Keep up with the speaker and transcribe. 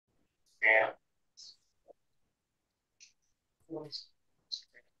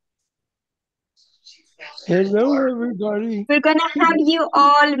Hello, everybody. We're going to have you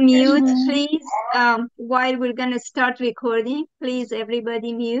all mute, please, while we're going to start recording. Please,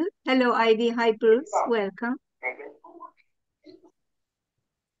 everybody mute. Hello, Ivy. Hi, Bruce. Welcome.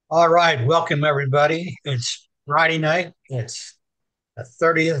 All right. Welcome, everybody. It's Friday night. It's the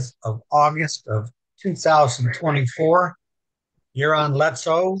 30th of August of 2024. You're on Let's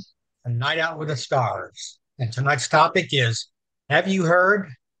O, a night out with the stars. And tonight's topic is, have you heard?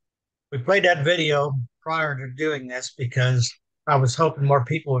 We played that video prior to doing this because I was hoping more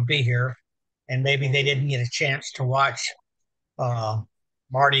people would be here and maybe they didn't get a chance to watch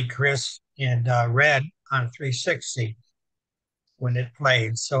Marty, Chris, and Red on 360 when it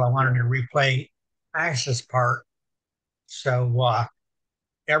played. So I wanted to replay Ash's part so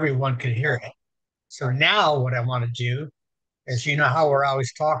everyone could hear it. So now what I want to do is, you know how we're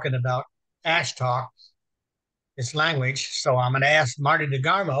always talking about Ash talk, this language. So I'm going to ask Marty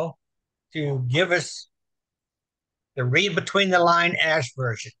DeGarmo to give us the read between the line Ash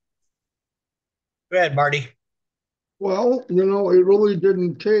version. Go ahead, Marty. Well, it really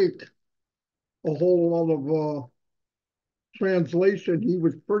didn't take a whole lot of translation. He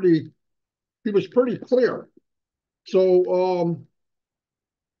was pretty clear. So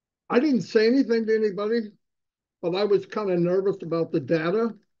I didn't say anything to anybody, but I was kind of nervous about the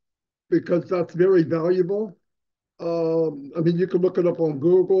data because that's very valuable. I mean, you can look it up on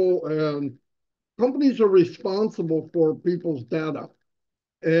Google, and companies are responsible for people's data.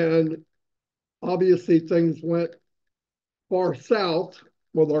 And obviously, things went far south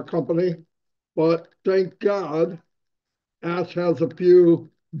with our company, but thank God, Ash has a few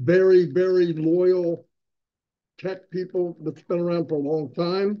very, very loyal tech people that's been around for a long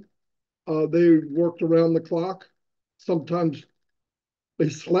time. They worked around the clock. Sometimes they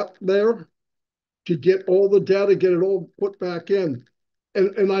slept there to get all the data, get it all put back in.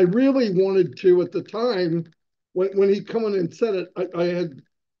 And I really wanted to, at the time, when he come in and said it, I had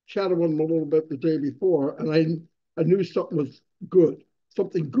chatted with him a little bit the day before, and I knew something was good.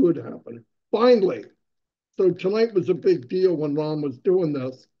 Something good happened. Finally. So tonight was a big deal when Ron was doing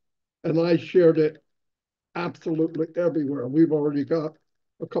this, and I shared it absolutely everywhere. We've already got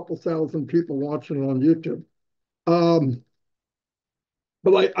a couple thousand people watching it on YouTube.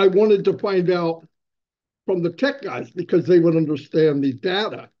 But I wanted to find out from the tech guys because they would understand the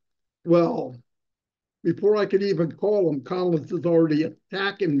data. Well, before I could even call them, Collins is already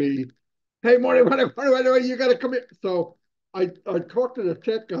attacking me. Hey, Marty, you got to come in. So I talked to the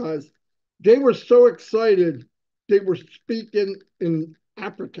tech guys. They were so excited. They were speaking in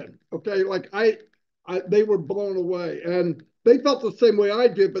African. Okay, like they were blown away, and they felt the same way I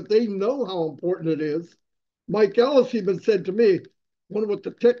did. But they know how important it is. Mike Ellis even said to me, "Wonder what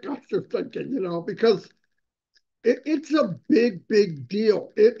the tech guys are thinking," because it's a big, big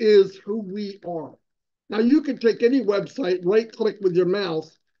deal. It is who we are. Now, you can take any website, right-click with your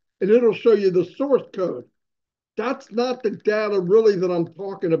mouse, and it'll show you the source code. That's not the data really that I'm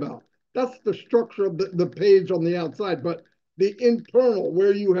talking about. That's the structure of the page on the outside. But the internal,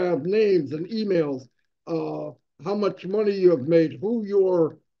 where you have names and emails, how much money you have made, who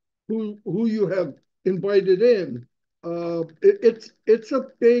you have invited in, it's a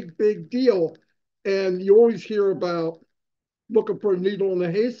big, big deal. And you always hear about looking for a needle in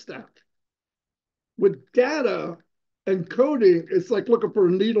a haystack. With data and coding, it's like looking for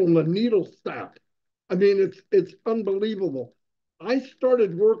a needle in a needle stack. I mean, it's unbelievable. I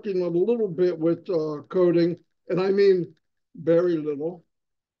started working a little bit with coding, and I mean very little.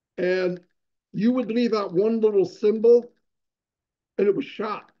 And you would leave out one little symbol, and it was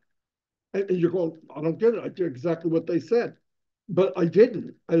shot. And you're going, I don't get it. I did exactly what they said. But I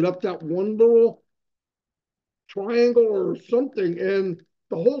didn't. I left out one little triangle or something, and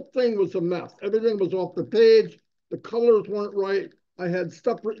the whole thing was a mess. Everything was off the page. The colors weren't right. I had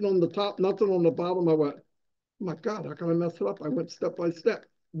stuff written on the top, nothing on the bottom. I went, oh my God, how can I mess it up? I went step by step.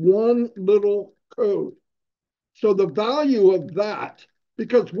 One little code. So the value of that,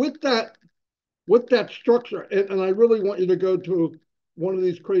 because with that structure, and I really want you to go to one of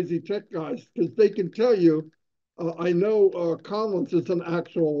these crazy tech guys, because they can tell you, I know Collins is an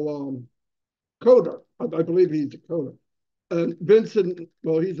actual coder. I believe he's a coder. And Vincent,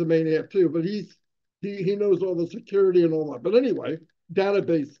 well, he's a maniac too, but he knows all the security and all that. But anyway,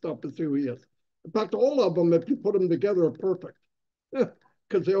 database stuff is who he is. In fact, all of them, if you put them together, are perfect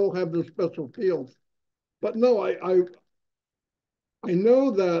because they all have their special fields. But no, I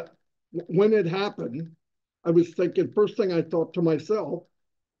know that when it happened, I was thinking, first thing I thought to myself,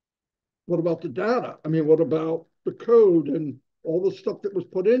 what about the data? I mean, what about the code? And all the stuff that was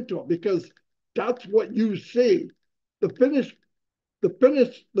put into it, because that's what you see. The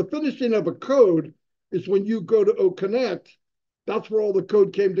finishing of a code is when you go to OCONNECT. That's where all the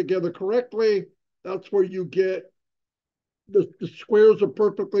code came together correctly. That's where you get the squares are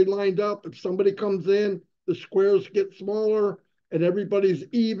perfectly lined up. If somebody comes in, the squares get smaller and everybody's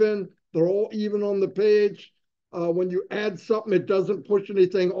even. They're all even on the page. When you add something, it doesn't push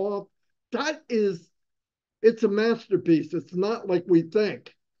anything off. It's a masterpiece. It's not like we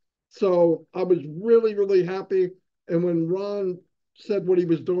think. So I was really, really happy. And when Ron said what he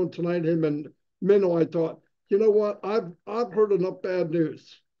was doing tonight, him and Minoo, I thought, you know what? I've heard enough bad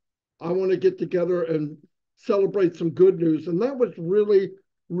news. I want to get together and celebrate some good news. And that was really,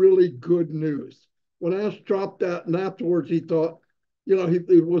 really good news. When Ash dropped that, and afterwards he thought, you know,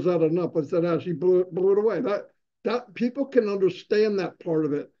 was that enough? I said, Ash, he blew it away. That people can understand that part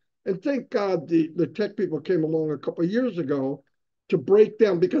of it. And thank God the tech people came along a couple of years ago to break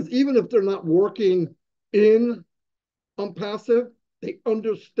down, because even if they're not working in ONPASSIVE, they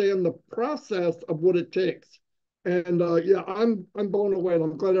understand the process of what it takes. And yeah, I'm blown away, and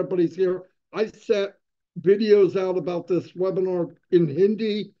I'm glad everybody's here. I sent videos out about this webinar in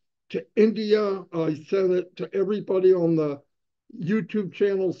Hindi to India. I sent it to everybody on the YouTube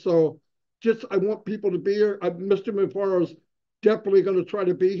channel. So I want people to be here. Mr. Mufareh is definitely going to try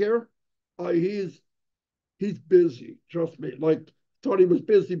to be here. He's busy, trust me. Like, thought he was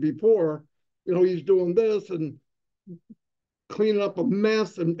busy before. You know, he's doing this and cleaning up a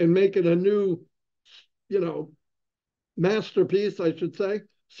mess and making a new, you know, masterpiece, I should say.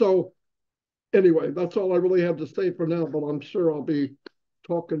 So anyway, that's all I really have to say for now, but I'm sure I'll be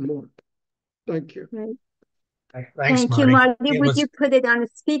talking more. Thank you. Right. Thanks, Thank you, Marty. Marty. Would you put it on the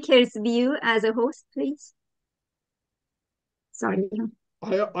speaker's view as a host, please? Sorry.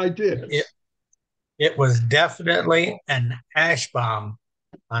 I did. It was definitely an ash bomb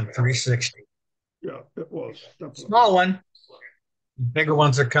on 360. Yeah, it was. Definitely. Small one, bigger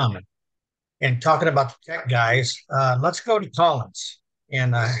ones are coming. And talking about the tech guys, let's go to Collins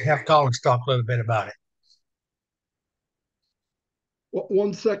and have Collins talk a little bit about it. Well,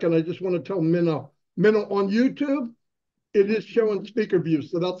 1 second, I just want to tell Minoo. Minoo, on YouTube, it is showing speaker view,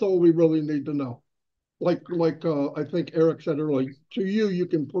 so that's all we really need to know. Like I think Eric said earlier, to you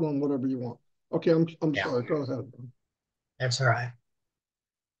can put on whatever you want. Okay, I'm sorry. Go ahead. That's all right.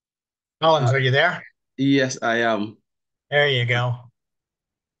 Collins, are you there? Yes, I am. There you go.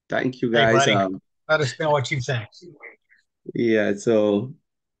 Thank you, guys. Hey, buddy, let us know what you think. Yeah, so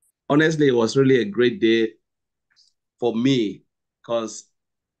honestly, it was really a great day for me, because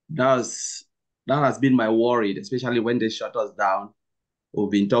that has been my worry, especially when they shut us down.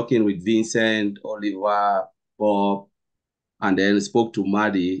 We've been talking with Vincent, Oliver, Bob, and then spoke to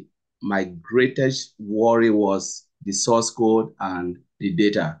Maddie. My greatest worry was the source code and the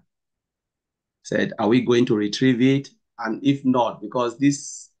data. Said, are we going to retrieve it? And if not, because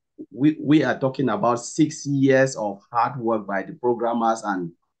we are talking about 6 years of hard work by the programmers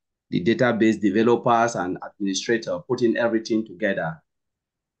and the database developers and administrator putting everything together.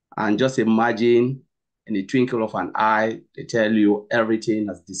 And just imagine in the twinkle of an eye, they tell you everything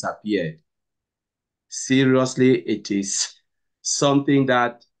has disappeared. Seriously, it is something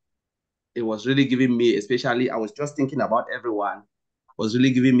that it was really giving me, especially I was just thinking about everyone, was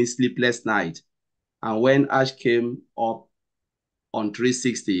really giving me sleepless night. And when Ash came up on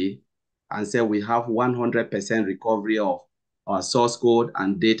 360 and said we have 100% recovery of our source code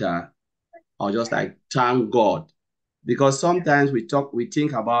and data, I was just like, thank God. Because sometimes we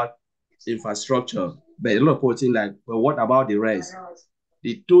think about infrastructure, but a lot of people think like, well, what about the rest?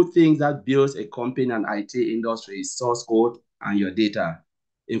 The two things that builds a company and IT industry is source code and your data.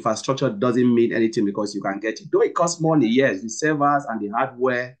 Infrastructure doesn't mean anything because you can get it. Though it costs money, yes, the servers and the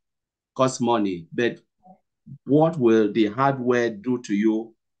hardware cost money, but what will the hardware do to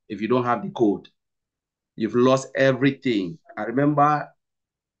you if you don't have the code? You've lost everything. I remember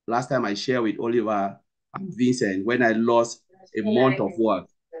last time I shared with Oliver and Vincent when I lost a month of work.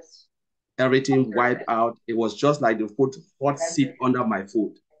 Everything wiped out. It was just like they put hot seat under my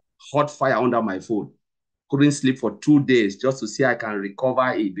foot, hot fire under my foot. Couldn't sleep for 2 days just to see I can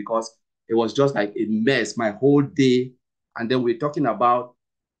recover it, because it was just like a mess my whole day. And then we're talking about,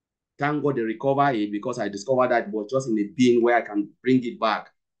 thank God they recover it, because I discovered that it was just in a bin where I can bring it back.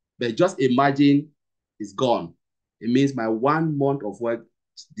 But just imagine it's gone. It means my 1 month of work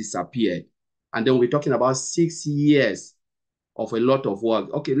disappeared. And then we're talking about 6 years of a lot of work.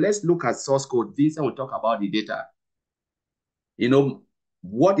 Okay, let's look at source code. Vincent will talk about the data. You know,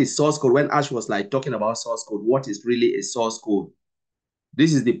 what is source code? When Ash was like talking about source code, what is really a source code?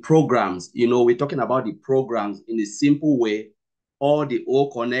 This is the programs. You know, we're talking about the programs in a simple way all the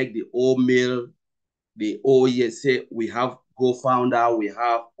OCONNECT, the OMAIL, the OESA, we have GoFounder, we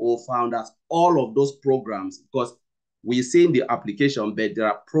have OFounders, all of those programs, because we see in the application, but there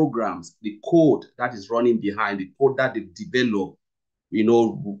are programs, the code that is running behind, the code that they develop, you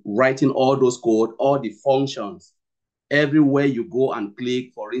know, writing all those code, all the functions. Everywhere you go and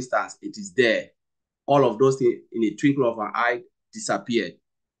click, for instance, it is there. All of those things in a twinkle of an eye disappeared.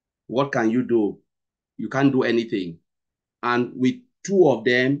 What can you do? You can't do anything. And with two of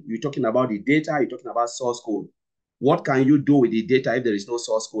them, you're talking about the data, you're talking about source code. What can you do with the data if there is no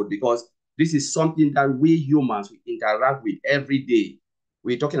source code? Because this is something that we humans, we interact with every day.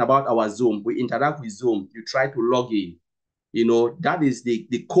 We're talking about our Zoom. We interact with Zoom. You try to log in. You know, that is the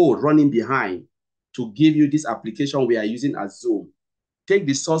code running behind to give you this application we are using as Zoom. Take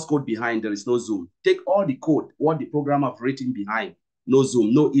the source code behind, there is no Zoom. Take all the code, what the program have written behind, no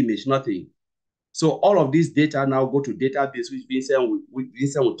Zoom, no image, nothing. So all of this data now go to database, which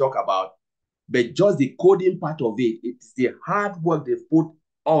Vincent will talk about. But just the coding part of it, it's the hard work they've put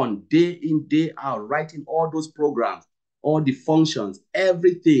on day in, day out, writing all those programs, all the functions,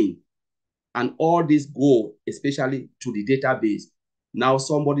 everything. And all this go, especially to the database. Now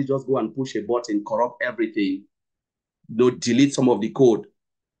somebody just go and push a button, corrupt everything, delete some of the code.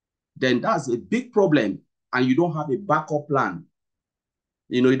 Then that's a big problem. And you don't have a backup plan.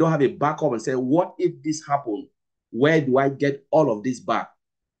 You know, you don't have a backup and say, what if this happened? Where do I get all of this back?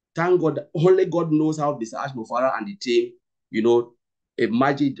 Thank God, only God knows how Mr. Mufareh and the team, you know,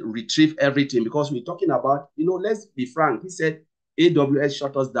 imagine, retrieve everything. Because we're talking about, you know, let's be frank. He said AWS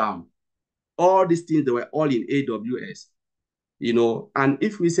shut us down. All these things, they were all in AWS, you know. And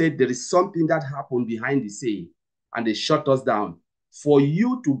if we say there is something that happened behind the scene and they shut us down, for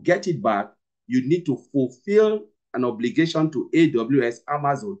you to get it back, you need to fulfill an obligation to AWS,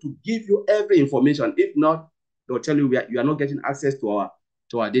 Amazon, to give you every information. If not, they'll tell you you are not getting access to our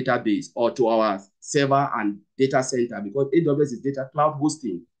database or to our server and data center, because AWS is data cloud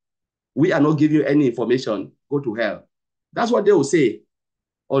hosting. We are not giving you any information. Go to hell. That's what they will say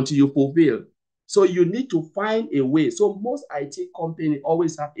until you fulfill. So you need to find a way. So most IT companies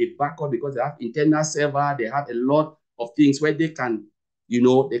always have a backup because they have internal server. They have a lot of things where they can, you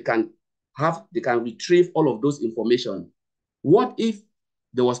know, they can retrieve all of those information. What if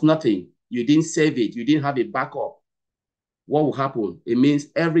there was nothing? You didn't save it. You didn't have a backup. What will happen? It means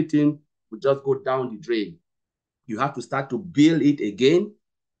everything will just go down the drain. You have to start to build it again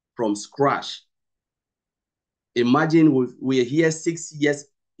from scratch. Imagine we're here 6 years,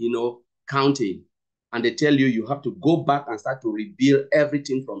 you know, counting, and they tell you you have to go back and start to rebuild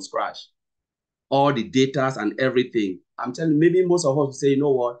everything from scratch, all the data and everything. I'm telling you, maybe most of us will say, you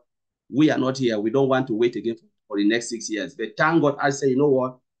know what, we are not here. We don't want to wait again for the next 6 years. But thank God, I say, you know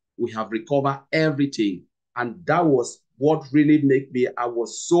what, we have recovered everything. And that was what really made me, I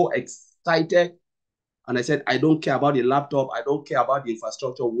was so excited. And I said, I don't care about the laptop. I don't care about the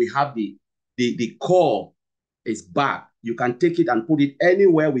infrastructure. We have the core is back. You can take it and put it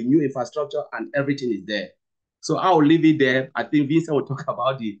anywhere with new infrastructure and everything is there. So I'll leave it there. I think Vincent will talk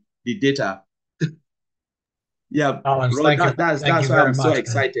about the data. Yeah, Collins, Ron, that's why I'm so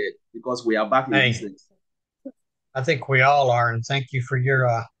excited, because we are back in business. I think we all are, and thank you for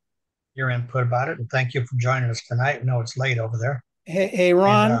your input about it, and thank you for joining us tonight. I know it's late over there. Hey,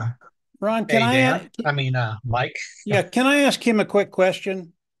 Ron. And, Ron, Mike. Yeah, can I ask him a quick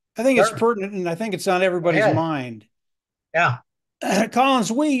question? I think it's pertinent, and I think it's on everybody's mind. Yeah.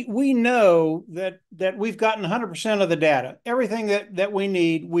 Collins, we know that we've gotten 100% of the data. Everything that we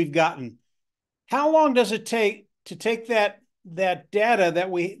need, we've gotten. How long does it take to take that data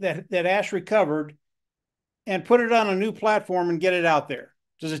that Ash recovered and put it on a new platform and get it out there?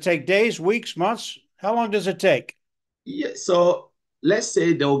 Does it take days, weeks, months? How long does it take? Yeah, so let's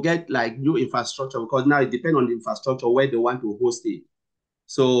say they'll get like new infrastructure, because now it depends on the infrastructure where they want to host it.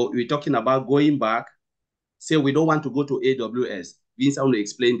 So we're talking about going back. Say we don't want to go to AWS. Vincent will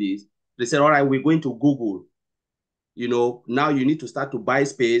explain this. They said, all right, we're going to Google. You know, now you need to start to buy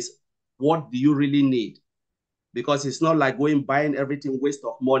space. What do you really need? Because it's not like buying everything, waste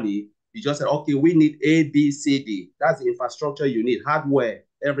of money. You just said, okay, we need A, B, C, D. That's the infrastructure you need, hardware,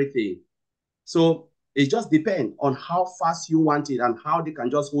 everything. So it just depends on how fast you want it and how they can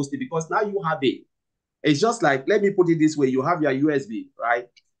just host it, because now you have it. It's just like, let me put it this way. You have your USB, right?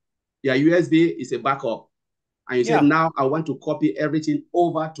 Your USB is a backup. And you say, now I want to copy everything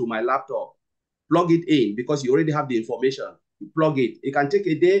over to my laptop. Plug it in, because you already have the information. You plug it. It can take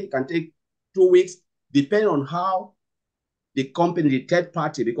a day. It can take 2 weeks, depending on how the company, the third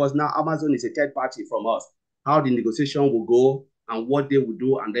party, because now Amazon is a third party from us, how the negotiation will go and what they will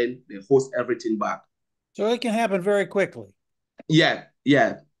do, and then they host everything back. So it can happen very quickly. Yeah,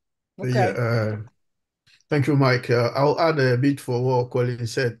 yeah. Okay. Yeah, thank you, Mike. I'll add a bit for what Colin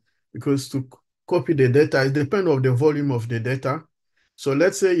said, because to copy the data, it depends on the volume of the data. So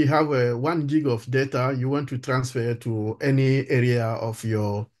let's say you have a 1 gig of data you want to transfer to any area of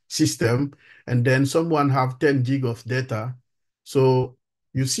your system, and then someone have 10 gig of data. So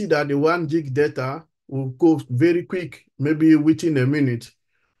you see that the 1 gig data will go very quick, maybe within a minute,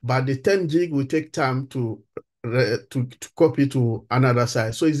 but the 10 gig will take time to copy to another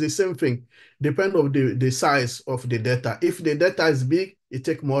side. So it's the same thing, depend on the size of the data. If the data is big, it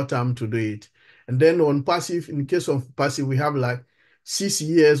takes more time to do it. And then on passive, in case of passive, we have like 6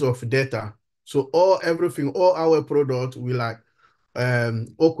 years of data. So everything, all our products, we like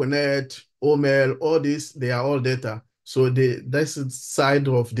OCONNECT, OMAIL, all this, they are all data. So that's the side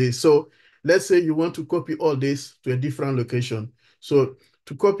of this. So let's say you want to copy all this to a different location. So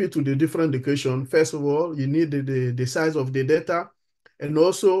to copy to the different location, first of all, you need the size of the data, and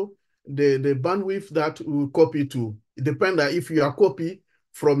also the bandwidth that will copy to. It depends on if you are copy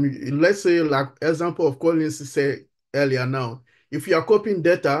from, let's say, like example of Collins said earlier now, if you are copying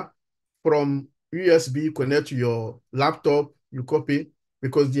data from USB connect to your laptop, you copy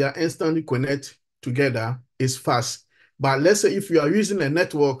because they are instantly connect together, is fast. But let's say if you are using a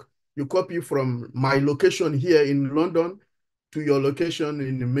network, you copy from my location here in London to your location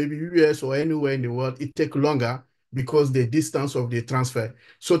in maybe US or anywhere in the world, it takes longer because the distance of the transfer.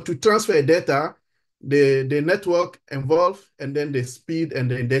 So to transfer data, the network involved, and then the speed and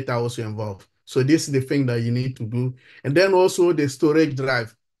the data also involved. So this is the thing that you need to do. And then also the storage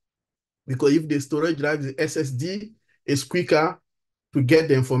drive, because if the storage drive, the SSD, is quicker to get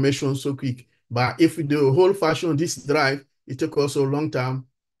the information so quick. But if the whole fashion this drive, it takes also a long time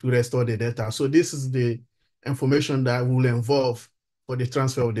to restore the data. So this is the information that will involve for the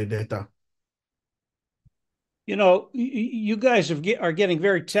transfer of the data. You know, you guys are getting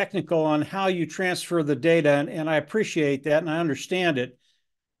very technical on how you transfer the data, and I appreciate that, and I understand it.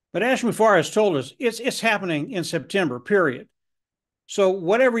 But Ash Mufareh has told us it's happening in September, period. So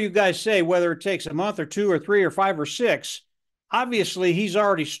whatever you guys say, whether it takes a month or 2 or 3 or 5 or 6, obviously he's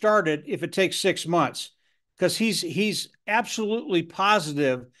already started if it takes 6 months, because he's absolutely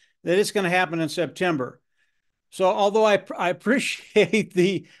positive that it's going to happen in September. So although I appreciate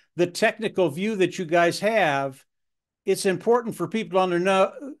the technical view that you guys have, it's important for people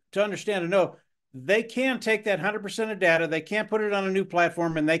to understand and know they can take that 100% of data, they can put it on a new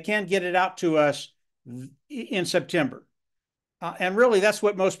platform, and they can get it out to us in September. And really, that's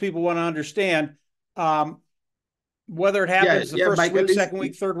what most people want to understand. Whether it happens the first Michael, week, second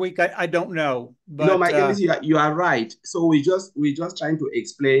week, third week, I don't know. But no, Michael, you are right. So we just trying to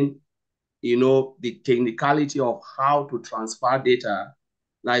explain, the technicality of how to transfer data.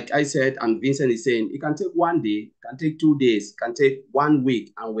 Like I said, and Vincent is saying, it can take 1 day, can take 2 days, can take 1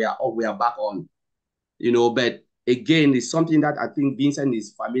 week, and we are back on. But again, it's something that I think Vincent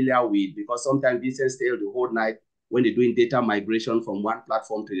is familiar with, because sometimes Vincent stays the whole night when they're doing data migration from one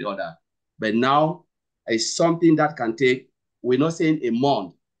platform to the other. But now it's something that can take, we're not saying a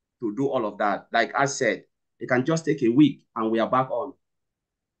month to do all of that. Like I said, it can just take a week and we are back on.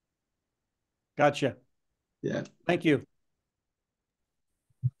 Gotcha. Yeah. Thank you.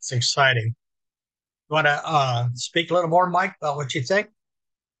 It's exciting. You want to speak a little more, Mike, about what you think?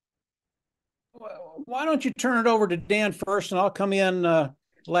 Why don't you turn it over to Dan first, and I'll come in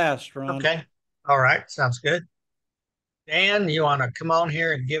last, Ron. Okay. All right. Sounds good. Dan, you want to come on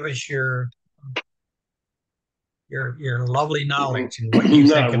here and give us your lovely knowledge and what you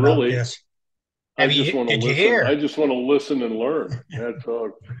think about this? I just want to listen. I just want to listen and learn. That's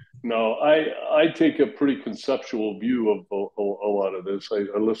all. No, I take a pretty conceptual view of a lot of this.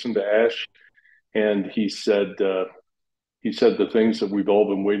 I listened to Ash, and he said the things that we've all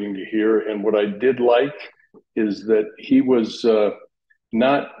been waiting to hear. And what I did like is that he was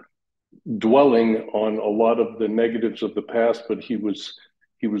not dwelling on a lot of the negatives of the past, but he was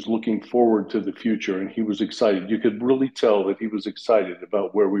looking forward to the future, and he was excited. You could really tell that he was excited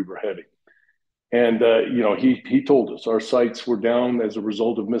about where we were heading. And he told us our sites were down as a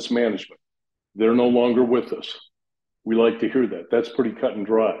result of mismanagement. They're no longer with us. We like to hear that. That's pretty cut and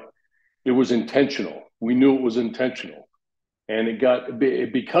dry. It was intentional. We knew it was intentional. And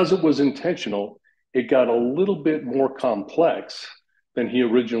because it was intentional, it got a little bit more complex than he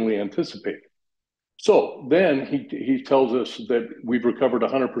originally anticipated. So then he tells us that we've recovered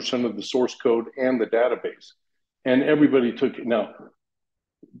 100% of the source code and the database. And everybody took it. Now,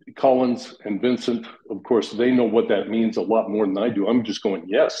 Collins and Vincent, of course, they know what that means a lot more than I do. I'm just going,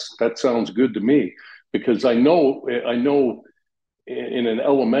 yes, that sounds good to me, because I know in an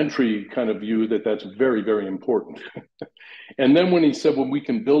elementary kind of view that that's very, very important. And then when he said, well, we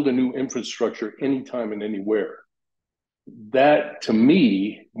can build a new infrastructure anytime and anywhere, that to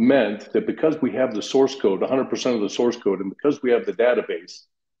me meant that because we have the source code, 100% of the source code, and because we have the database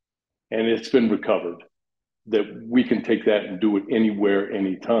and it's been recovered, that we can take that and do it anywhere,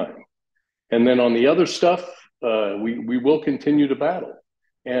 anytime. And then on the other stuff, we will continue to battle.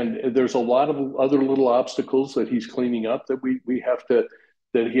 And there's a lot of other little obstacles that he's cleaning up that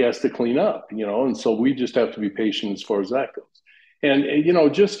he has to clean up, you know, and so we just have to be patient as far as that goes. And, you know,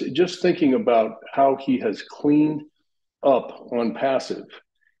 just thinking about how he has cleaned up ONPASSIVE,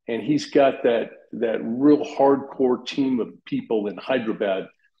 and he's got that real hardcore team of people in Hyderabad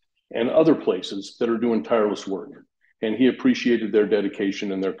and other places that are doing tireless work. And he appreciated their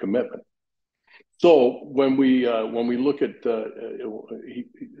dedication and their commitment. So when we look at,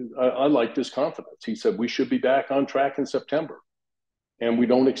 I liked his confidence. He said, we should be back on track in September, and we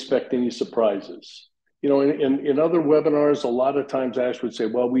don't expect any surprises. You know, in other webinars, a lot of times Ash would say,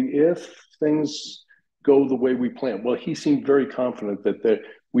 well, if things go the way we plan. Well, he seemed very confident that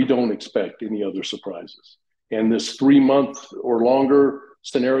we don't expect any other surprises. And this 3-month or longer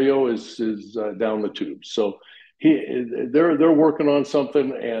scenario is down the tube. So they're working on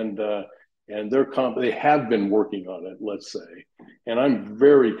something, and they have been working on it, let's say. And I'm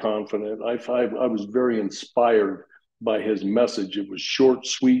very confident. I was very inspired by his message. It was short,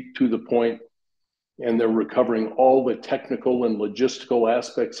 sweet, to the point, and they're recovering all the technical and logistical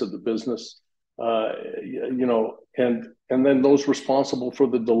aspects of the business. You know, and then those responsible for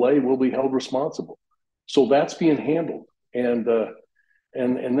the delay will be held responsible. So that's being handled. And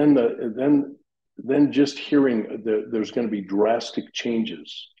then just hearing that there's going to be drastic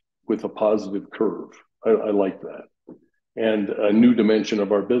changes with a positive curve. I like that. And a new dimension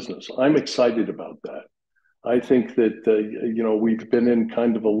of our business. I'm excited about that. I think that, you know, we've been in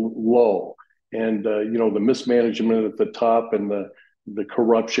kind of a lull, and, you know, the mismanagement at the top and the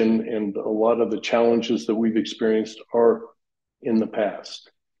corruption and a lot of the challenges that we've experienced are in the past.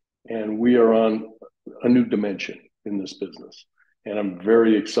 And we are on a new dimension in this business. And I'm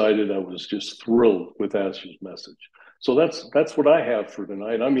very excited. I was just thrilled with Ash's message. So that's what I have for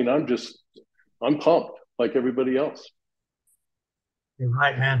tonight. I mean, I'm pumped like everybody else. You're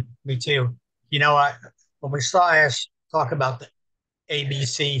right, man. Me too. You know, when we saw Ash talk about the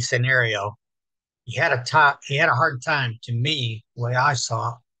ABC scenario, he had a hard time, to me, the way I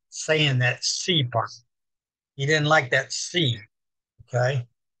saw, saying that C part. He didn't like that C, okay?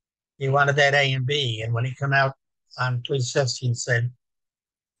 He wanted that A and B. And when he came out on 360 and said,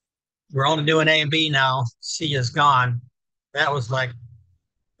 we're only doing A and B now, C is gone, that was like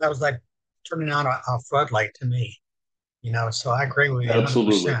turning on a floodlight to me, you know? So I agree with you 100%.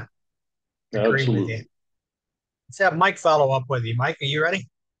 Absolutely. I agree with you. Let's have Mike follow up with you. Mike, are you ready?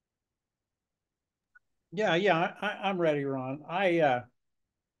 Yeah, I'm ready, Ron. I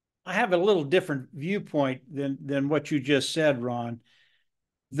have a little different viewpoint than what you just said, Ron.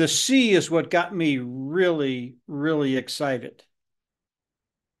 The C is what got me really, really excited.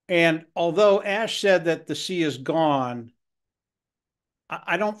 And although Ash said that the C is gone,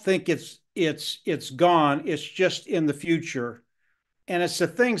 I don't think it's gone. It's just in the future. And it's the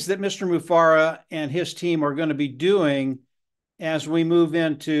things that Mr. Mufareh and his team are going to be doing as we move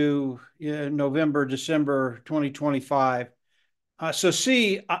into November, December 2025. So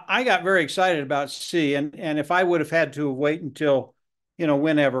C, I got very excited about C. And if I would have had to wait until, you know,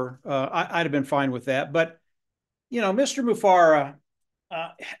 whenever, I'd have been fine with that. But, you know, Mr. Mufareh,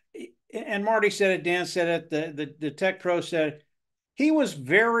 and Marty said it, Dan said it, the Tech Pro said it, he was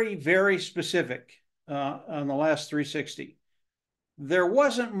very, very specific on the last 360. There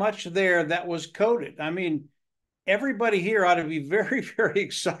wasn't much there that was coded. I mean, everybody here ought to be very, very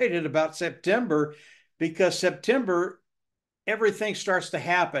excited about September, because September, everything starts to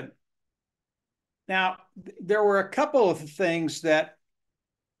happen. Now, there were a couple of things that,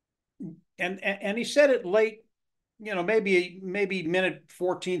 and he said it late, you know, maybe minute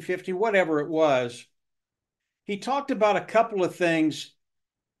 14, 15, whatever it was. He talked about a couple of things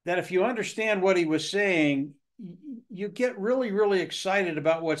that if you understand what he was saying, you get really, really excited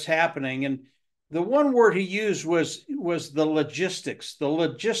about what's happening. And the one word he used was the logistics. The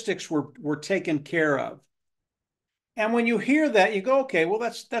logistics were taken care of. And when you hear that, you go, okay, well,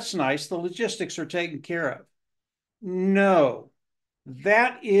 that's nice. The logistics are taken care of. No,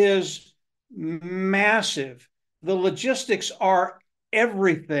 that is massive. The logistics are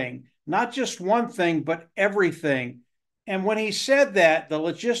everything, not just one thing, but everything. And when he said that, the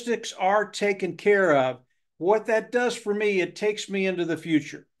logistics are taken care of, what that does for me, it takes me into the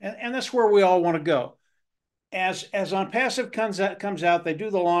future. And that's where we all want to go. As ONPASSIVE comes out, they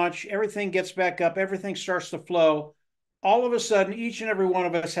do the launch, everything gets back up, everything starts to flow. all of a sudden, each and every one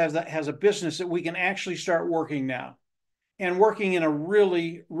of us has a business that we can actually start working now, and working in a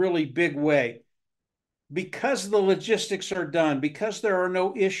really, really big way. Because the logistics are done, because there are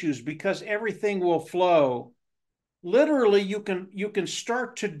no issues, because everything will flow. Literally, you can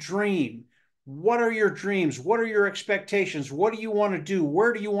start to dream. What are your dreams? What are your expectations? What do you want to do?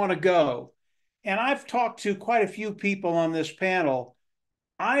 Where do you want to go? And I've talked to quite a few people on this panel.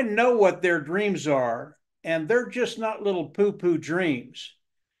 I know what their dreams are, and they're just not little poo-poo dreams.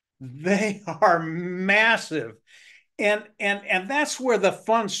 They are massive. And that's where the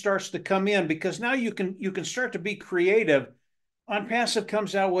fun starts to come in, because now you can start to be creative. ONPASSIVE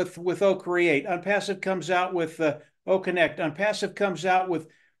comes out with OCREATE. ONPASSIVE comes out with OCONNECT. ONPASSIVE comes out with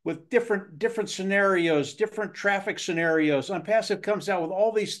different scenarios, different traffic scenarios. ONPASSIVE comes out with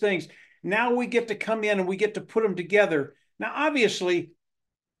all these things. Now we get to come in and we get to put them together. Now, obviously,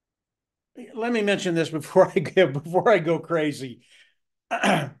 let me mention this before I go crazy.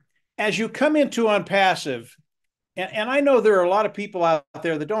 As you come into ONPASSIVE, and I know there are a lot of people out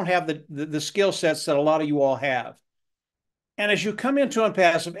there that don't have the skill sets that a lot of you all have. And as you come into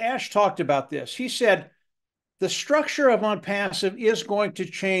ONPASSIVE, Ash talked about this. He said, the structure of ONPASSIVE is going to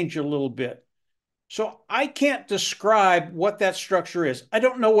change a little bit. So I can't describe what that structure is. I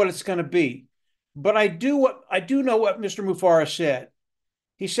don't know what it's going to be, but I do know what Mr. Mufareh said.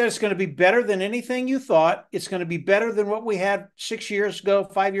 He said it's going to be better than anything you thought. It's going to be better than what we had 6 years ago,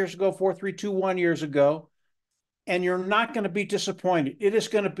 5 years ago, 4, 3, 2, 1 years ago. And you're not going to be disappointed. It is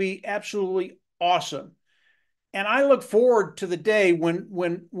going to be absolutely awesome. And I look forward to the day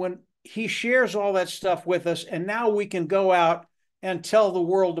when he shares all that stuff with us, and now we can go out and tell the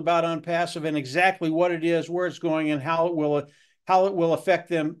world about ONPASSIVE and exactly what it is, where it's going, and how it will affect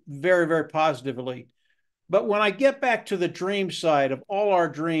them very, very positively. But when I get back to the dream side of all our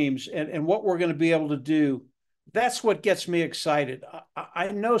dreams and what we're going to be able to do, that's what gets me excited. I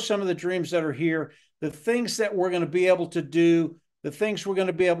know some of the dreams that are here, the things that we're going to be able to do, the things we're going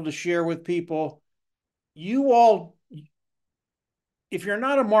to be able to share with people. You all, if you're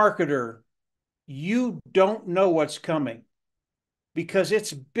not a marketer, you don't know what's coming, because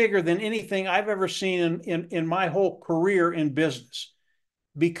it's bigger than anything I've ever seen in my whole career in business.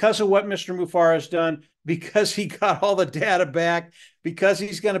 Because of what Mr. Mufareh has done, because he got all the data back, because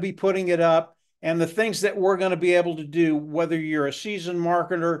he's going to be putting it up, and the things that we're going to be able to do, whether you're a seasoned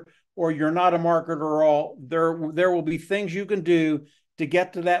marketer or you're not a marketer at all, there will be things you can do to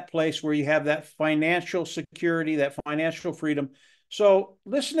get to that place where you have that financial security, that financial freedom. So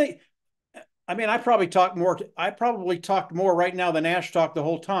listening, I mean, I probably talked more right now than Ash talked the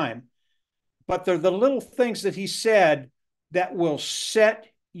whole time, but they're the little things that he said that will set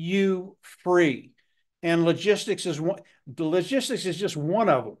you free. And logistics is just one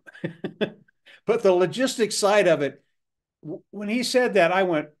of them. But the logistics side of it, when he said that, I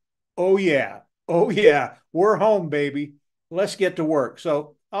went, oh yeah, we're home, baby. Let's get to work.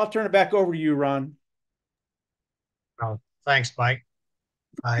 So I'll turn it back over to you, Ron. Oh, thanks, Mike.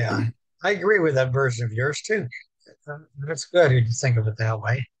 I agree with that version of yours too. That's good if you think of it that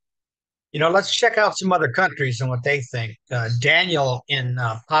way. You know, let's check out some other countries and what they think. Daniel in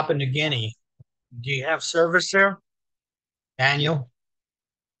Papua New Guinea. Do you have service there, Daniel?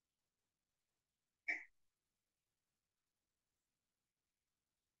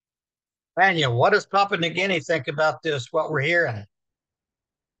 Daniel, what does Papua New Guinea think about this, what we're hearing? You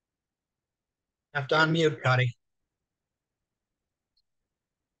have to unmute, Cuddy.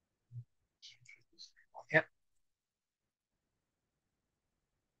 Yep.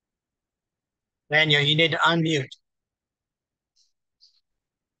 Daniel, you need to unmute.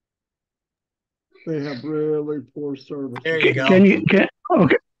 They have really poor service. There you go.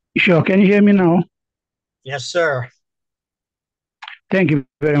 Okay, sure. Can you hear me now? Yes, sir. Thank you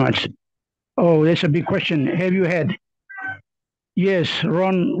very much. Oh, that's a big question. Have you had? Yes,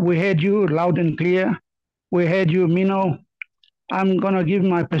 Ron, we heard you loud and clear. We heard you, Minoo. I'm going to give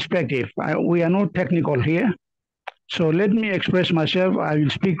my perspective. We are not technical here. So let me express myself. I will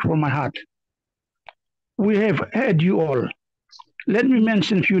speak from my heart. We have heard you all. Let me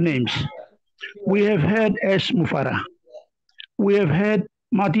mention a few names. We have heard S. Mufareh. We have heard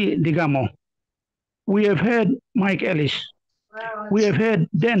Mati Digamo. We have heard Mike Ellis. We have heard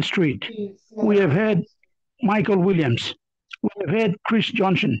Dan Street. We have heard Michael Williams. We have heard Chris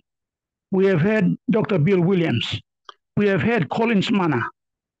Johnson. We have heard Dr. Bill Williams. We have heard Collins Mana.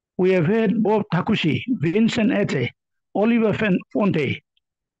 We have heard Bob Takushi, Vincent Ete, Oliver Fonte,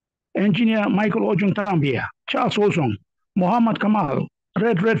 Engineer Michael Ojung-Tambia, Charles Osong, Mohammed Kamal,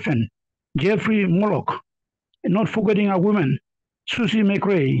 Red Redfern, Jeffrey Moloch, and not forgetting our women, Susie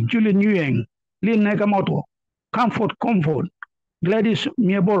McRae, Julie Nguyen, Lynn Nakamoto, Comfort, Gladys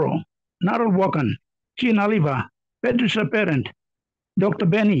Miaboro, Narol Wakan, Chin Aliva, Patricia Parent, Dr.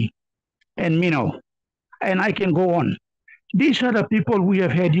 Benny, and Minoo. And I can go on. These are the people we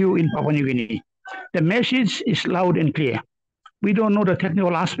have had you in Papua New Guinea. The message is loud and clear. We don't know the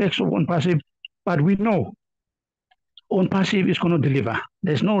technical aspects of ONPASSIVE, but we know ONPASSIVE is going to deliver.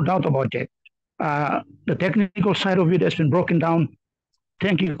 There's no doubt about it. The technical side of it has been broken down.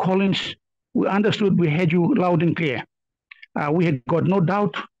 Thank you, Collins. We understood, we had you loud and clear. We had got no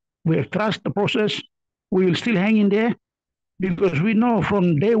doubt. We have trust the process. We will still hang in there because we know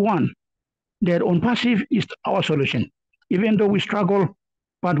from day one that ONPASSIVE is our solution. Even though we struggle,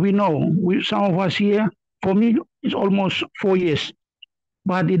 but we know, some of us here, for me, it's almost 4 years,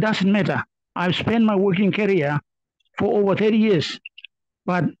 but it doesn't matter. I've spent my working career for over 30 years,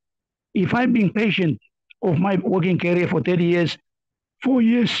 but if I've been patient of my working career for 30 years, 4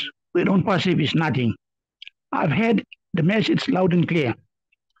 years with ONPASSIVE is nothing. I've had the message loud and clear.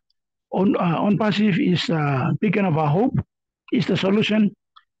 ONPASSIVE is a beacon of our hope, is the solution.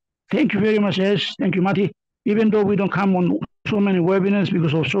 Thank you very much, Ash. Thank you, Marty. Even though we don't come on so many webinars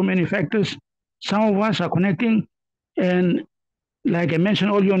because of so many factors, some of us are connecting. And like I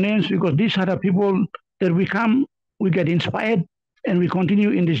mentioned all your names, because these are the people that we come, we get inspired, and we continue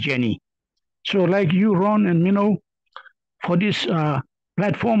in this journey. So like you, Ron and Minoo, for this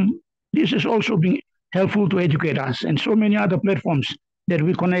platform, this has also been helpful to educate us, and so many other platforms that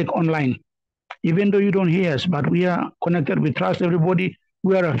we connect online. Even though you don't hear us, but we are connected, we trust everybody,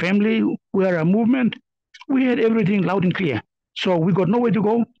 we are a family, we are a movement, we had everything loud and clear. So we got nowhere to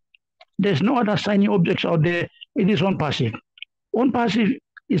go. There's no other shiny objects out there. It is ONPASSIVE. ONPASSIVE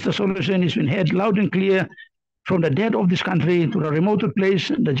is the solution. It's been heard loud and clear from the dead of this country to the remote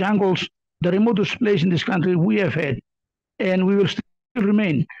place, the jungles, the remotest place in this country we have had. And we will still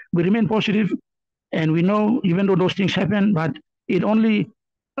remain. We remain positive, and we know, even though those things happen, but it only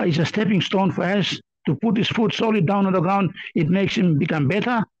is a stepping stone for us to put his foot solid down on the ground. It makes him become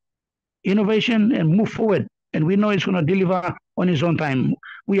better, innovation, and move forward. And we know it's going to deliver on his own time.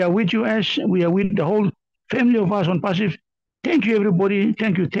 We are with you, Ash. We are with the whole family of us ONPASSIVE. Thank you, everybody.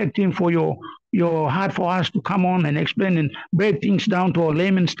 Thank you, Tech Team, for your heart for us to come on and explain and break things down to a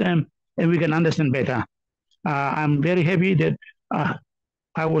layman's term, and we can understand better. I'm very happy that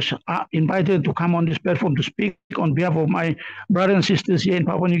I was invited to come on this platform to speak on behalf of my brothers and sisters here in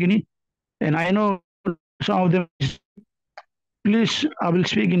Papua New Guinea. And I know some of them, please, I will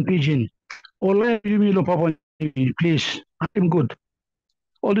speak in Pidgin. Papua New Guinea, please, I'm good.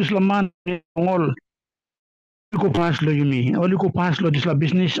 All this laman, all you pass lo yumi, all you pass lo this la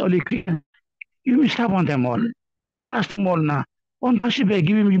business, all you stop on them all. Ask them all now. ONPASSIVE,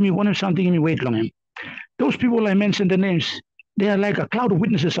 give me one of something, give me wait long. Those people I mentioned the names, they are like a cloud of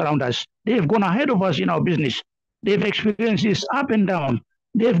witnesses around us. They have gone ahead of us in our business. They've experienced this up and down.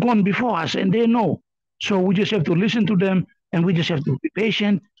 They've gone before us and they know. So we just have to listen to them, and we just have to be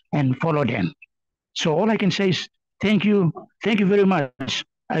patient and follow them. So all I can say is thank you. Thank you very much.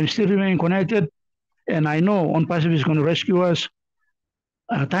 I'm still remaining connected, and I know ONPASSIVE is going to rescue us.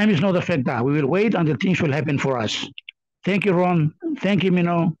 Time is not a factor. We will wait until things will happen for us. Thank you, Ron. Thank you,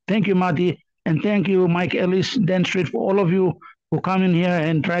 Minoo. Thank you, Marty. And thank you, Mike Ellis, Dan Street, for all of you who come in here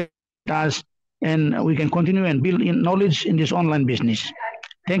and try us, and we can continue and build in knowledge in this online business.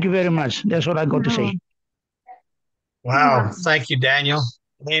 Thank you very much. That's what I got to say. Wow. Thank you, Daniel.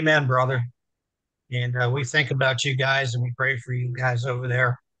 Amen, brother. And we think about you guys, and we pray for you guys over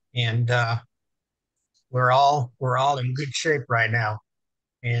there. And we're all in good shape right now.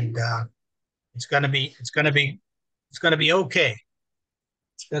 And it's gonna be okay. It's gonna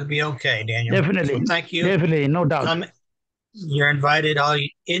be okay, Daniel. Definitely. So thank you. Definitely, no doubt. You're invited.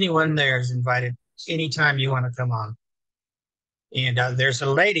 Anyone there is invited anytime you want to come on. And there's a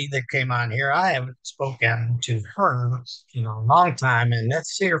lady that came on here. I haven't spoken to her in a long time, and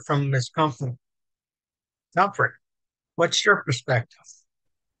let's hear from Ms. Comfort. Comfort, what's your perspective?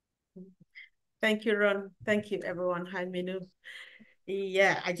 Thank you, Ron. Thank you, everyone. Hi, Minoo.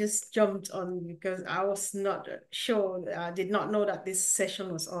 Yeah, I just jumped on because I was not sure. I did not know that this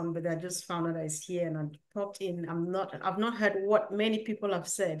session was on, but I just found out that it's here and I popped in. I've not heard what many people have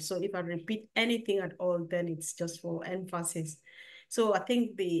said. So if I repeat anything at all, then it's just for emphasis. So I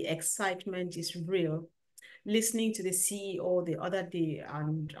think the excitement is real. Listening to the CEO the other day,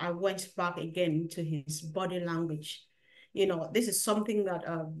 and I went back again to his body language. You know, this is something that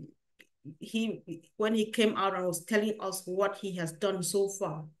when he came out and was telling us what he has done so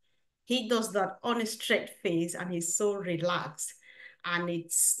far, he does that on a straight face and he's so relaxed. And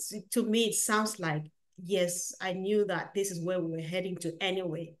to me, it sounds like, yes, I knew that this is where we were heading to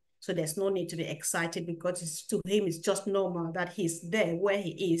anyway. So there's no need to be excited because to him, it's just normal that he's there where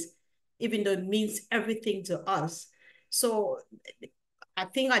he is, even though it means everything to us. So I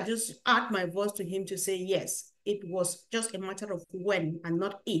think I just add my voice to him to say, yes, it was just a matter of when and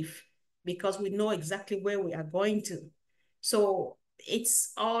not if, because we know exactly where we are going to. So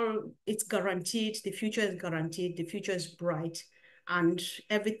it's guaranteed. The future is guaranteed. The future is bright, and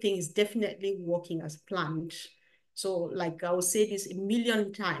everything is definitely working as planned. So like I will say this a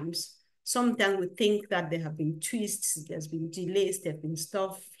million times, sometimes we think that there have been twists, there's been delays, there's been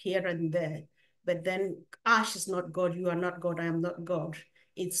stuff here and there. But then Ash is not God, you are not God, I am not God.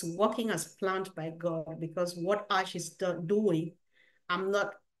 It's working as planned by God, because what Ash is doing, I'm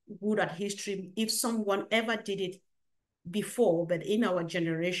not good at history. If someone ever did it before, but in our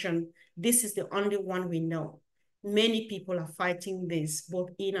generation, this is the only one we know. Many people are fighting this, both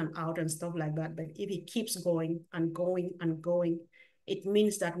in and out and stuff like that. But if it keeps going and going and going, it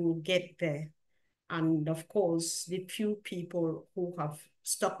means that we'll get there. And of course, the few people who have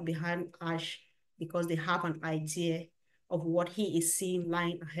stuck behind Ash because they have an idea of what he is seeing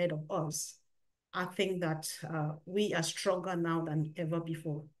lying ahead of us, I think that we are stronger now than ever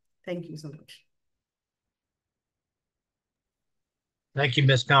before. Thank you so much. Thank you,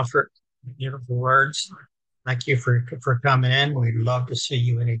 Ms. Comfort. Beautiful words. Thank you for coming in. We'd love to see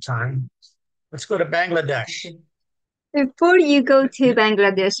you anytime. Let's go to Bangladesh. Before you go to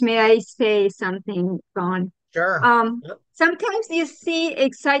Bangladesh, may I say something, Ron? Sure. Yep. Sometimes you see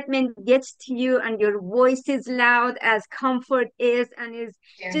excitement gets to you and your voice is loud as comfort is and is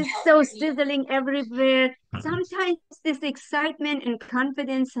just so sizzling everywhere. Sometimes this excitement and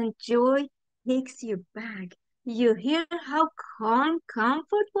confidence and joy takes you back. You hear how calm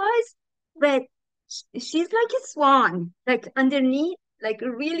comfort was, but she's like a swan, like underneath, like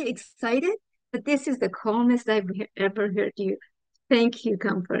really excited. But this is the calmest I've ever heard you. Thank you,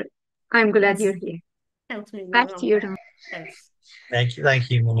 Comfort. I'm glad you're here. Back to you, Ron. Thank you,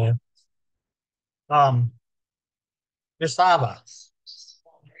 Minoo. Ms. Ava,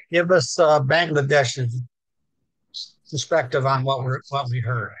 give us Bangladesh's perspective on what we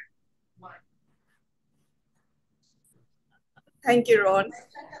heard. Thank you, Ron.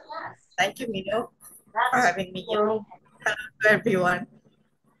 Thank you, Minoo, for having me here. Hello to everyone.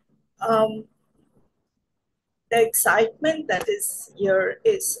 The excitement that is here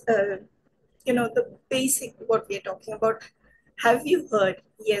is, the basic what we are talking about. Have you heard?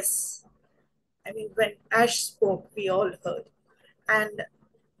 Yes. I mean, when Ash spoke, we all heard. And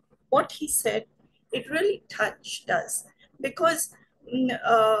what he said, it really touched us, because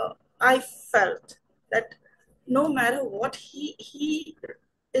I felt that no matter what he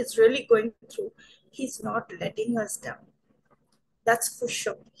is really going through, he's not letting us down. That's for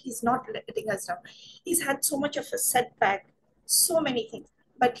sure. He's not letting us down. He's had so much of a setback, so many things,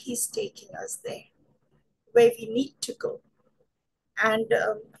 but he's taking us there where we need to go. And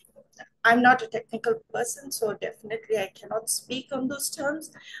I'm not a technical person, so definitely I cannot speak on those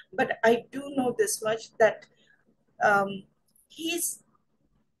terms, but I do know this much, that he's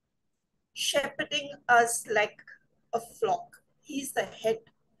shepherding us like a flock. He's the head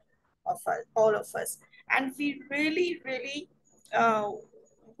of us, all of us. And we really, really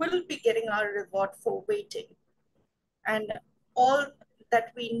will be getting our reward for waiting. And all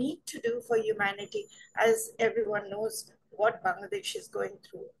that we need to do for humanity, as everyone knows what Bangladesh is going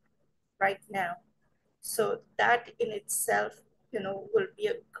through right now. So that in itself, will be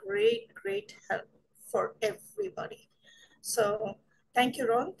a great, great help for everybody. So thank you,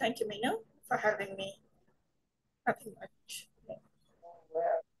 Ron. Thank you, Minoo, for having me. Nothing much.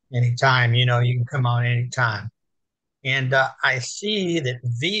 Anytime, you can come on anytime. And I see that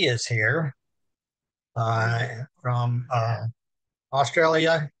V is here from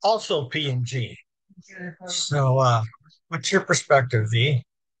Australia, also PNG. So what's your perspective, V?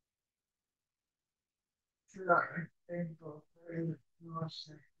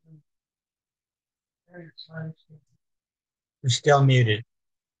 You're still muted.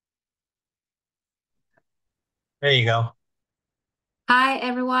 There you go. Hi,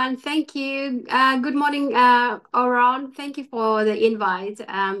 everyone. Thank you. Good morning, Oron. Thank you for the invite.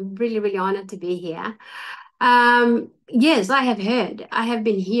 I'm really, really honored to be here. Yes, I have heard. I have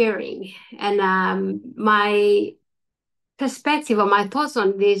been hearing. And my perspective or my thoughts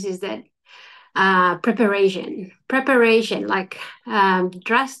on this is that preparation, like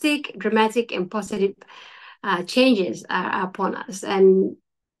drastic, dramatic, and positive changes are upon us. And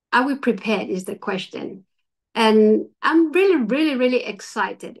are we prepared is the question. And I'm really, really, really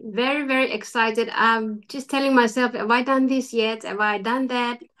excited. Very, very excited. I'm just telling myself, have I done this yet? Have I done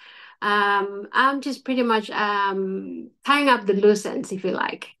that? I'm just pretty much tying up the loose ends, if you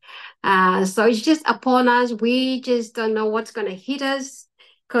like. So it's just upon us. We just don't know what's going to hit us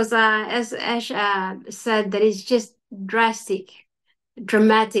because, as Ash said, that is just drastic,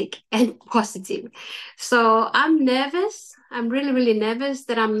 dramatic, and positive. So I'm nervous. I'm really, really nervous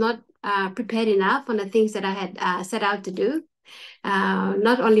that I'm not prepared enough on the things that I had set out to do,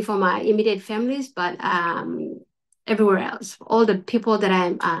 not only for my immediate families, but everywhere else. All the people that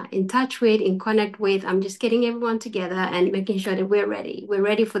I'm in touch with, in connect with, I'm just getting everyone together and making sure that we're ready. We're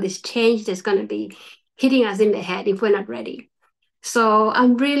ready for this change that's going to be hitting us in the head if we're not ready. So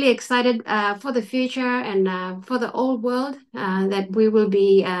I'm really excited for the future and for the old world that we will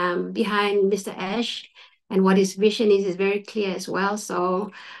be behind Mr. Ash, and what his vision is very clear as well.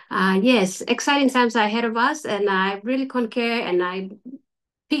 So yes, exciting times are ahead of us, and I really concur and I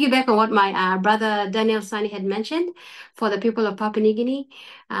piggyback on what my brother Daniel Sani had mentioned for the people of Papua New Guinea.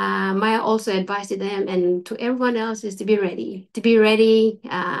 My also advice to them and to everyone else is to be ready. To be ready,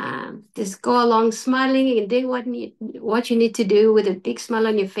 just go along smiling and doing what you need to do with a big smile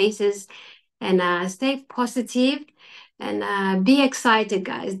on your faces, and stay positive and be excited,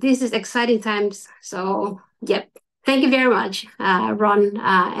 guys. This is exciting times. So, yep. Thank you very much, Ron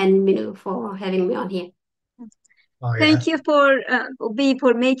and Minoo, for having me on here. Oh, yeah. Thank you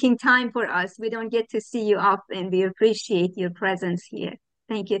for making time for us. We don't get to see you often. We appreciate your presence here.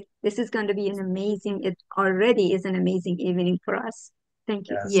 Thank you. This is going to be it already is an amazing evening for us. Thank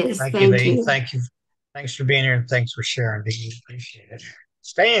you. Yes, thank you. Thank you. Thanks for being here and thanks for sharing. We appreciate it.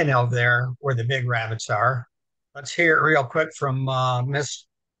 Staying out there where the big rabbits are. Let's hear it real quick from Miss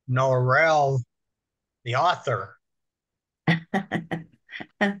Norrell, the author.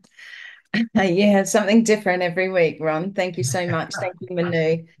 Yeah, something different every week, Ron. Thank you so much. Thank you,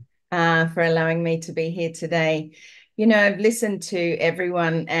 Minoo, for allowing me to be here today. You know, I've listened to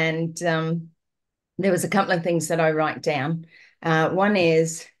everyone, and there was a couple of things that I write down. One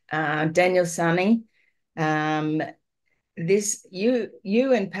is Daniel Sani. You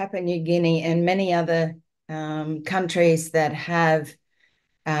and Papua New Guinea and many other countries that have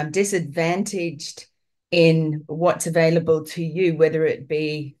disadvantaged in what's available to you, whether it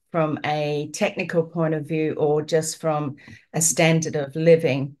be from a technical point of view or just from a standard of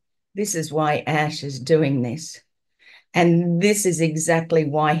living. This is why Ash is doing this. And this is exactly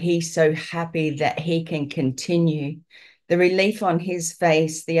why he's so happy that he can continue. The relief on his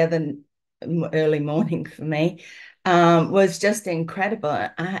face the other early morning for me was just incredible.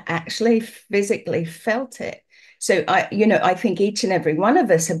 I actually physically felt it. So I think each and every one of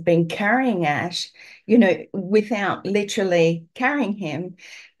us have been carrying Ash, without literally carrying him,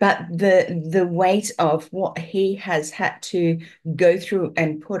 but the weight of what he has had to go through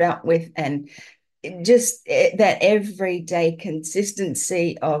and put up with, and just that everyday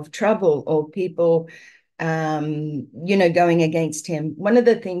consistency of trouble or people going against him. One of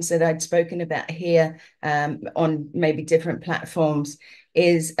the things that I'd spoken about here on maybe different platforms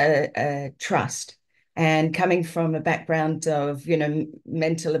is a trust. And coming from a background of,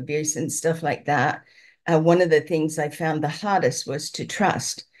 mental abuse and stuff like that, one of the things I found the hardest was to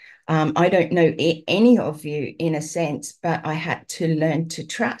trust. I don't know any of you in a sense, but I had to learn to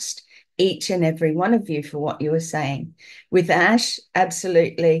trust each and every one of you for what you were saying. With Ash,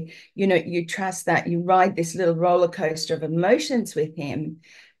 absolutely, you trust that you ride this little roller coaster of emotions with him,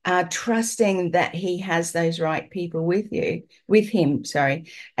 trusting that he has those right people with him,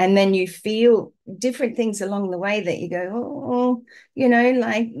 and then you feel different things along the way that you go,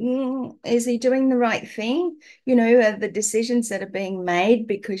 is he doing the right thing? Are the decisions that are being made,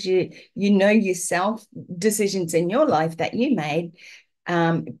 because you yourself, decisions in your life that you made,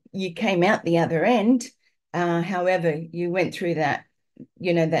 you came out the other end. However, you went through that,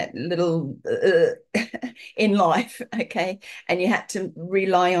 that little in life, okay, and you had to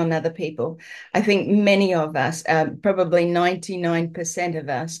rely on other people. I think many of us, probably 99% of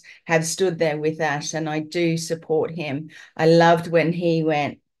us, have stood there with Ash, and I do support him. I loved when he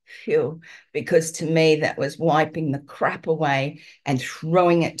went, phew, because to me that was wiping the crap away and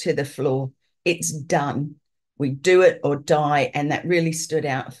throwing it to the floor. It's done. We do it or die, and that really stood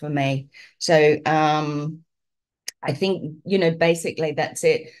out for me. So I think, basically that's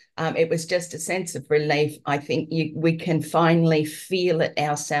it. It was just a sense of relief. I think we can finally feel it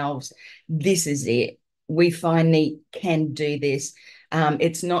ourselves. This is it. We finally can do this.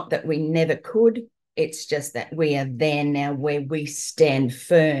 It's not that we never could. It's just that we are there now where we stand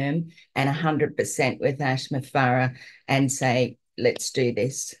firm and 100% with Ash Mufareh and say, let's do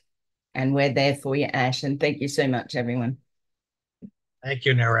this. And we're there for you, Ash. And thank you so much, everyone. Thank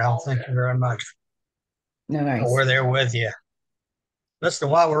you, Narelle. Thank you very much. No worries. We're there with you. Listen,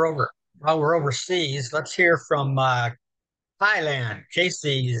 while we're overseas, let's hear from Thailand,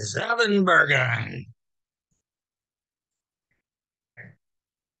 Casey Zavenbergen.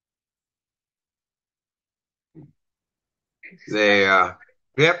 There.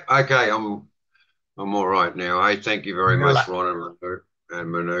 Yep. Okay. I'm all right now. Hey, thank you very much, Ron and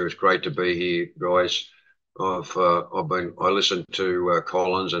Minoo. It's great to be here, guys. I listened to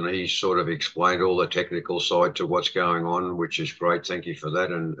Collins, and he sort of explained all the technical side to what's going on, which is great. Thank you for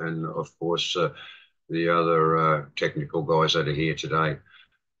that, and of course the other technical guys that are here today.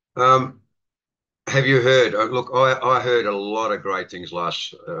 Have you heard? Look, I heard a lot of great things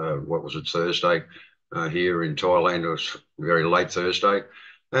last what was it, Thursday here in Thailand. It was very late Thursday,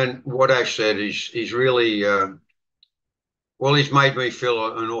 and what Ash said is he's really. Well, he's made me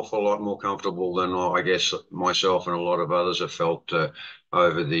feel an awful lot more comfortable than I guess myself and a lot of others have felt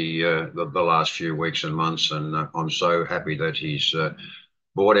over the last few weeks and months. And I'm so happy that he's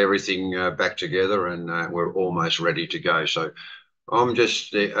brought everything back together, and we're almost ready to go. So I'm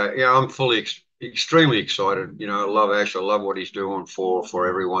just, I'm fully extremely excited. You know, I love Ash. I love what he's doing for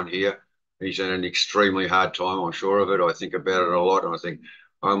everyone here. He's in an extremely hard time, I'm sure of it. I think about it a lot, and I think,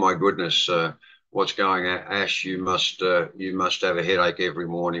 oh my goodness. What's going on, Ash? You must have a headache every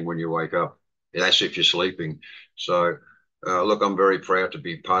morning when you wake up. That's if you're sleeping. So, look, I'm very proud to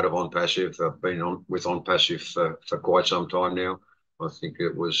be part of ONPASSIVE. I've been with ONPASSIVE for quite some time now. I think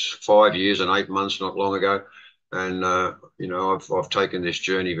it was 5 years and 8 months not long ago, and you know, I've taken this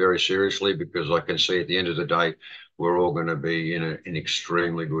journey very seriously because I can see at the end of the day we're all going to be in an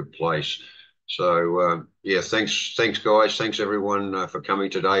extremely good place. So yeah, thanks guys, thanks everyone for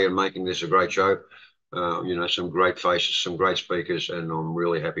coming today and making this a great show. You know, some great faces, some great speakers, and I'm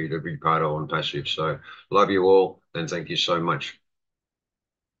really happy to be part of ONPASSIVE. So love you all, and thank you so much.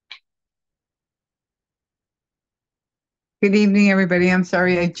 Good evening, everybody. I'm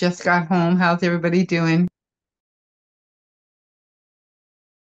sorry I just got home. How's everybody doing?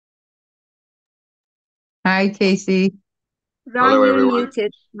 Hi, Casey. Ron, hello, you're everyone.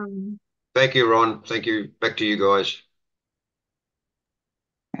 muted. Thank you, Ron. Thank you. Back to you guys.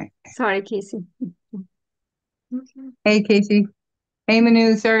 Sorry, Casey. Hey, Casey. Hey,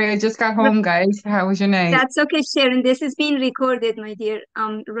 Minoo. Sorry, I just got home, guys. How was your night? That's okay, Sharon. This is being recorded, my dear.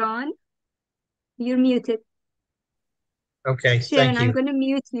 Ron, you're muted. Okay, Sharon, thank you. I'm going to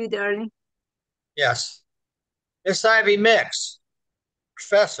mute you, darling. Yes. Miss Ivy Mix,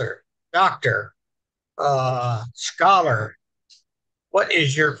 professor, doctor, scholar, what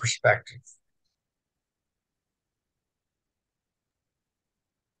is your perspective?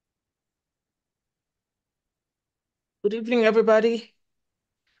 Good evening, everybody.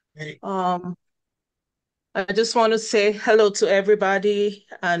 Hey. I just want to say hello to everybody,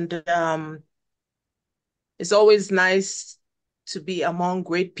 and it's always nice to be among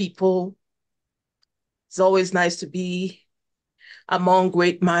great people. It's always nice to be among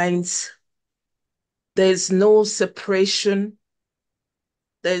great minds. There's no separation.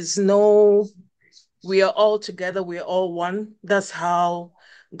 There's no, we are all together, we are all one. That's how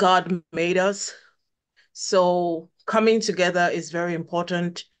God made us. So coming together is very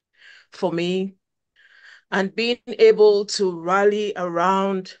important for me. And being able to rally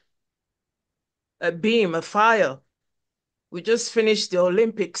around a beam, a fire. We just finished the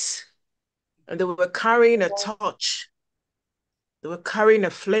Olympics, and they were carrying a torch. They were carrying a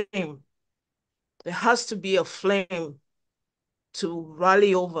flame. There has to be a flame to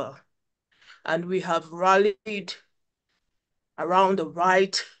rally over. And we have rallied around the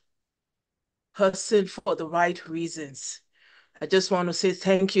right person for the right reasons. I just want to say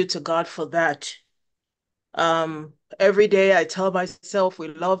thank you to God for that. Every day I tell myself we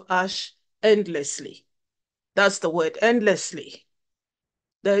love Ash endlessly. That's the word, endlessly.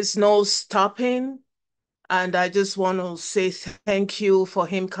 There's no stopping. And I just want to say thank you for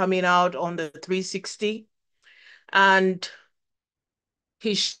him coming out on the 360. And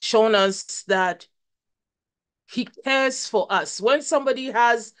he's shown us that he cares for us. When somebody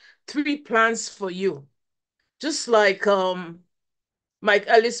has 3 plans for you, just like Mike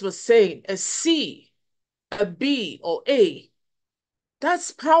Ellis was saying, a C, a B, or A,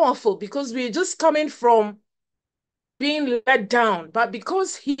 that's powerful because we're just coming from being let down. But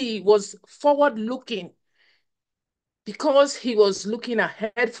because he was forward looking, because he was looking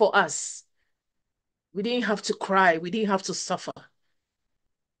ahead for us, we didn't have to cry. We didn't have to suffer.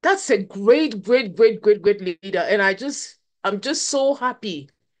 That's a great, great, great, great, great leader. And I'm just so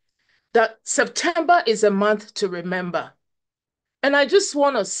happy that September is a month to remember. And I just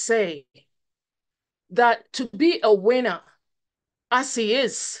want to say that to be a winner, as he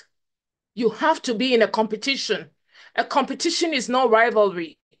is, you have to be in a competition. A competition is not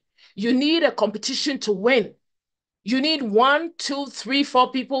rivalry. You need a competition to win. You need 1, 2, 3,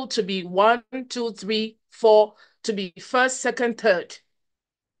 4 people to be 1, 2, 3, 4 to be first, second, third.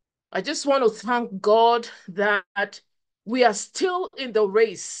 I just want to thank God that we are still in the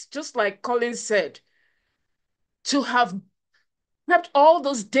race, just like Colin said, to have kept all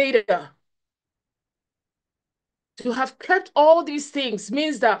those data, to have kept all these things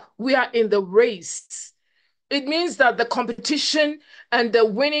means that we are in the race. It means that the competition and the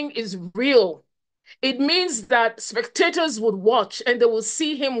winning is real. It means that spectators would watch and they will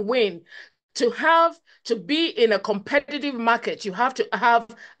see him win. To be in a competitive market, you have to have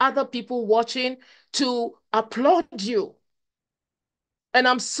other people watching to applaud you. And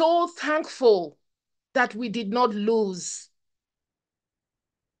I'm so thankful that we did not lose.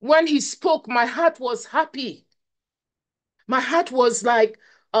 When he spoke, my heart was happy. My heart was like,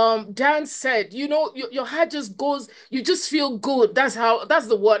 Dan said, you know, your heart just goes, you just feel good. That's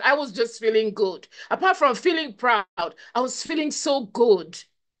the word. I was just feeling good. Apart from feeling proud, I was feeling so good.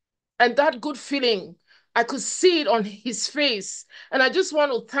 And that good feeling, I could see it on his face. And I just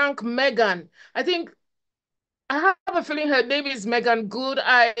want to thank Megan. I have a feeling her name is Megan Good.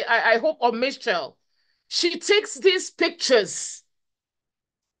 I hope, or Michelle. She takes these pictures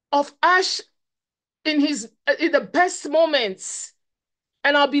of Ash in the best moments.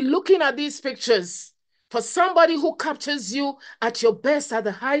 And I'll be looking at these pictures for somebody who captures you at your best, at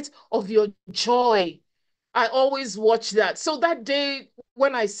the height of your joy. I always watch that. So that day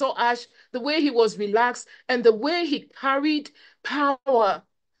when I saw Ash, the way he was relaxed and the way he carried power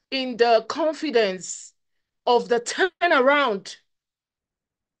in the confidence of the turnaround,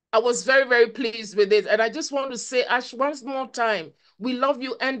 I was very, very pleased with it. And I just want to say, Ash, once more time, we love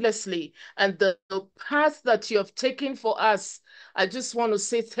you endlessly. And the path that you have taken for us, I just want to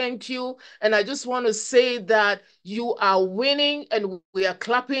say thank you. And I just want to say that you are winning and we are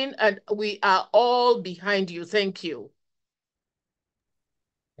clapping and we are all behind you. Thank you.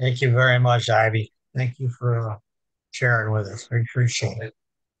 Thank you very much, Ivy. Thank you for sharing with us. We appreciate it.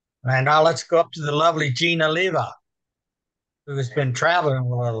 And now let's go up to the lovely Gina Leva, who has been traveling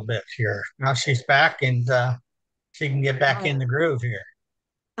a little bit here. Now she's back and she can get back in the groove here.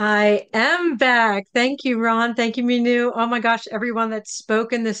 I am back. Thank you, Ron. Thank you, Minoo. Oh my gosh, everyone that's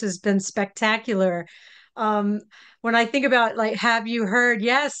spoken, this has been spectacular. When I think about like, have you heard?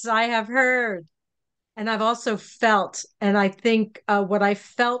 Yes, I have heard. And I've also felt, and I think what I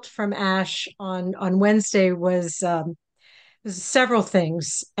felt from Ash on Wednesday was several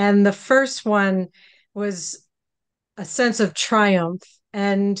things. And the first one was a sense of triumph.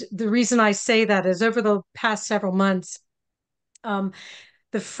 And the reason I say that is over the past several months,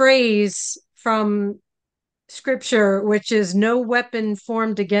 the phrase from scripture, which is no weapon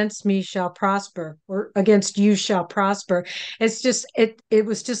formed against me shall prosper, or against you shall prosper. It's just, it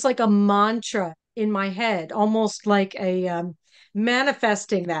was just like a mantra in my head, almost like a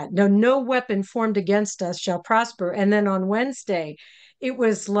manifesting that no weapon formed against us shall prosper. And then on Wednesday, it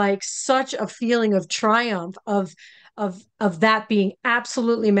was like such a feeling of triumph of that being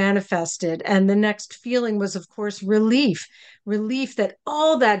absolutely manifested. And the next feeling was, of course, relief that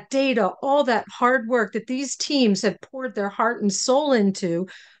all that data, all that hard work that these teams had poured their heart and soul into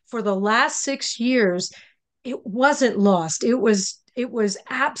for the last 6 years, it wasn't lost. It was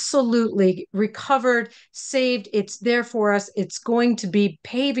absolutely recovered, saved. It's there for us. It's going to be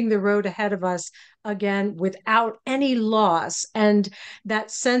paving the road ahead of us again without any loss. And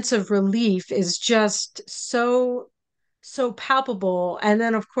that sense of relief is just so palpable. And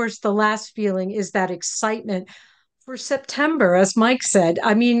then, of course, the last feeling is that excitement for September, as Mike said.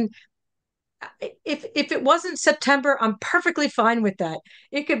 I mean, if it wasn't September, I'm perfectly fine with that.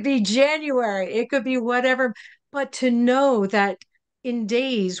 It could be January, it could be whatever. But to know that in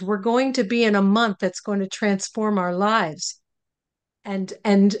days we're going to be in a month that's going to transform our lives, and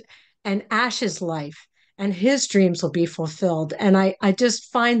Ash's life and his dreams will be fulfilled. And I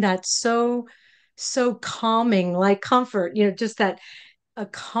just find that so calming, like comfort, just that a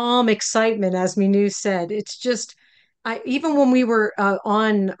calm excitement, as Minoo said. It's just, even when we were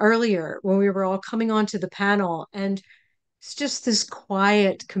on earlier, when we were all coming onto the panel, and it's just this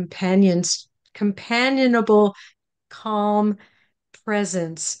quiet, companionable, calm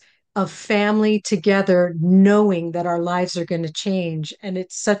presence of family together, knowing that our lives are going to change. And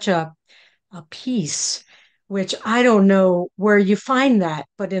it's such a peace, which I don't know where you find that,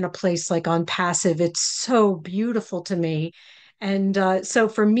 but in a place like ONPASSIVE, it's so beautiful to me. And so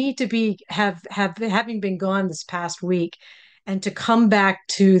for me to be having been gone this past week and to come back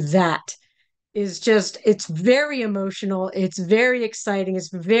to that is just, it's very emotional. It's very exciting. It's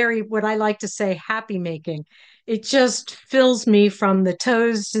very, what I like to say, happy making. It just fills me from the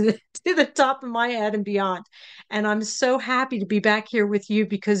toes to the top of my head and beyond. And I'm so happy to be back here with you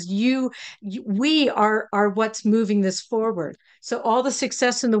because we are what's moving this forward. So all the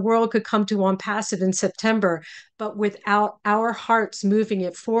success in the world could come to ONPASSIVE in September, but without our hearts moving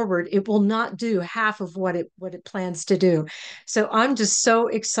it forward, it will not do half of what it plans to do. So I'm just so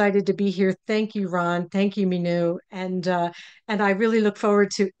excited to be here. Thank you, Ron. Thank you, Minoo. And I really look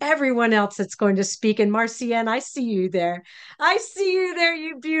forward to everyone else that's going to speak. And Marcienne, I see you there. I see you there,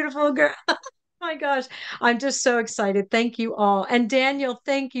 you beautiful girl. My gosh, I'm just so excited. Thank you all. And Daniel,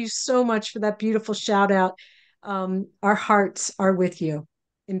 thank you so much for that beautiful shout out. Our hearts are with you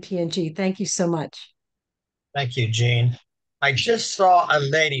in PNG. Thank you so much. Thank you, Jean. I just saw a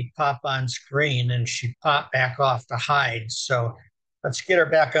lady pop on screen and she popped back off to hide. So let's get her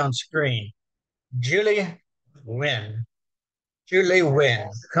back on screen. Julie Wynn. Julie Wynn,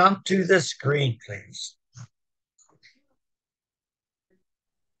 come to the screen, please.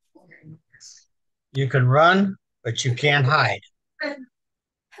 You can run, but you can't hide.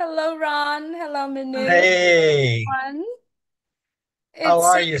 Hello, Ron. Hello, Minoo. Hey. How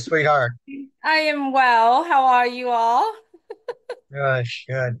are you, sweetheart? I am well. How are you all? Good,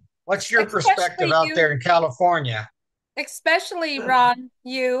 good. What's your perspective out there in California? Especially, Ron,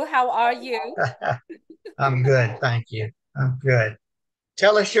 you. How are you? I'm good, thank you. I'm good.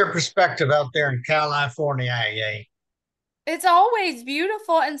 Tell us your perspective out there in California. It's always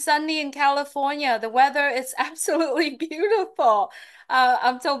beautiful and sunny in California. The weather is absolutely beautiful.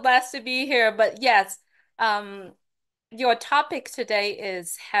 I'm so blessed to be here. But yes, your topic today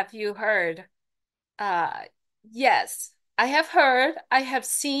is, have you heard? Yes, I have heard, I have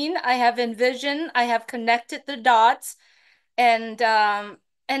seen, I have envisioned, I have connected the dots, and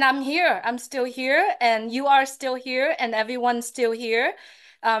I'm here. I'm still here, and you are still here, and everyone's still here.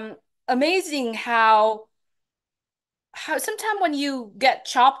 Amazing how sometimes when you get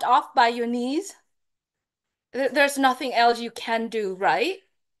chopped off by your knees, there's nothing else you can do, right?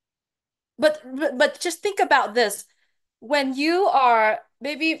 But just think about this. When you are,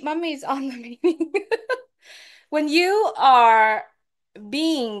 baby, mommy's on the meeting. When you are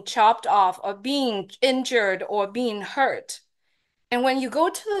being chopped off or being injured or being hurt, and when you go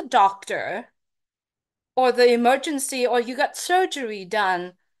to the doctor or the emergency or you got surgery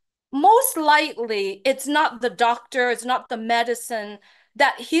done, most likely it's not the doctor, it's not the medicine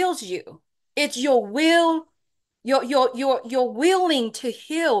that heals you. It's your will. You're willing to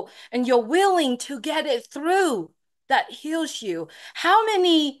heal and you're willing to get it through that heals you. How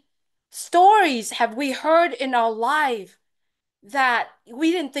many stories have we heard in our life that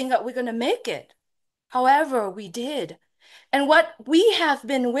we didn't think that we're going to make it? However, we did. And what we have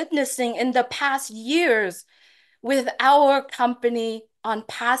been witnessing in the past years with our company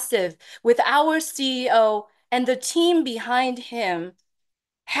ONPASSIVE, with our CEO and the team behind him,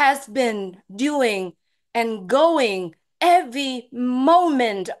 has been doing and going every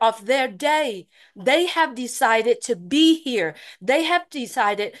moment of their day. They have decided to be here. They have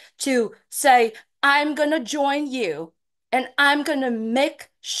decided to say, I'm going to join you and I'm going to make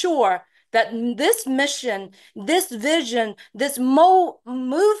sure that this mission, this vision, this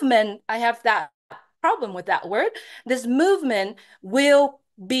movement, I have that problem with that word, this movement will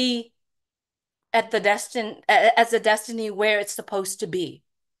be at the as a destiny where it's supposed to be.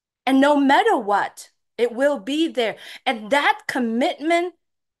 And no matter what, it will be there. And that commitment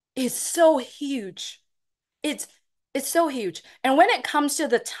is so huge. It's so huge. And when it comes to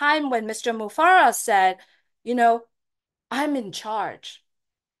the time when Mr. Mufareh said, you know, I'm in charge.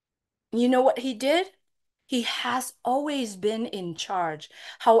 You know what he did? He has always been in charge.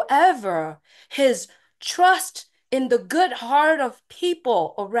 However, his trust in the good heart of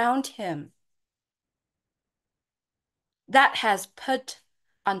people around him, that has put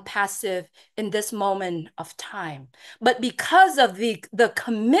ONPASSIVE in this moment of time. But because of the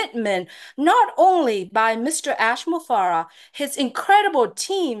commitment, not only by Mr. Ash Mufareh, his incredible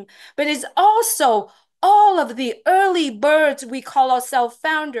team, but it's also all of the early birds, we call ourselves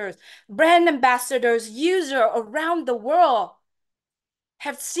founders, brand ambassadors, users around the world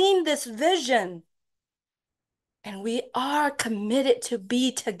have seen this vision. And we are committed to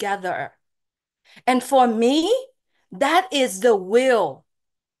be together. And for me, that is the will.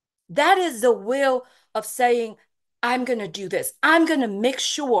 That is the will of saying, I'm going to do this. I'm going to make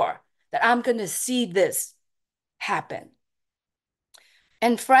sure that I'm going to see this happen.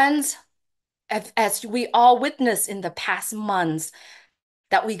 And friends, as we all witnessed in the past months,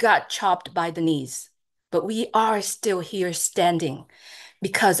 that we got chopped by the knees, but we are still here standing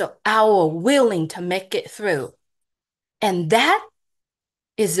because of our willing to make it through. And that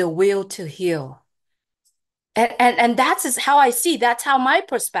is a will to heal. And that's how I see, that's how my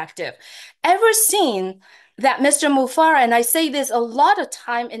perspective. Ever seen that Mr. Mufareh, and I say this a lot of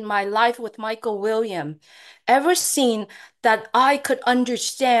time in my life with Michael William, ever seen that I could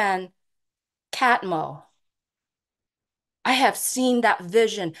understand Catmull? I have seen that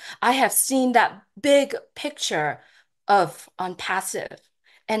vision. I have seen that big picture of ONPASSIVE.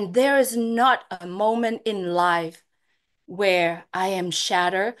 And there is not a moment in life where I am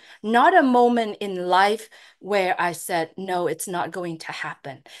shattered, not a moment in life where I said, no, it's not going to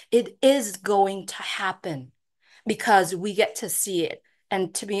happen. It is going to happen because we get to see it.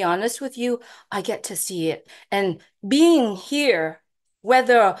 And to be honest with you, I get to see it. And being here,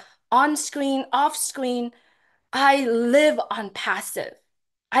 whether on screen, off screen, I live ONPASSIVE.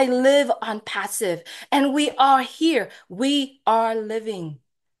 I live ONPASSIVE. And we are here. We are living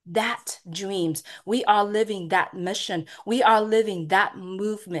that dreams. We are living that mission. We are living that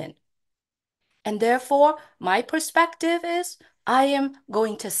movement. And therefore, my perspective is I am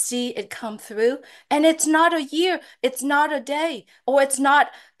going to see it come through. And it's not a year, it's not a day, or it's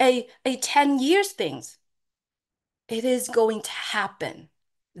not a 10 years things. It is going to happen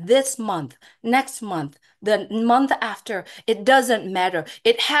this month, next month, the month after. It doesn't matter.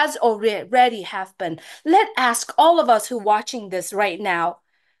 It has already happened. Let's ask all of us who are watching this right now,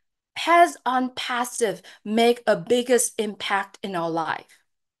 has ONPASSIVE make a biggest impact in our life?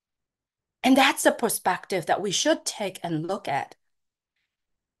 And that's the perspective that we should take and look at.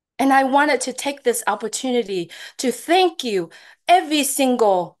 And I wanted to take this opportunity to thank you, every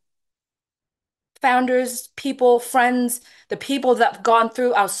single founders, people, friends, the people that have gone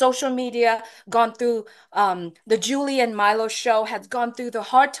through our social media, gone through the Julie and Milo show, has gone through the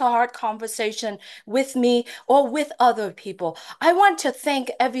heart-to-heart conversation with me or with other people. I want to thank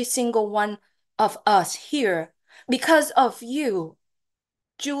every single one of us here. Because of you,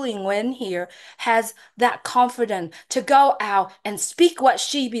 Julie Nguyen here has that confidence to go out and speak what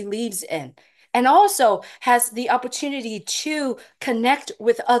she believes in, and also has the opportunity to connect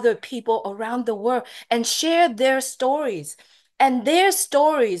with other people around the world and share their stories. And their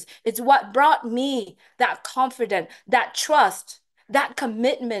stories is what brought me that confidence, that trust, that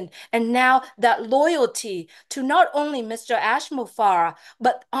commitment, and now that loyalty to not only Mr. Ash Mufareh,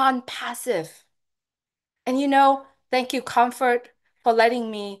 but ONPASSIVE. And thank you, Comfort, for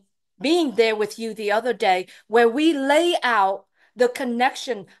letting me being there with you the other day, where we lay out the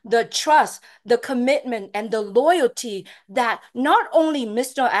connection, the trust, the commitment, and the loyalty that not only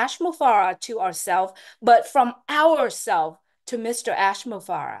Mr. Ash Mufareh to ourselves, but from ourselves to Mr. Ash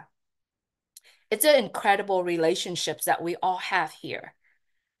Mufareh. It's an incredible relationships that we all have here,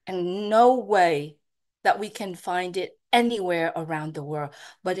 and no way that we can find it anywhere around the world,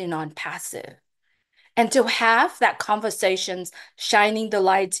 but in ONPASSIVE. And to have that conversations, shining the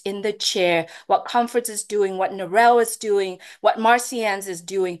lights in the chair, what Comfort is doing, what Narelle is doing, what Marcianne is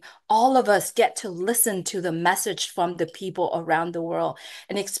doing, all of us get to listen to the message from the people around the world.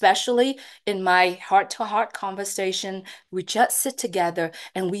 And especially in my heart-to-heart conversation, we just sit together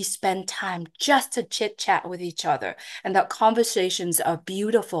and we spend time just to chit-chat with each other. And the conversations are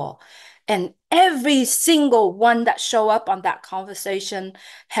beautiful. And every single one that show up on that conversation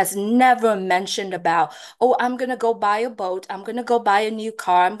has never mentioned about, oh, I'm going to go buy a boat. I'm going to go buy a new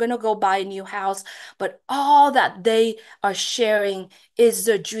car. I'm going to go buy a new house. But all that they are sharing is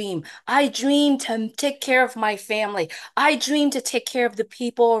the dream. I dream to take care of my family. I dream to take care of the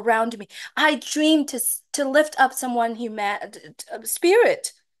people around me. I dream to lift up someone's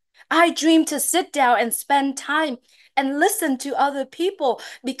spirit. I dream to sit down and spend time and listen to other people,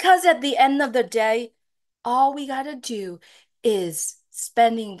 because at the end of the day, all we got to do is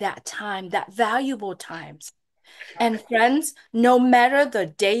spending that time, that valuable times. And friends, no matter the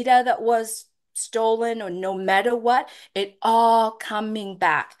data that was stolen or no matter what, it all coming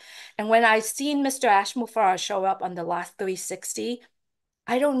back. And when I seen Mr. Ash Mufareh show up on the last 360,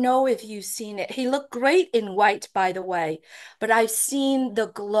 I don't know if you've seen it. He looked great in white, by the way, but I've seen the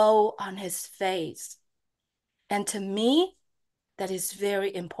glow on his face. And to me, that is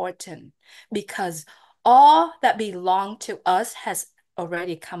very important, because all that belonged to us has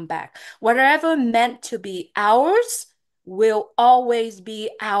already come back. Whatever meant to be ours will always be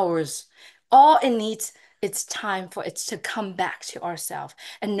ours. All it needs, it's time for it to come back to ourselves.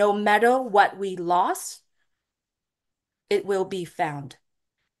 And no matter what we lost, it will be found.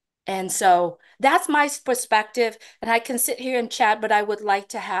 And so that's my perspective. And I can sit here and chat, but I would like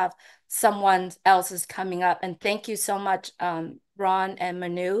to have someone else's coming up. And thank you so much, Ron and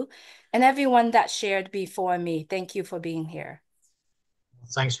Minoo, and everyone that shared before me. Thank you for being here.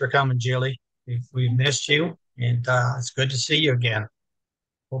 Thanks for coming, Julie. We've missed you, and it's good to see you again.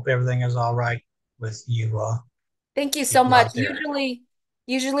 Hope everything is all right with you. Thank you so much.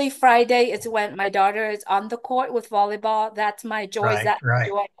 Usually Friday is when my daughter is on the court with volleyball. That's my joy.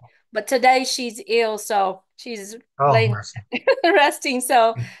 Joy. But today she's ill, so she's resting.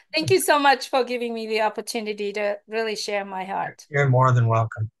 So thank you so much for giving me the opportunity to really share my heart. You're more than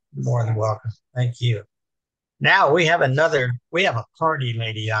welcome. More than welcome. Thank you. Now we have a party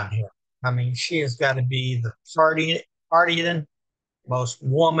lady on here. I mean, she has got to be the partying most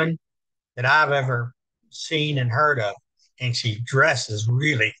woman that I've ever seen and heard of. And she dresses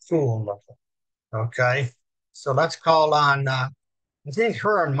really cool looking. Okay. So let's call on, I think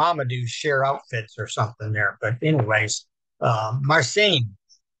her and Mama do share outfits or something there. But anyways, Marcine,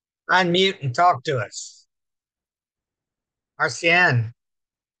 unmute and talk to us. Marcienne.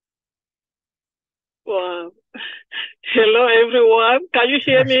 Wow. Hello, everyone. Can you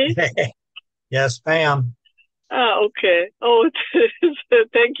hear me? Yes, ma'am. Okay. Oh,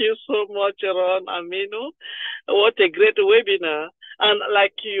 thank you so much, Ron and Minoo. What a great webinar. And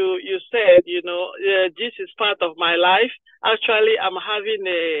like you said, this is part of my life. Actually, I'm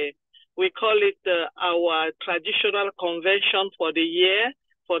having we call it our traditional convention for the year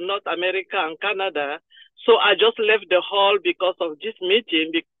for North America and Canada. So I just left the hall because of this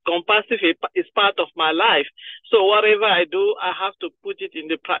meeting. ONPASSIVE is part of my life. So whatever I do, I have to put it in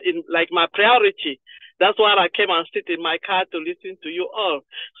like my priority. That's why I came and sit in my car to listen to you all.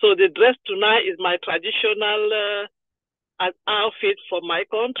 So the dress tonight is my traditional outfit for my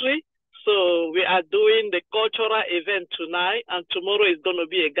country. So we are doing the cultural event tonight, and tomorrow is going to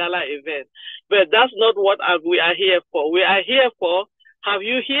be a gala event. But that's not what we are here for. We are here for, have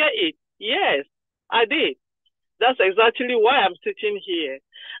you heard it? Yes, I did. That's exactly why I'm sitting here.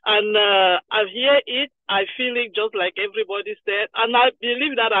 And I hear it, I feel it just like everybody said, and I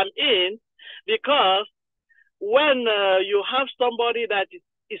believe that I'm in, because when you have somebody that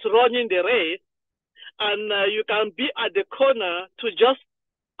is running the race, and you can be at the corner to just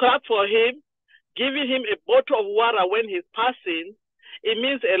clap for him, giving him a bottle of water when he's passing, it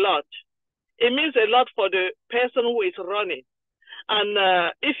means a lot. It means a lot for the person who is running.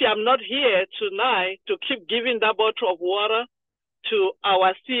 And if I'm not here tonight to keep giving that bottle of water to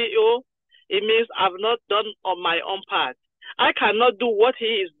our CEO, it means I've not done on my own part. I cannot do what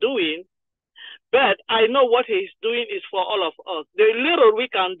he is doing, but I know what he is doing is for all of us. The little we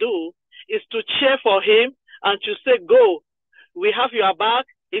can do is to cheer for him and to say, go, we have your back.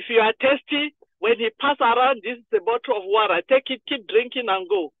 If you are thirsty, when he pass around, this is a bottle of water. Take it, keep drinking and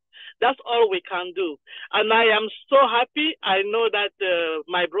go. That's all we can do. And I am so happy. I know that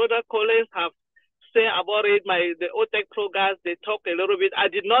my brother Collins have said about it, the OTEC programs, they talk a little bit. I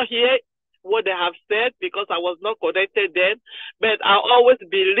did not hear what they have said because I was not connected then, but I always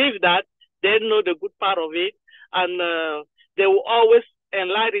believe that they know the good part of it, and they will always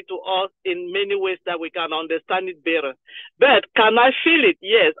enlighten it to us in many ways that we can understand it better. But can I feel it?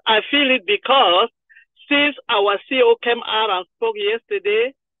 Yes, I feel it because since our CEO came out and spoke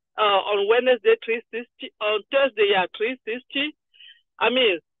yesterday, on Wednesday 360, on Thursday 360, I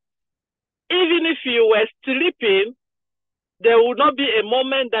mean, even if you were sleeping, there will not be a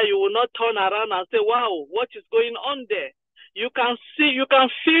moment that you will not turn around and say, wow, what is going on there? You can see, you can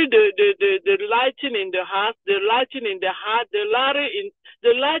feel the lighting in the heart, the lighting in the heart, the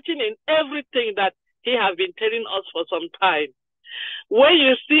lighting in everything that he has been telling us for some time. When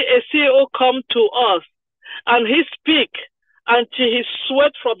you see a CEO come to us and he speak until he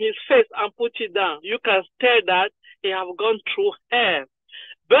sweat from his face and put it down, you can tell that he have gone through hell.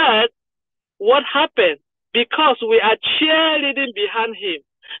 But what happened? Because we are cheerleading behind him,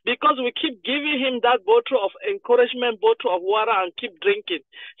 because we keep giving him that bottle of encouragement, bottle of water, and keep drinking.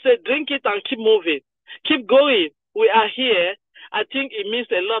 Say, drink it and keep moving. Keep going. We are here. I think it means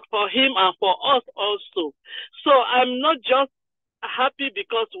a lot for him and for us also. So I'm not just happy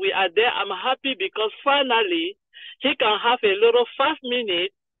because we are there. I'm happy because finally he can have a little 5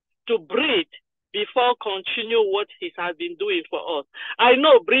 minutes to breathe before continue what he has been doing for us. I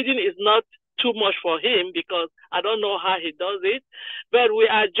know breathing is not too much for him because I don't know how he does it, but we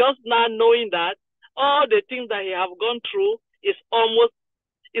are just now knowing that all the things that he have gone through is almost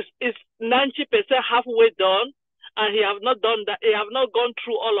is 90% halfway done, and he have not done that. He have not gone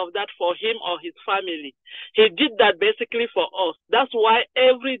through all of that for him or his family. He did that basically for us. That's why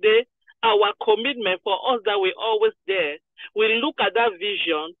every day our commitment for us that we always there. We look at that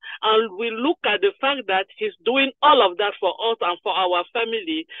vision and we look at the fact that he's doing all of that for us and for our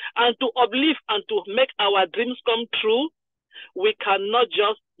family, and to uplift and to make our dreams come true. We cannot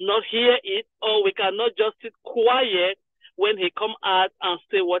just not hear it, or we cannot just sit quiet. when he come out and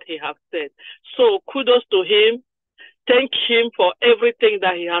say what he has said. So kudos to him. Thank him for everything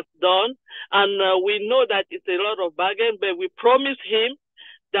that he has done. And we know that it's a lot of bargain, but we promise him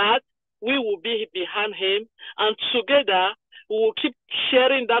that we will be behind him. And together, we will keep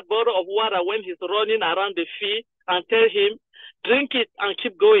sharing that bottle of water when he's running around the field and tell him, drink it and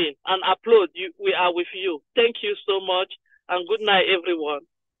keep going and applaud. We are with you. Thank you so much. And good night, everyone.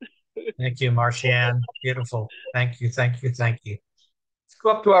 Thank you, Marcianne. Beautiful. Thank you, thank you, thank you. Let's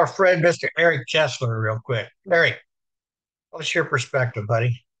go up to our friend, Mr. Eric Chesler, real quick. Eric, what's your perspective,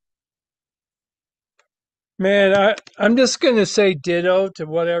 buddy? Man, I'm just going to say ditto to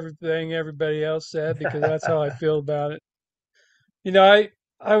what everybody else said, because that's how I feel about it. You know,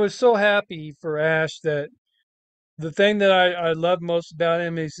 I was so happy for Ash that the thing that I love most about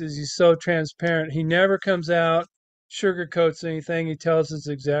him is he's so transparent. He never comes out, sugarcoats anything. He tells us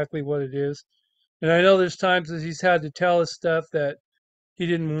exactly what it is. And I know there's times that he's had to tell us stuff that he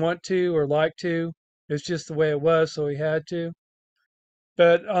didn't want to or like to. It's just the way it was, so he had to.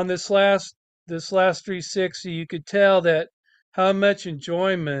 But on this last 360, you could tell that how much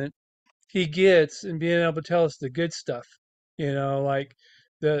enjoyment he gets in being able to tell us the good stuff. You know, like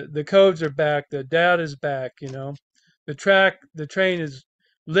the codes are back, the data's back, you know. The train is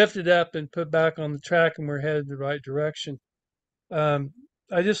lifted up and put back on the track, and we're headed the right direction.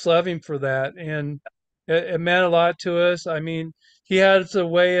 I just love him for that, and it meant a lot to us. I mean, he has a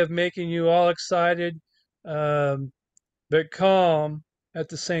way of making you all excited, but calm at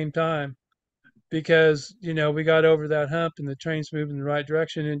the same time, because you know we got over that hump and the train's moving in the right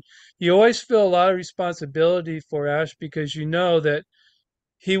direction. And you always feel a lot of responsibility for Ash, because you know that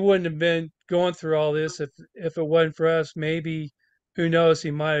he wouldn't have been going through all this if it wasn't for us. Maybe, who knows, he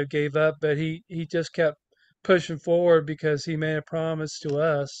might have gave up, but he just kept pushing forward because he made a promise to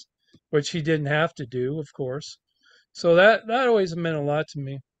us, which he didn't have to do, of course. So that always meant a lot to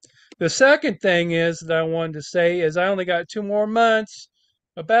me. The second thing is that I wanted to say is I only got 2 more months,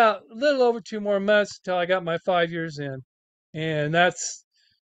 about a little over 2 more months until I got my 5 years in. And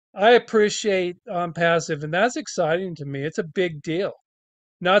I appreciate ONPASSIVE, and that's exciting to me. It's a big deal.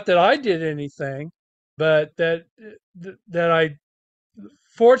 Not that I did anything, but that I,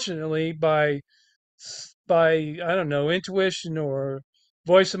 fortunately, by I don't know, intuition or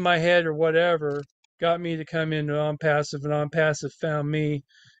voice in my head or whatever, got me to come into ONPASSIVE, and ONPASSIVE found me,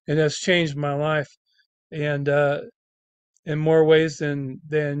 and that's changed my life. And in more ways than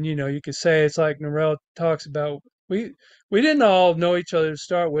you know you could say. It's like Narelle talks about. We didn't all know each other to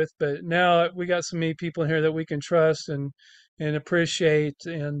start with, but now we got so many people in here that we can trust and appreciate,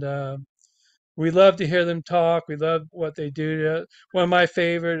 and we love to hear them talk. We love what they do. One of my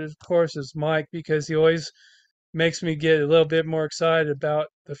favorite, of course, is Mike, because he always makes me get a little bit more excited about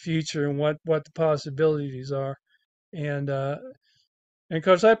the future and what the possibilities are. And of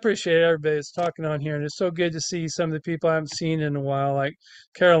course, I appreciate everybody that's talking on here, and it's so good to see some of the people I haven't seen in a while, like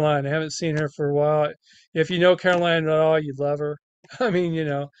Caroline. I haven't seen her for a while. If you know Caroline at all, you love her. I mean, you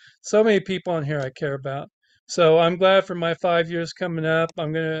know, so many people on here I care about. So I'm glad for my 5 years coming up.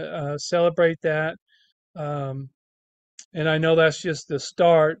 I'm going to celebrate that. And I know that's just the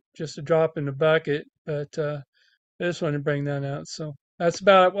start, just a drop in the bucket, but I just wanted to bring that out. So that's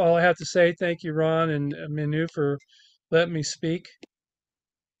about all I have to say. Thank you, Ron and Minoo, for letting me speak.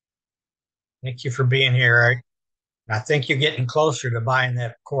 Thank you for being here, Eric. I think you're getting closer to buying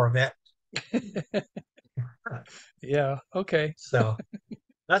that Corvette. Yeah, okay. So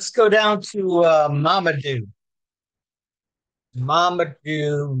let's go down to Mamadou.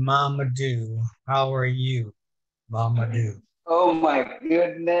 Mamadou, how are you, Mamadou? Oh my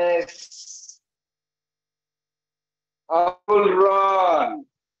goodness. Oh, Ron.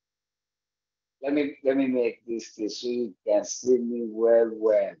 Let me make this so you can see me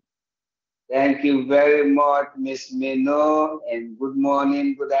well. Thank you very much, Miss Minoo, and good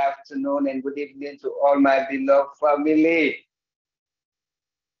morning, good afternoon, and good evening to all my beloved family.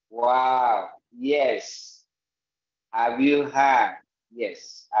 Wow, yes. Have you heard?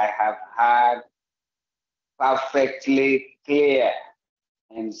 Yes, I have heard perfectly clear.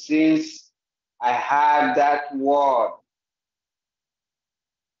 And since I heard that word,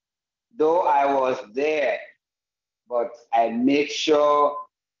 though I was there, but I make sure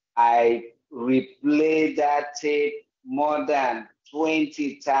I replay that tape more than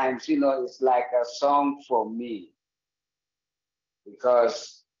 20 times. You know, it's like a song for me,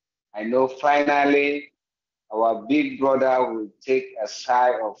 because I know finally our big brother will take a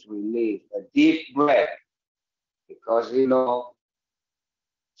sigh of relief, a deep breath, because, you know,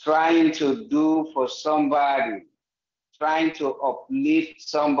 trying to do for somebody, trying to uplift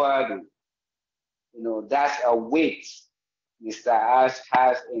somebody, you know, that's a weight. Mr. Ash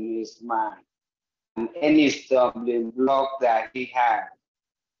has in his mind. And any stumbling block that he has,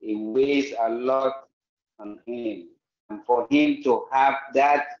 it weighs a lot on him. And for him to have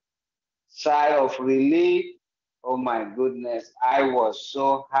that sigh of relief, oh my goodness, I was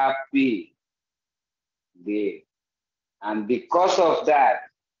so happy there. And because of that,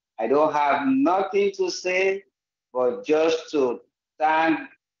 I don't have nothing to say, but just to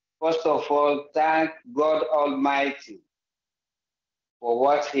first of all, thank God Almighty for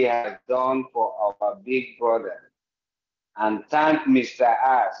what he has done for our big brother. And thank Mr.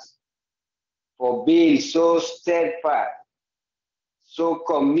 Ash for being so steadfast, so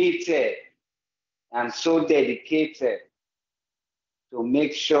committed, and so dedicated to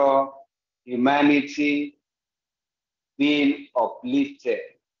make sure humanity being uplifted.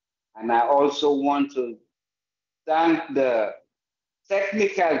 And I also want to thank the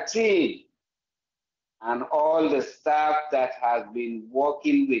technical team and all the staff that has been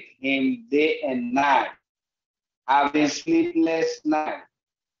working with him day and night, having sleepless nights,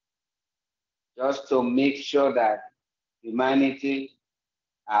 just to make sure that humanity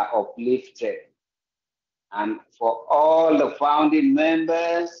are uplifted. And for all the founding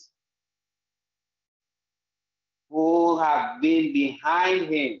members who have been behind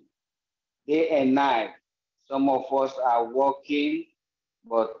him day and night. Some of us are working,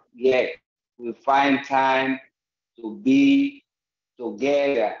 but yet we find time to be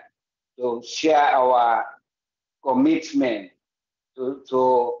together, to share our commitment,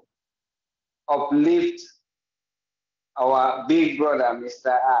 to uplift our big brother, Mr.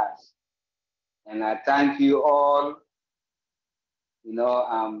 Ash. And I thank you all. You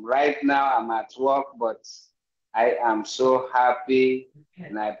know, right now I'm at work, but I am so happy,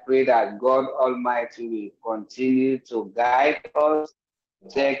 and I pray that God Almighty will continue to guide us,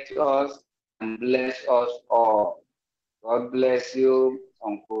 protect us, and bless us all. God bless you,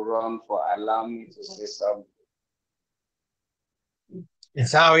 Uncle Ron, for allowing me to say something.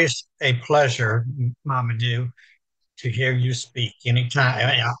 It's always a pleasure, Mamadou, to hear you speak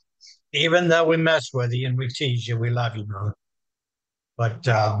anytime. Even though we mess with you and we tease you, we love you, brother. But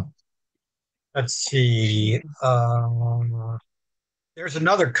let's see. There's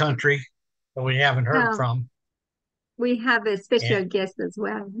another country that we haven't heard from. We have a special guest as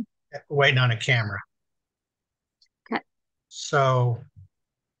well. Waiting on a camera. Okay. So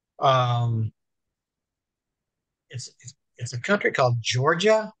it's a country called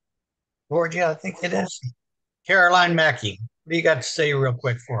Georgia. Georgia, I think it is. Caroline Mackey, what do you got to say real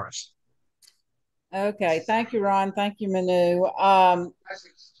quick for us? Okay, thank you, Ron. Thank you, Minoo.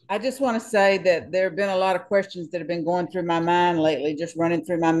 I just want to say that there have been a lot of questions that have been going through my mind lately, just running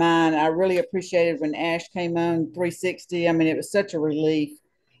through my mind. I really appreciated when Ash came on 360. I mean, it was such a relief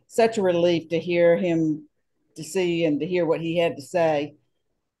to hear him, to see and to hear what he had to say.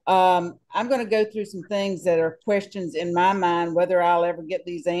 I'm going to go through some things that are questions in my mind, whether I'll ever get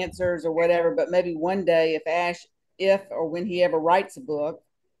these answers or whatever, but maybe one day if or when he ever writes a book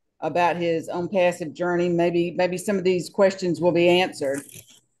about his ONPASSIVE journey, maybe some of these questions will be answered.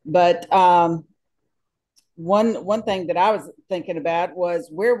 But one thing that I was thinking about was,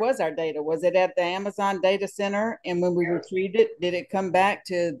 where was our data? Was it at the Amazon data center? And when we retrieved it, did it come back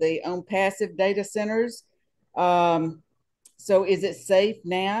to the ONPASSIVE data centers? So is it safe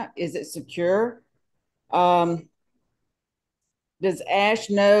now? Is it secure? Does Ash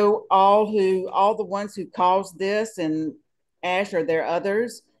know all the ones who caused this? And Ash, are there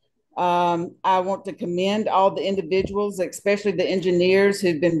others? I want to commend all the individuals, especially the engineers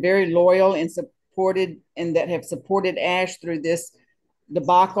who've been very loyal and that have supported Ash through this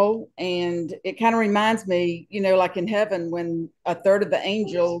debacle. And it kind of reminds me, you know, like in heaven, when a third of the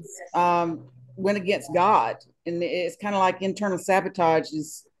angels went against God. And it's kind of like internal sabotage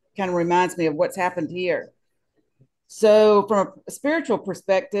kind of reminds me of what's happened here. So from a spiritual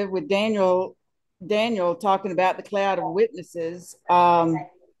perspective, with Daniel talking about the cloud of witnesses, cloud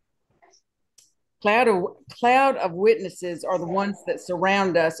of witnesses are the ones that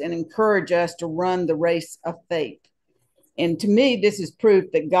surround us and encourage us to run the race of faith. And to me, this is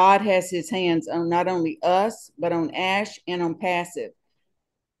proof that God has his hands on not only us, but on Ash and ONPASSIVE.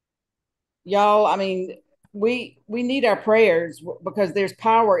 Y'all, I mean, we need our prayers, because there's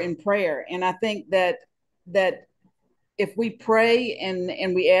power in prayer. And I think that if we pray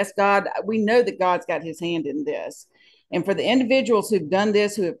and we ask God, we know that God's got his hand in this. And for the individuals who've done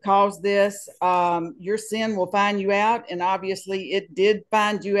this, who have caused this, your sin will find you out. And obviously it did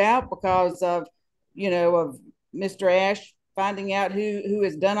find you out because of, you know, of Mr. Ash finding out who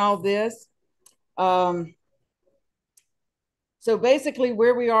has done all this. So basically,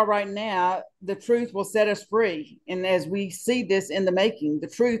 where we are right now, the truth will set us free. And as we see this in the making, the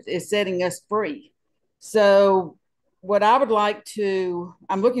truth is setting us free. So what I would like to,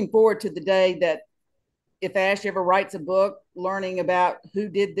 I'm looking forward to the day that if Ash ever writes a book learning about who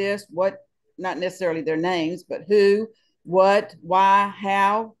did this, what, not necessarily their names, but who, what, why,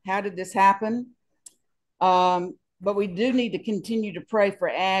 how did this happen? But we do need to continue to pray for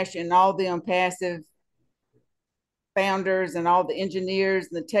Ash and all the ONPASSIVE founders and all the engineers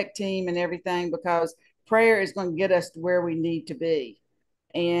and the tech team and everything, because prayer is going to get us to where we need to be.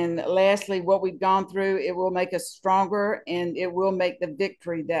 And lastly, what we've gone through, it will make us stronger and it will make the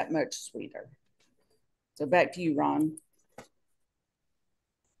victory that much sweeter. So back to you, Ron.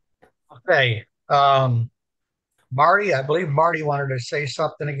 Okay. Marty, I believe Marty wanted to say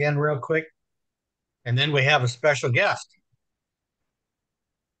something again real quick. And then we have a special guest.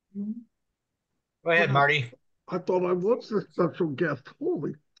 Go ahead, Marty. I thought I was the special guest.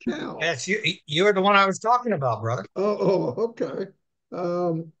 Holy cow. Yes, you're the one I was talking about, brother. Oh, okay.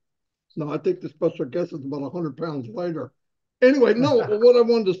 No, I think the special guest is about 100 pounds lighter. Anyway, no, what I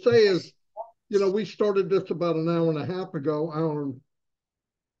wanted to say is, you know, we started this about an hour and a half ago,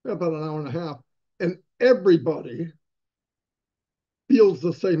 about an hour and a half, and everybody feels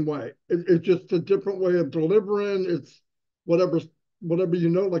the same way. It's just a different way of delivering. It's whatever you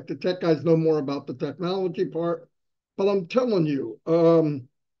know, like the tech guys know more about the technology part. But I'm telling you,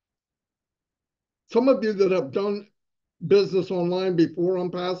 some of you that have done business online before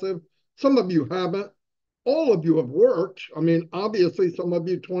ONPASSIVE, some of you haven't. All of you have worked. I mean, obviously, some of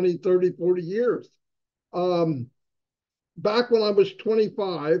you 20, 30, 40 years. Back when I was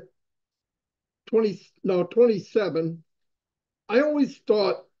 27, I always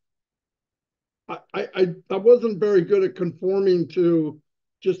thought I wasn't very good at conforming to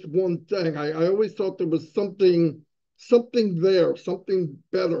just one thing. I always thought there was something there, something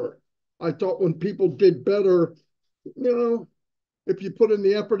better. I thought when people did better, you know, if you put in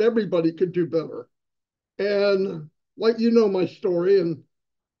the effort, everybody could do better. And like, you know, my story, and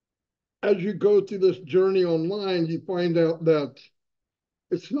as you go through this journey online, you find out that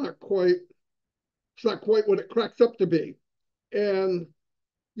it's not quite what it cracks up to be. And,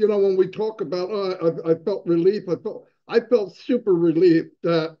 you know, when we talk about, I felt relief, I felt super relieved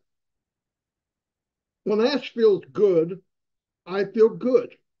that when Ash feels good, I feel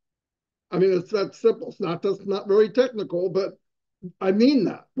good. I mean, it's that simple. It's not very technical, but I mean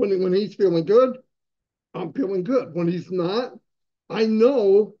that. When he's feeling good, I'm feeling good. When he's not, I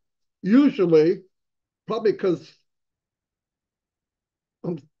know, usually, probably because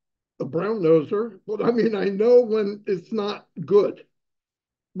I'm a brown noser, but I mean, I know when it's not good.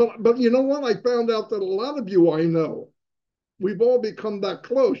 But you know what? I found out that a lot of you I know, we've all become that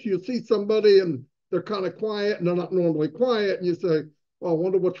close. You see somebody and they're kind of quiet and they're not normally quiet, and you say, well, I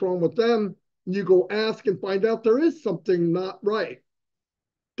wonder what's wrong with them. And you go ask and find out there is something not right.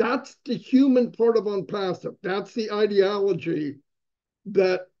 That's the human part of ONPASSIVE. That's the ideology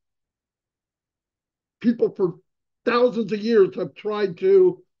that people for thousands of years have tried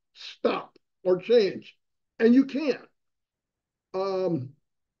to stop or change. And you can't. Funny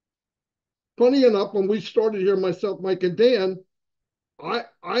enough, when we started here, myself, Mike, and Dan,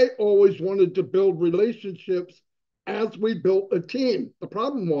 I always wanted to build relationships as we built a team. The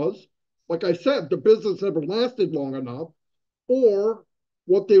problem was, like I said, the business never lasted long enough, or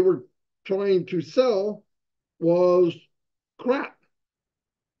what they were trying to sell was crap,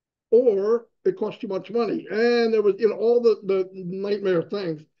 or it cost too much money. And there was, you know, all the nightmare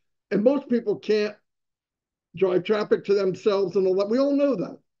things. And most people can't drive traffic to themselves and all that. We all know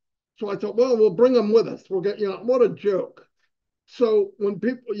that. So I thought, well, we'll bring them with us. We'll get, you know, what a joke. So when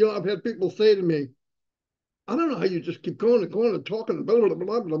people, you know, I've had people say to me, I don't know how you just keep going and going and talking, blah, blah,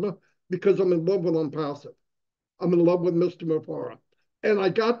 blah, blah, blah, because I'm in love with ONPASSIVE. I'm in love with Mr. Mufareh. And I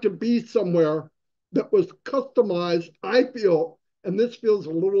got to be somewhere that was customized, I feel, and this feels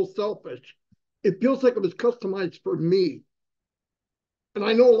a little selfish, it feels like it was customized for me. And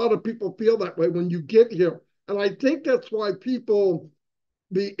I know a lot of people feel that way when you get here. And I think that's why people,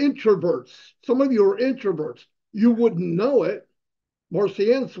 the introverts, some of you are introverts, you wouldn't know it.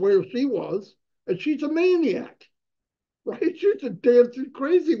 Marcianne's where she was, and she's a maniac, right? She's a dancing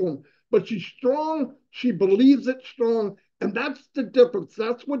crazy woman, but she's strong. She believes it strong. And that's the difference.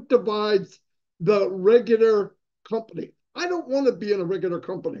 That's what divides the regular company. I don't want to be in a regular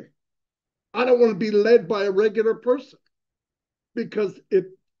company. I don't want to be led by a regular person, because if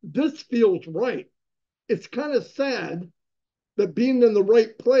this feels right, it's kind of sad that being in the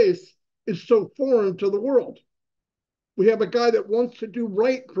right place is so foreign to the world. We have a guy that wants to do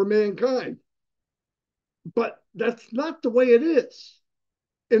right for mankind. But that's not the way it is.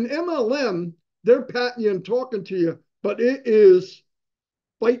 In MLM, they're patting you and talking to you, but it is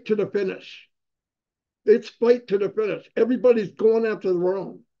fight to the finish. It's fight to the finish. Everybody's going after their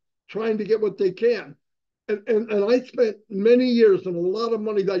own, trying to get what they can. And I spent many years and a lot of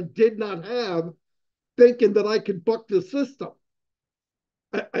money that I did not have thinking that I could buck the system.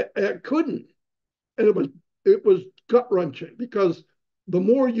 I couldn't. And it was gut-wrenching because the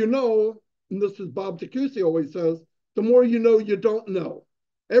more you know, and this is Bob Tacusi always says, the more you know you don't know.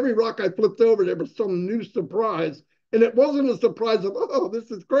 Every rock I flipped over, there was some new surprise. And it wasn't a surprise of, oh,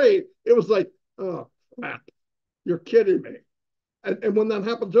 this is great. It was like, oh, crap, you're kidding me. And when that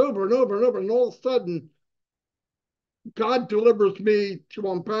happens over and over and over, and all of a sudden, God delivers me to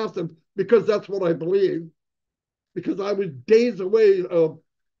ONPASSIVE because that's what I believe, because I was days away of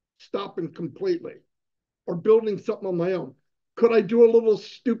stopping completely or building something on my own. Could I do a little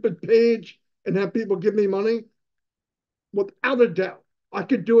stupid page and have people give me money? Without a doubt, I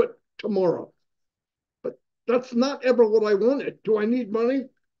could do it tomorrow. But that's not ever what I wanted. Do I need money?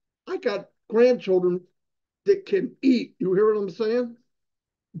 I got grandchildren that can eat. You hear what I'm saying?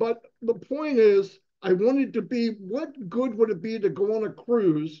 But the point is, I wanted to be, what good would it be to go on a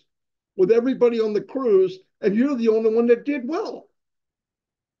cruise with everybody on the cruise and you're the only one that did well?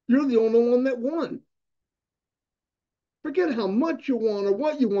 You're the only one that won. Forget how much you want or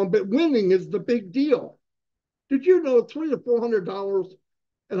what you want, but winning is the big deal. Did you know $300 to $400,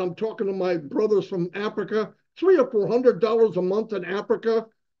 and I'm talking to my brothers from Africa, $300 or $400 a month in Africa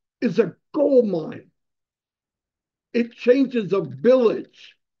is a gold mine. It changes a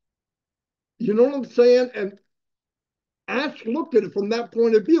village. You know what I'm saying? And Ash looked at it from that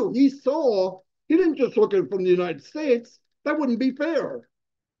point of view. He didn't just look at it from the United States. That wouldn't be fair.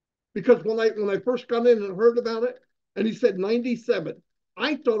 Because when I first got in and heard about it, and he said 97,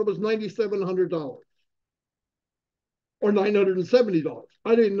 I thought it was $9,700 or $970.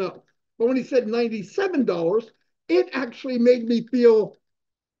 I didn't know. But when he said $97, it actually made me feel,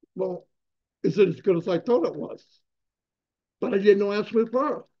 well, is it as good as I thought it was? But I didn't know Ash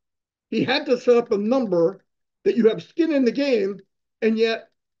Mufareh. He had to set up a number that you have skin in the game, and yet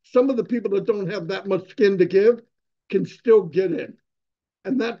some of the people that don't have that much skin to give can still get in.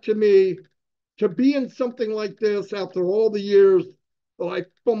 And that, to me, to be in something like this after all the years that I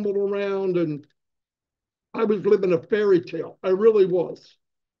fumbled around and I was living a fairy tale. I really was.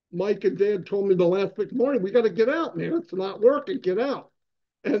 Mike and Dad told me the last week morning, we got to get out, man. It's not working. Get out.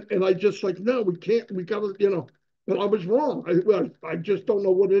 And I just like, no, we can't. We got to, but I was wrong. I just don't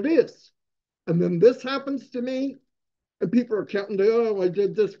know what it is. And then this happens to me, and people are counting, oh, I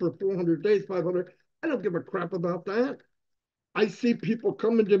did this for 400 days, 500. I don't give a crap about that. I see people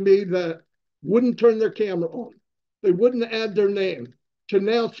coming to me that wouldn't turn their camera on. They wouldn't add their name, to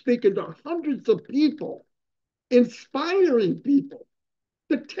now speaking to hundreds of people, inspiring people.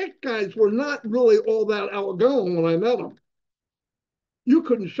 The tech guys were not really all that outgoing when I met them. You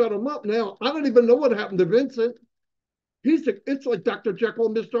couldn't shut them up now. I don't even know what happened to Vincent. It's like Dr. Jekyll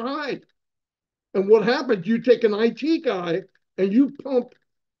and Mr. Hyde. And what happens, you take an IT guy and you pump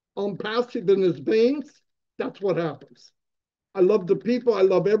ONPASSIVE in his veins, that's what happens. I love the people. I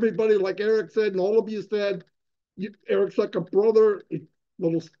love everybody, like Eric said, and all of you said. Eric's like a brother, a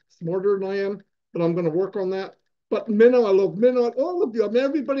little smarter than I am, but I'm going to work on that. But Minoo, I love Minoo, all of you. I mean,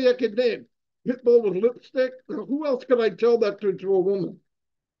 everybody I could name. Pitbull with lipstick. Now, who else could I tell that to a woman?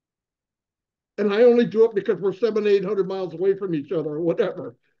 And I only do it because we're 700, 800 miles away from each other or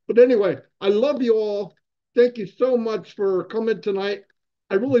whatever. But anyway, I love you all. Thank you so much for coming tonight.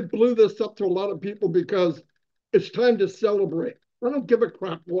 I really blew this up to a lot of people because it's time to celebrate. I don't give a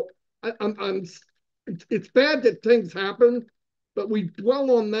crap. It's bad that things happen, but we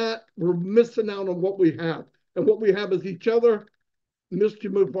dwell on that. We're missing out on what we have. And what we have is each other,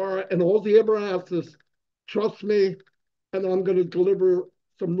 Mr. Mufareh, and all he ever asks is, trust me, and I'm going to deliver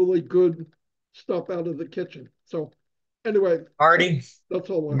some really good stuff out of the kitchen. So anyway, Marty, that's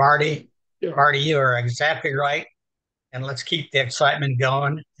all. Marty, you are exactly right. And let's keep the excitement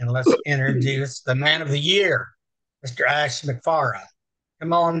going, and let's introduce the man of the year, Mr. Ash Mufareh.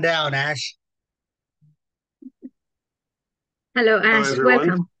 Come on down, Ash. Hello, Ash. Hello, everyone.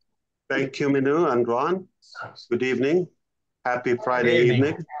 Welcome. Thank you, Minoo and Ron. Good evening. Happy Friday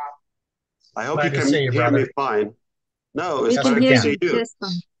evening. I hope you can hear me fine. No, it's better to see you.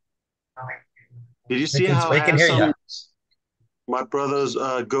 Did you see how handsome my brother's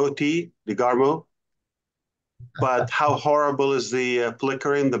goatee, the Garmo? But how horrible is the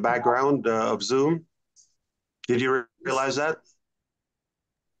flickering, the background of Zoom? Did you realize that?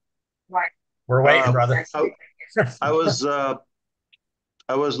 We're waiting, brother. I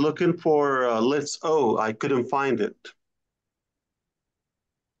I was looking for Let's O. I couldn't find it.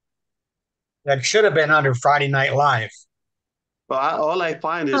 That should have been under Friday Night Live. But all I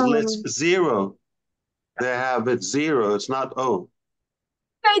find is Let's Zero. They have it 0. It's not O.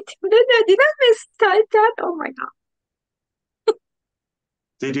 Did I mistype that? Oh my God.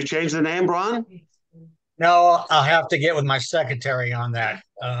 Did you change the name, Ron? No, I'll have to get with my secretary on that.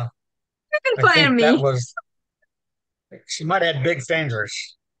 You can I fire think me. that was, she might have had big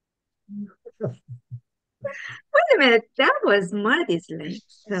fingers. Wait a minute, that was Marty's link.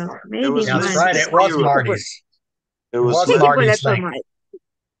 So maybe That's right, it was Marty's. It was Marty's link.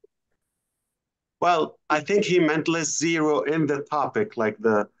 Well, I think he meant Let's Zero in the topic, like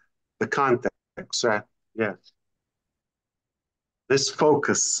the context, right? Yeah. Let's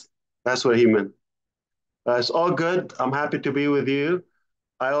focus. That's what he meant. It's all good. I'm happy to be with you.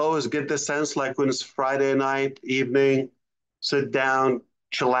 I always get the sense like when it's Friday night, evening, sit down,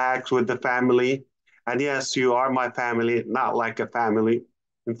 chillax with the family. And yes, you are my family, not like a family.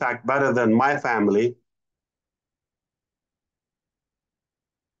 In fact, better than my family.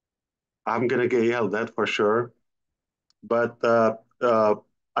 I'm going to get yelled at for sure. But I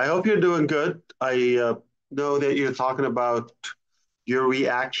hope you're doing good. I know that you're talking about your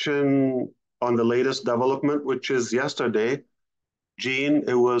reaction on the latest development, which is yesterday. Gene,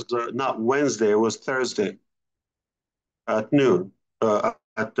 it was not Wednesday, it was Thursday at noon,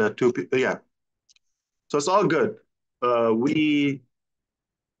 at 2 p.m. Yeah. So it's all good. We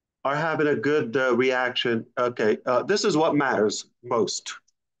are having a good reaction. Okay, this is what matters most.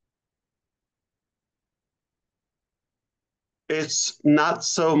 It's not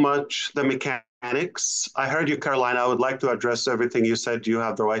so much the mechanics. I heard you, Caroline. I would like to address everything you said. You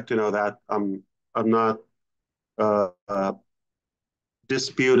have the right to know that. I'm not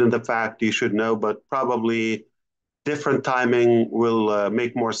disputing the fact you should know, but probably different timing will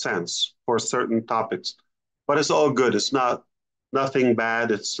make more sense for certain topics. But it's all good. It's nothing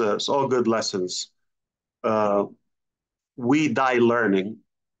bad. It's all good lessons. We die learning.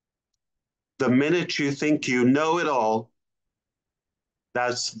 The minute you think you know it all,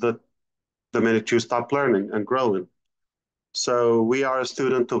 that's the minute you stop learning and growing. So we are a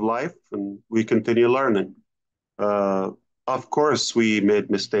student of life and we continue learning. Of course, we made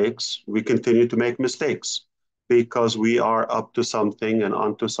mistakes. We continue to make mistakes because we are up to something and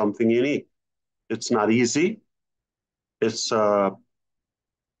onto something unique. It's not easy. It's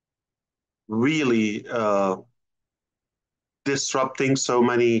really disrupting so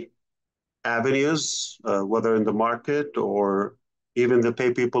many avenues, whether in the market or even the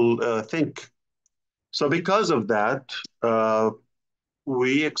way people think. So because of that,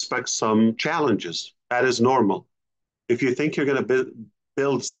 we expect some challenges. That is normal. If you think you're going to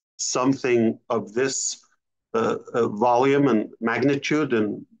build something of this volume and magnitude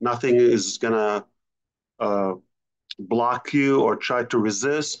and nothing is going to block you or try to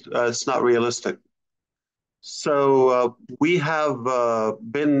resist, it's not realistic. So we have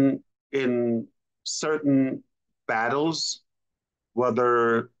been in certain battles,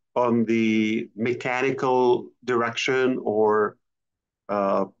 whether on the mechanical direction or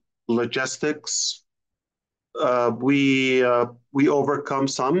logistics. We overcome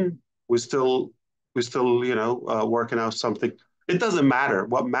some. We still working out something. It doesn't matter.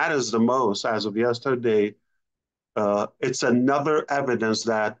 What matters the most, as of yesterday, it's another evidence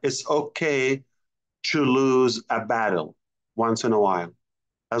that it's okay to lose a battle once in a while,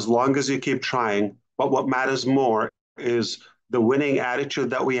 as long as you keep trying. But what matters more is the winning attitude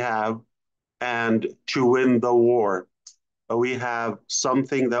that we have and to win the war. We have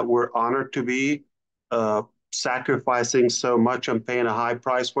something that we're honored to be sacrificing so much and paying a high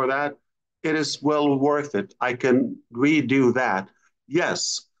price for that. It is well worth it. I can redo that.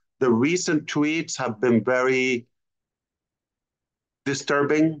 Yes, the recent tweets have been very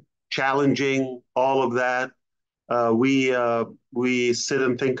disturbing, challenging, all of that. We sit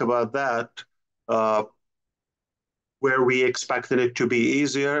and think about that. Where we expected it to be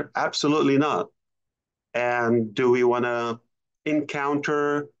easier? Absolutely not. And do we want to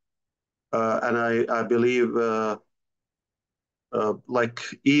encounter, and I believe, like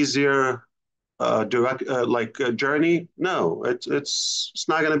easier direct journey? No, it's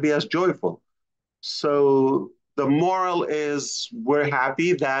not going to be as joyful. So the moral is we're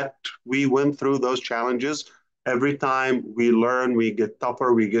happy that we went through those challenges. Every time we learn, we get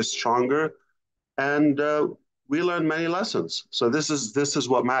tougher, we get stronger, and we learn many lessons. So this is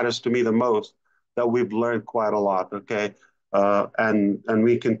what matters to me the most, that we've learned quite a lot. Okay. And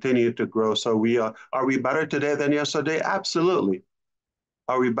we continue to grow. So are we better today than yesterday? Absolutely.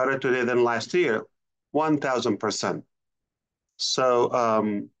 Are we better today than last year? 1000%.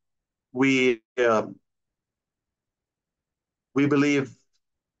 So we believe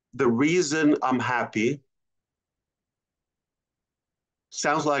the reason I'm happy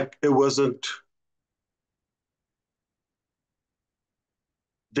sounds like it wasn't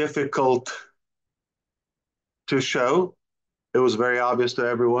difficult to show. It was very obvious to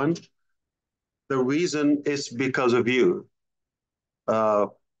everyone. The reason is because of you.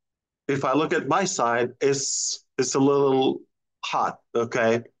 If I look at my side, it's a little hot,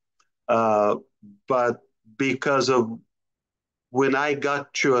 okay? But because of when I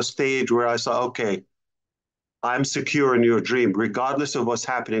got to a stage where I saw, okay, I'm secure in your dream, regardless of what's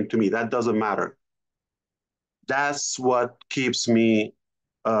happening to me, that doesn't matter. That's what keeps me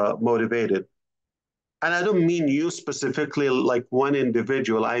motivated. And I don't mean you specifically like one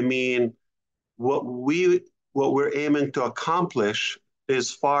individual. I mean, what we're aiming to accomplish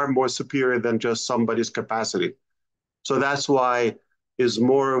is far more superior than just somebody's capacity. So that's why is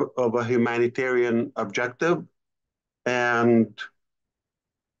more of a humanitarian objective. And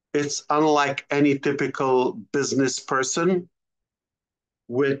it's unlike any typical business person,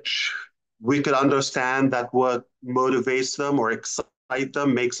 which we could understand that what motivates them or excite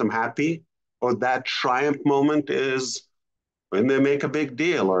them, makes them happy, or that triumph moment is when they make a big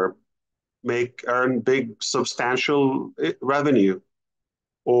deal or earn big substantial revenue,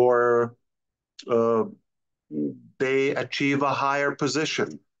 or they achieve a higher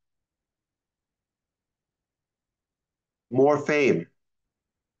position, more fame.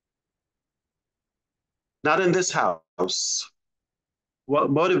 Not in this house. What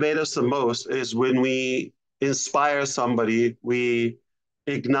motivates us the most is when we inspire somebody, we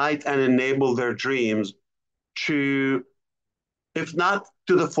ignite and enable their dreams to, if not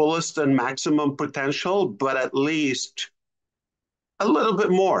to the fullest and maximum potential, but at least a little bit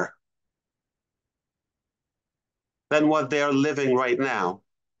more than what they are living right now.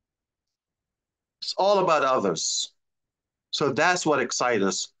 It's all about others. So that's what excites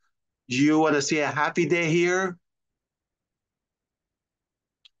us. You want to see a happy day here?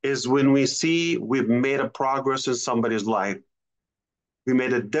 Is when we see we've made a progress in somebody's life. We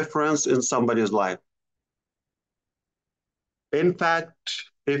made a difference in somebody's life. In fact,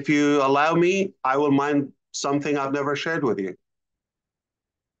 if you allow me, I will mind something I've never shared with you.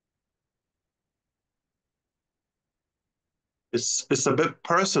 It's a bit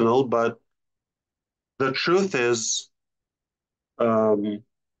personal, but the truth is,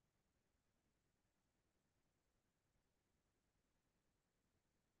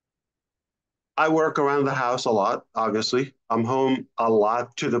 I work around the house a lot, obviously. I'm home a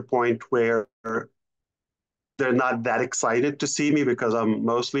lot to the point where they're not that excited to see me because I'm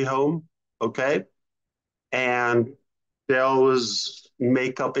mostly home, okay? And they always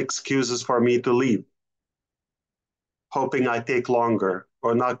make up excuses for me to leave, hoping I take longer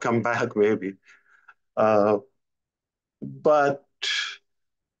or not come back maybe. But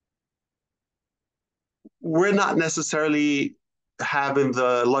we're not necessarily having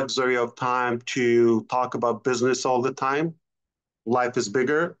the luxury of time to talk about business all the time. Life is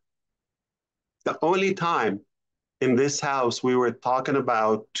bigger. The only time in this house we were talking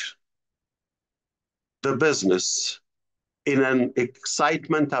about the business in an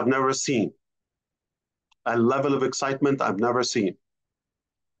excitement I've never seen, a level of excitement I've never seen.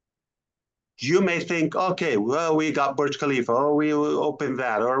 You may think, okay, well, we got Burj Khalifa, or we opened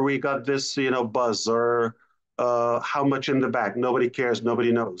that, or we got this, buzz, or how much in the back. Nobody cares,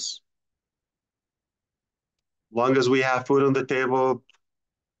 nobody knows. Long as we have food on the table,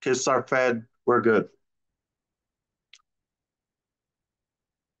 kids are fed, we're good.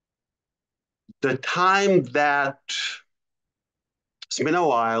 The time that, it's been a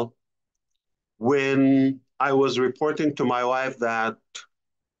while, when I was reporting to my wife that,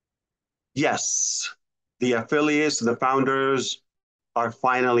 yes, the affiliates, the founders are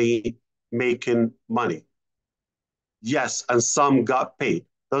finally making money. Yes, and some got paid.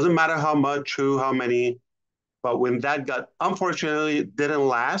 Doesn't matter how much, who, how many, but when that got, unfortunately, it didn't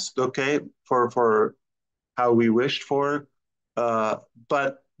last, okay, for how we wished for,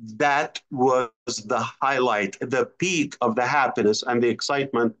 but that was the highlight, the peak of the happiness and the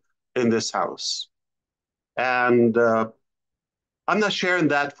excitement in this house. And I'm not sharing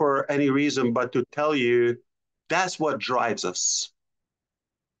that for any reason, but to tell you, that's what drives us.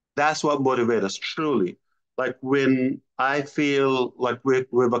 That's what motivates us, truly. Like when I feel like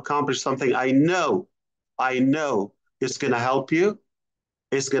we've accomplished something, I know it's going to help you.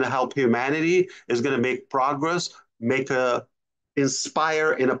 It's going to help humanity. It's going to make progress,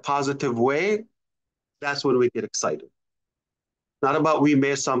 inspire in a positive way. That's when we get excited. Not about we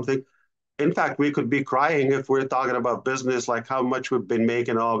made something. in fact, we could be crying if we're talking about business, like how much we've been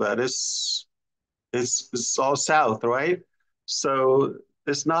making, all that. It's all south, right? So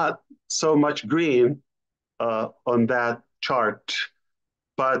it's not so much green on that chart,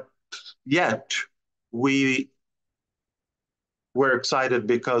 but yet we're excited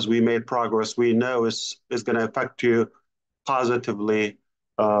because we made progress. We know it's going to affect you positively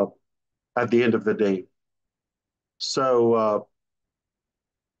at the end of the day. So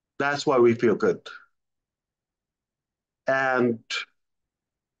that's why we feel good. And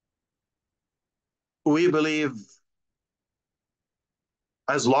we believe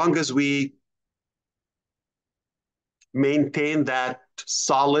as long as we maintain that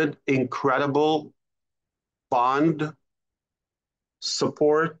solid, incredible bond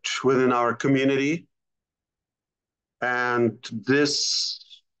support within our community and this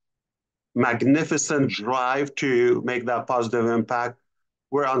magnificent drive to make that positive impact,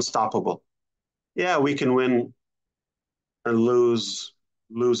 we're unstoppable. Yeah, we can win and lose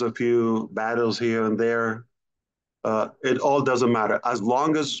a few battles here and there. It all doesn't matter. As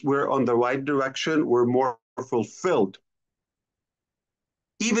long as we're on the right direction, we're more fulfilled.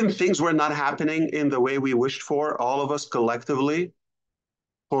 Even things were not happening in the way we wished for, all of us collectively,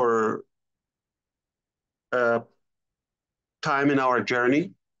 for time in our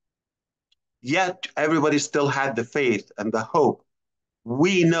journey. Yet everybody still had the faith and the hope.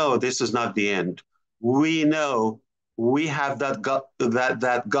 We know this is not the end. We know we have that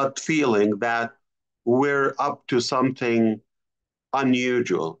gut feeling that we're up to something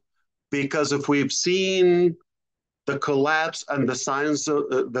unusual. Because if we've seen the collapse and the signs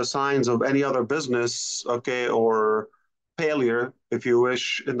of any other business, okay, or failure, if you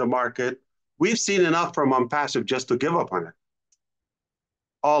wish, in the market, we've seen enough from ONPASSIVE just to give up on it.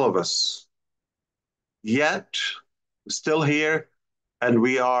 All of us. Yet, we're still here, and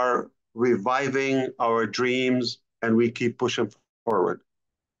we are reviving our dreams, and we keep pushing forward.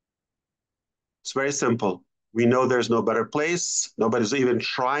 It's very simple. We know there's no better place. Nobody's even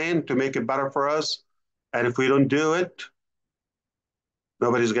trying to make it better for us. And if we don't do it,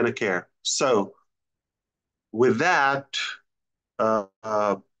 nobody's going to care. So with that,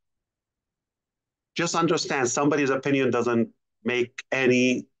 just understand somebody's opinion doesn't make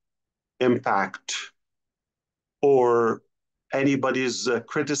any impact, or anybody's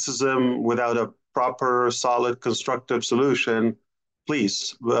criticism without a proper, solid, constructive solution.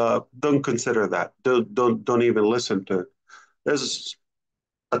 Please don't consider that. Don't even listen to it. There's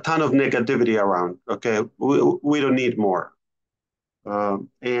a ton of negativity around. Okay, we don't need more.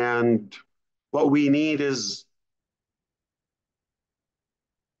 And what we need is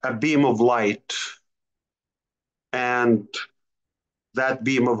a beam of light, and that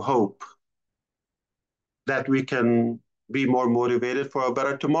beam of hope, that we can be more motivated for a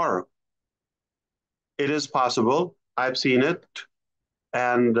better tomorrow. It is possible. I've seen it.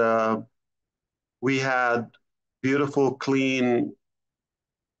 And we had beautiful, clean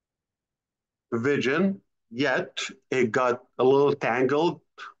vision, yet it got a little tangled.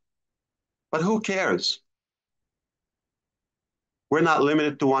 But who cares? We're not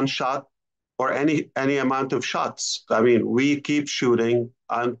limited to one shot or any amount of shots. I mean, we keep shooting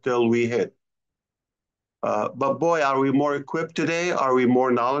until we hit. But boy, are we more equipped today? Are we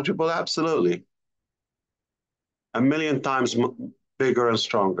more knowledgeable? Absolutely. A million times bigger and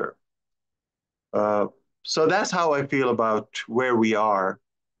stronger. So that's how I feel about where we are.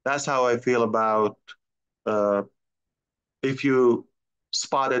 That's how I feel about if you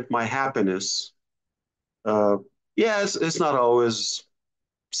spotted my happiness. Yes, it's not always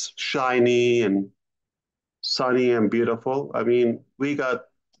shiny and sunny and beautiful. I mean, we got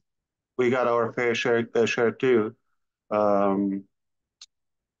our fair share too.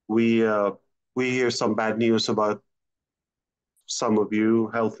 We hear some bad news about some of you,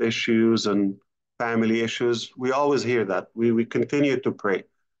 health issues and family issues. We always hear that. We continue to pray,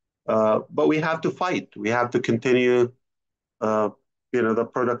 but we have to fight. We have to continue, the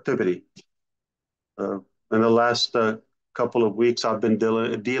productivity. In the last couple of weeks, I've been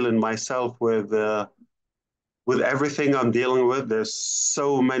dealing myself with everything I'm dealing with. There's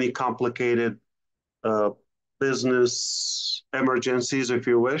so many complicated business emergencies, if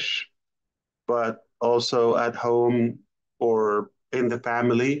you wish, but also at home or in the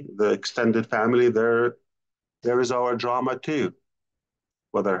family, the extended family, there is our drama too.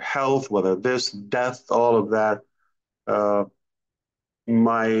 Whether health, whether this, death, all of that.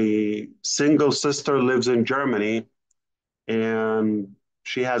 My single sister lives in Germany, and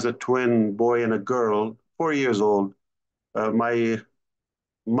she has a twin boy and a girl, 4 years old. My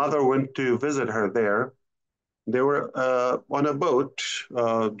mother went to visit her there, they were on a boat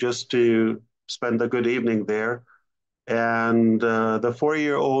just to spend a good evening there. And the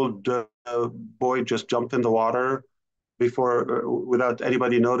 4-year-old boy just jumped in the water before without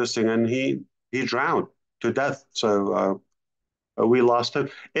anybody noticing, and he drowned to death. So we lost him.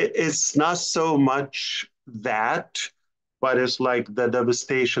 It's not so much that, but it's like the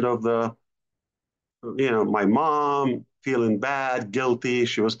devastation of my mom feeling bad, guilty.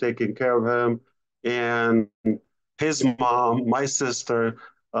 She was taking care of him, and his mom, my sister,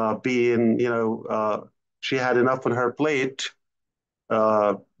 being, she had enough on her plate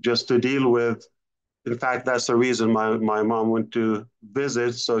just to deal with. In fact, that's the reason my mom went to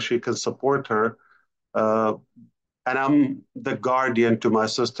visit so she can support her. And I'm the guardian to my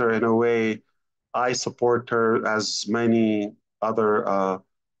sister in a way. I support her as many other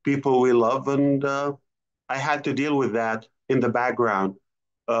people we love, and I had to deal with that in the background.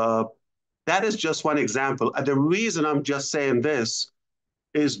 Uh, that is just one example. And the reason I'm just saying this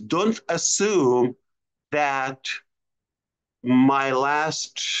is don't assume that my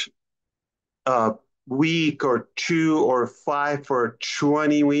last week or 2 or 5 or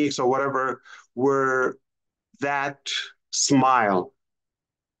 20 weeks or whatever were that smile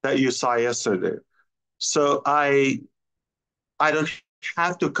that you saw yesterday. So I don't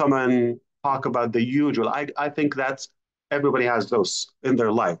have to come and talk about the usual. I think that's everybody has those in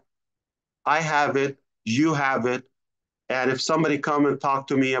their life. I have it, you have it, and if somebody come and talk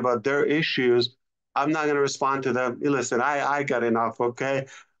to me about their issues, I'm not going to respond to them. Listen, I got enough, okay?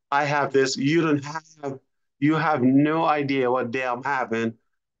 I have this. You have no idea what day I'm having,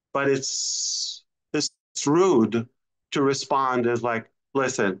 but it's rude to respond as like,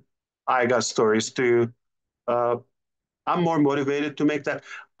 listen, I got stories too. I'm more motivated to make that.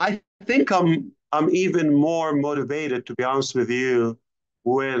 I think I'm even more motivated, to be honest with you,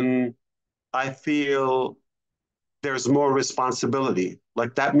 when I feel there's more responsibility.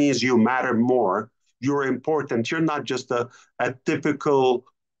 Like that means you matter more. You're important. You're not just a typical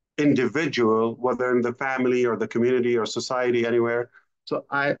individual, whether in the family or the community or society, anywhere. So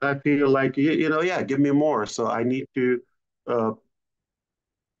I feel like, yeah, give me more. So I need to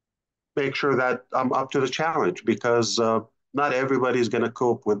make sure that I'm up to the challenge because not everybody's going to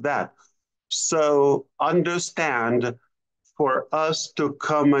cope with that. So understand for us to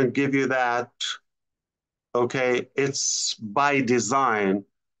come and give you that, okay, it's by design.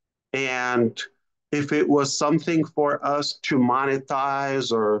 And if it was something for us to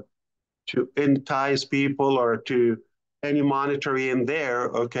monetize or to entice people or to any monetary in there,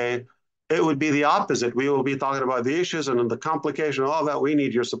 okay, it would be the opposite. We will be talking about the issues and the complication, all that. We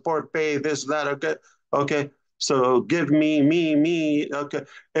need your support, pay this, that, okay, okay. So give me, okay.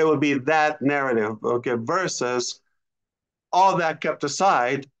 It would be that narrative, okay, versus all that kept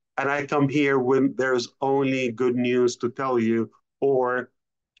aside, and I come here when there's only good news to tell you, or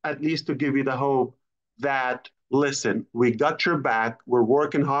at least to give you the hope that, listen, we got your back, we're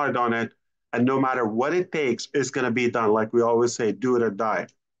working hard on it, and no matter what it takes, it's going to be done. Like we always say, do it or die.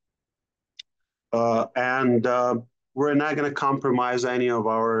 And we're not going to compromise any of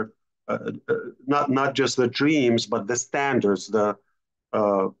our, not just the dreams, but the standards, the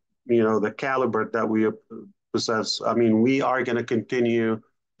caliber that we possess. I mean, we are going to continue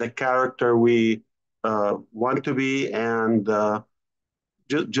the character we want to be, and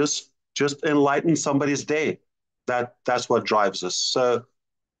just enlighten somebody's day. That's what drives us. So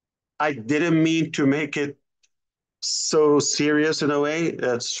I didn't mean to make it so serious in a way.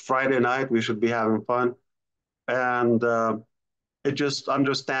 It's Friday night. We should be having fun. And it just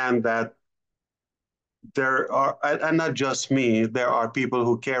understand that there are, and not just me, there are people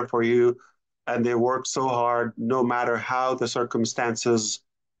who care for you and they work so hard no matter how the circumstances,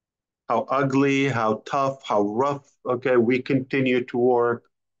 how ugly, how tough, how rough. Okay, we continue to work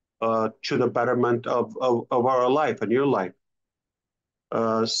to the betterment of our life and your life.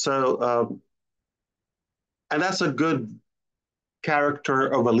 And that's a good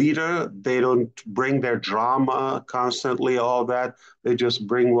character of a leader. They don't bring their drama constantly, all that. They just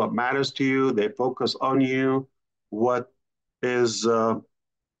bring what matters to you. They focus on you, what is,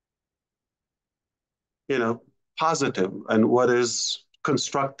 positive and what is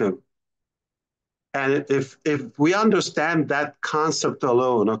constructive. And if we understand that concept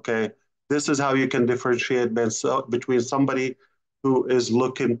alone, okay, this is how you can differentiate between somebody who is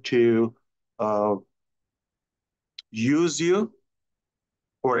looking to use you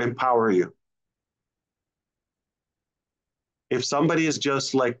or empower you. If somebody is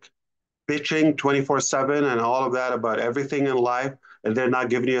just like bitching 24/7 and all of that about everything in life, and they're not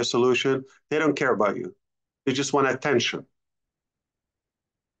giving you a solution, they don't care about you. They just want attention.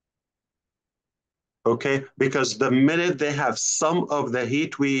 Okay, because the minute they have some of the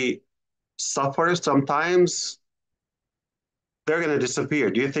heat we suffer sometimes, they're going to disappear.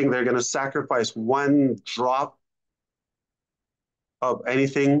 Do you think they're going to sacrifice one drop of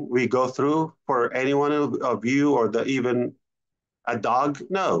anything we go through for any one of you or even a dog?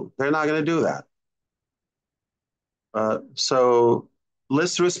 No, they're not going to do that. So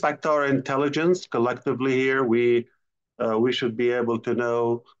let's respect our intelligence collectively here. We should be able to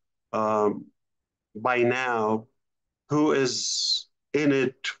know by now who is in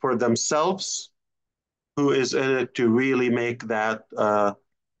it for themselves, who is in it to really make that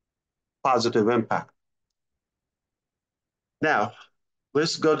positive impact. Now,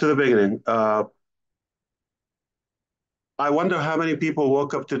 let's go to the beginning. I wonder how many people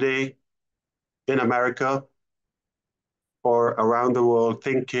woke up today in America or around the world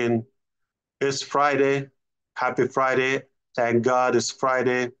thinking, it's Friday, happy Friday, thank God it's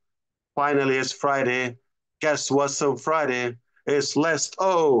Friday, finally it's Friday, guess what's on Friday? It's less,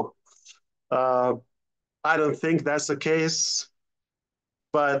 I don't think that's the case,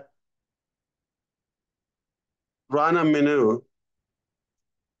 but Rana Minoo,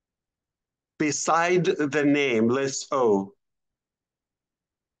 beside the name, list O,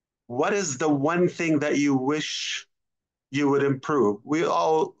 what is the one thing that you wish you would improve? We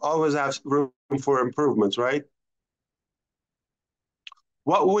all always have room for improvements, right?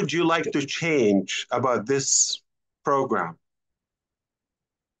 What would you like to change about this program?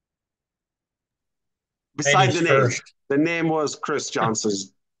 Besides the name. First. The name was Chris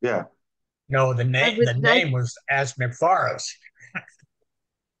Johnson's. Yeah. No, the name was as Mufareh's.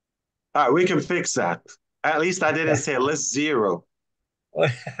 All right, we can fix that. At least I didn't say list 0. Go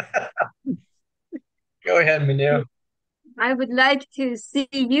ahead, Minoo. I would like to see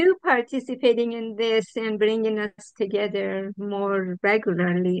you participating in this and bringing us together more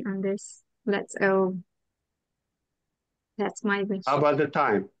regularly on this. Let's go. That's my wish. How about the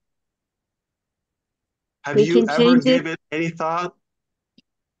time? Have you ever given any thought?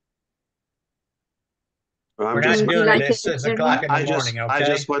 We're not doing it at 6 o'clock in the morning, okay? I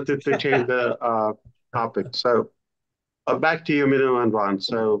just wanted to change the topic. So back to you, Minoo and Ron.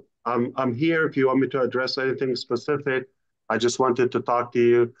 So I'm here if you want me to address anything specific. I just wanted to talk to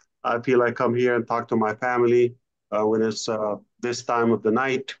you. I feel like I'm here and talk to my family when it's this time of the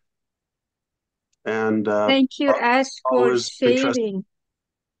night. And thank you, Ash, for sharing.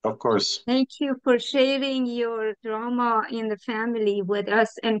 Of course. Thank you for sharing your drama in the family with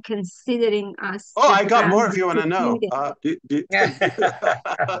us and considering us. Oh, I got more if you want to know.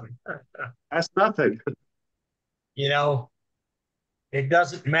 That's nothing. You know, it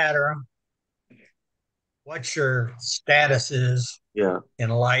doesn't matter what your status is in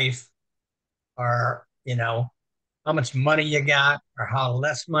life, or, you know, how much money you got, or how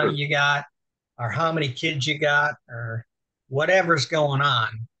less money you got, or how many kids you got, or whatever's going on.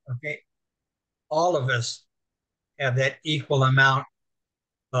 Okay. All of us have that equal amount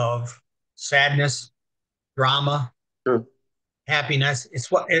of sadness, drama, happiness.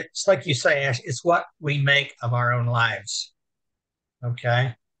 It's like you say, Ash, it's what we make of our own lives.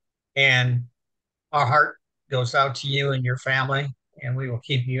 Okay. And our heart goes out to you and your family, and we will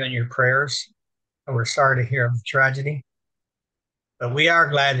keep you in your prayers. We're sorry to hear of the tragedy, but we are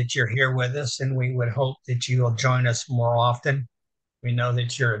glad that you're here with us, and we would hope that you will join us more often. We know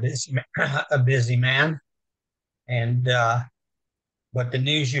that you're a busy man, and but the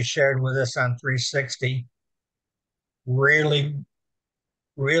news you shared with us on 360 really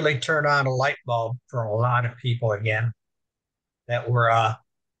turned on a light bulb for a lot of people again that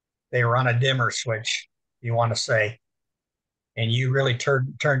they were on a dimmer switch, you want to say, and you really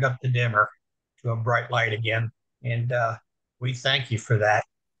turned up the dimmer to a bright light again, and we thank you for that.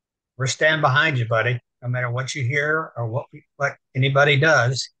 We're standing behind you, buddy, no matter what you hear or what anybody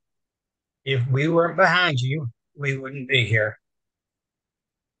does. If we weren't behind you, we wouldn't be here.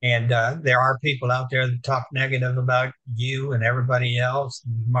 And there are people out there that talk negative about you and everybody else,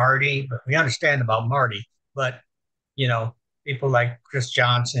 Marty, but we understand about Marty. But, you know, people like Chris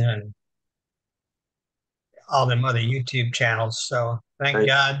Johnson and all them other YouTube channels. So thank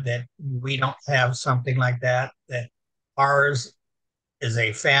God that we don't have something like that, that ours is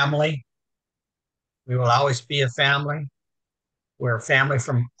a family. We will always be a family. We're a family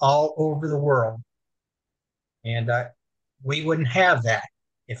from all over the world. And we wouldn't have that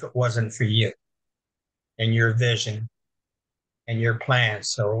if it wasn't for you and your vision and your plans.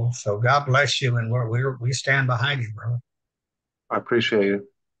 So God bless you, and we stand behind you, bro. I appreciate you.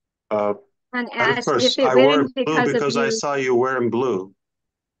 And Ash, of course, I wore blue because I saw you wearing blue.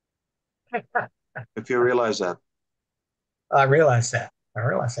 If you realize that. I realize that.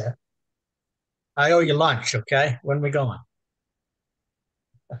 I owe you lunch, okay? When are we going?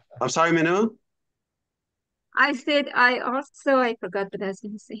 I'm sorry, Minoo? I said I forgot what I was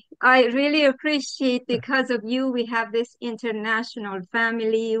going to say. I really appreciate because of you, we have this international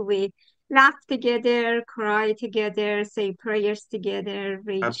family. We laugh together, cry together, say prayers together,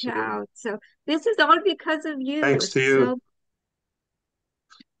 reach Absolutely. out. So this is all because of you. Thanks to you.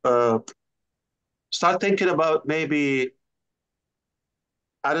 Start thinking about maybe,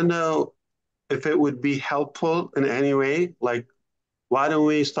 I don't know if it would be helpful in any way. Like, why don't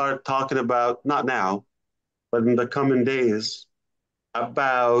we start talking about, not now, but in the coming days,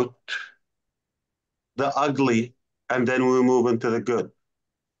 about the ugly, and then we move into the good.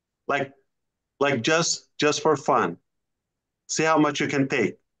 Like just for fun. See how much you can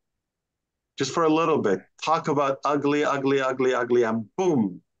take. Just for a little bit. Talk about ugly, ugly, ugly, ugly, and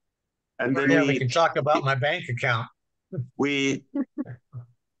boom. And then we can talk about my bank account.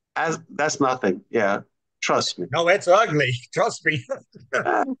 That's nothing. Yeah. Trust me. No, it's ugly. Trust me.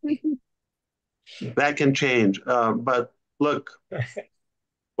 That can change. But look,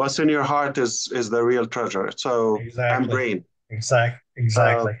 what's in your heart is the real treasure. So exactly. And brain.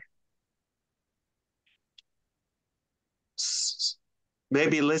 Exactly.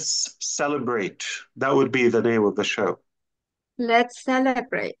 Maybe let's celebrate. That would be the name of the show. Let's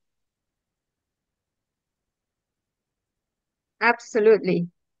celebrate. Absolutely.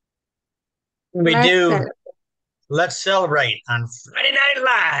 Let's celebrate on Friday Night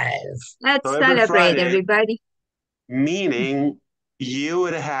Live. Let's celebrate, Friday, everybody. Meaning you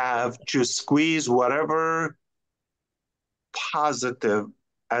would have to squeeze whatever positive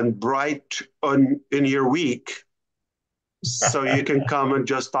and bright in your week so you can come and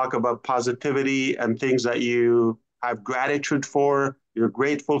just talk about positivity and things that you have gratitude for, you're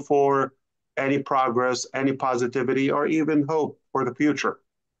grateful for, any progress, any positivity, or even hope for the future.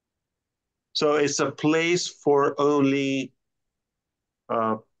 So it's a place for only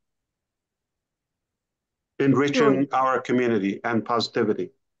enriching our community and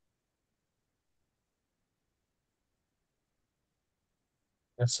positivity.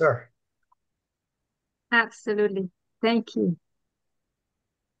 Yes, sir. Absolutely. Thank you.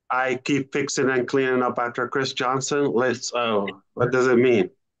 I keep fixing and cleaning up after Chris Johnson. What does it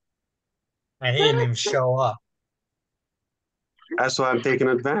mean? And he didn't even show up. That's why I'm taking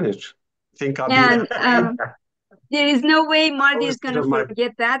advantage. Think I'll be there is no way Marty is going to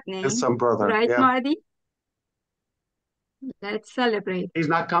forget that name. Some brother, right, yeah. Marty? Let's celebrate. He's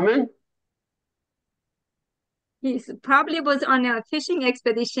not coming? He probably was on a fishing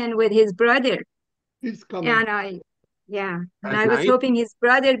expedition with his brother. He's coming. And I was hoping his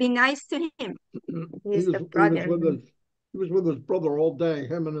brother be nice to him. He's the brother. He was with his brother all day,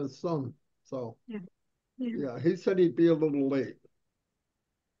 him and his son. So, yeah, he said he'd be a little late.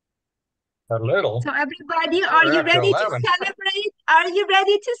 A little? So everybody, are you ready to celebrate? Are you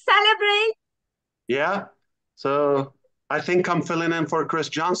ready to celebrate? Yeah. So I think I'm filling in for Chris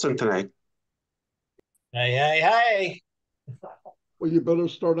Johnson tonight. Hey. Well, you better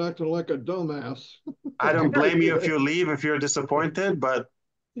start acting like a dumbass. I don't blame you if you leave, if you're disappointed, but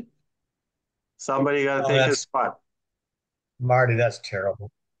somebody got to take his spot. Marty, that's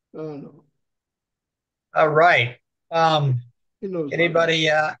terrible. Oh, no. All right. Anybody,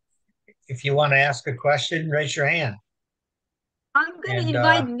 if you want to ask a question, raise your hand. I'm going to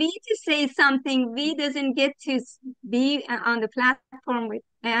invite V to say something. V doesn't get to be on the platform with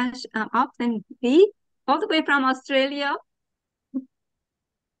Ash often. V, all the way from Australia.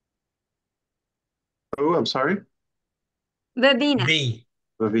 Oh, I'm sorry. Vivina.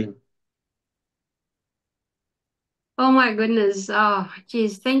 Vivina. Oh my goodness. Oh,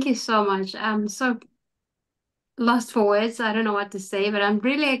 geez. Thank you so much. I'm so lost for words. I don't know what to say, but I'm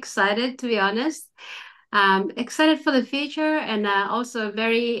really excited, to be honest. Excited for the future, and also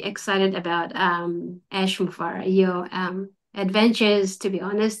very excited about Ash Mufareh. Your adventures, to be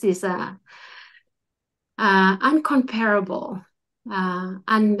honest, is uncomparable,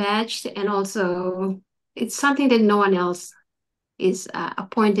 unmatched, and also it's something that no one else is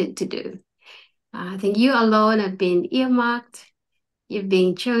appointed to do. I think you alone have been earmarked, you've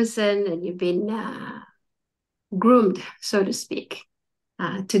been chosen, and you've been groomed, so to speak,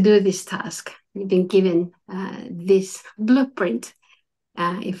 to do this task. You've been given this blueprint,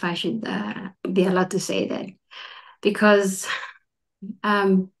 if I should be allowed to say that, because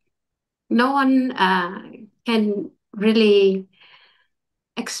no one can really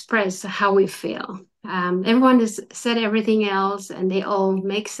express how we feel. Everyone has said everything else, and they all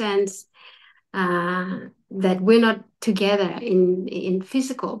make sense. That we're not together in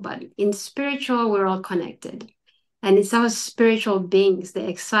physical, but in spiritual, we're all connected. And it's our spiritual beings, the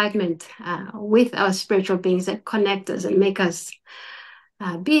excitement with our spiritual beings that connect us and make us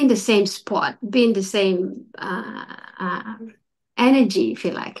be in the same spot, be in the same energy, if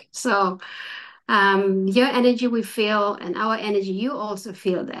you like. So your energy we feel, and our energy, you also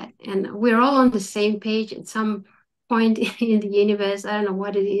feel that. And we're all on the same page at some point in the universe. I don't know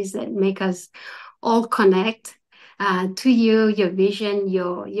what it is that make us all connect to you, your vision,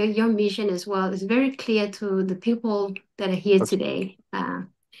 your mission as well. It's very clear to the people that are here today.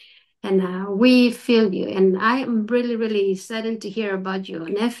 And we feel you. And I am really, really saddened to hear about your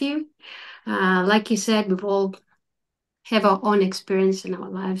nephew. Like you said, we've all have our own experience in our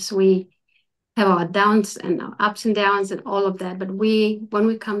lives. We have our downs and our ups and downs and all of that. But when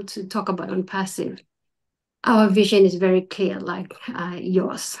we come to talk about ONPASSIVE, our vision is very clear, like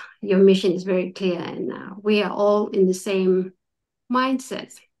yours. Your mission is very clear, and we are all in the same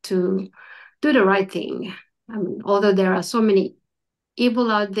mindset to do the right thing. I mean, although there are so many evil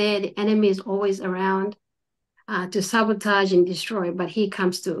out there, the enemy is always around to sabotage and destroy, but he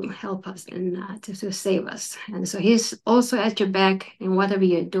comes to help us and to save us. And so he's also at your back in whatever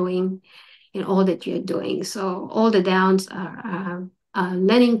you're doing, in all that you're doing. So all the downs are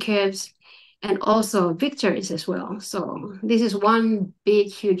learning curves and also victories as well. So this is one big,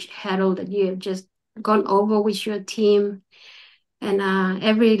 huge hurdle that you have just gone over with your team. And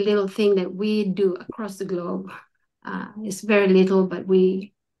every little thing that we do across the globe is very little, but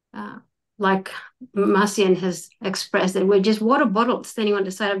we, like Marcian has expressed, that we're just water bottles standing on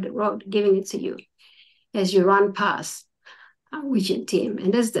the side of the road, giving it to you as you run past with your team.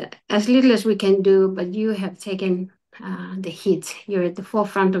 And that's as little as we can do, but you have taken the heat. You're at the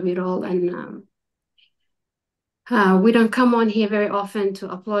forefront of it all. And we don't come on here very often to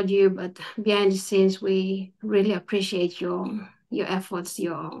applaud you, but behind the scenes, we really appreciate your efforts,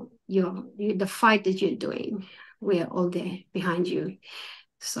 the fight that you're doing. We are all there behind you.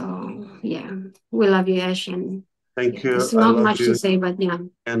 So yeah, we love you, Ash, and thank you. There's not much to say, but yeah.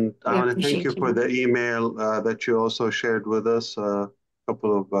 And I want to thank you for the email that you also shared with us a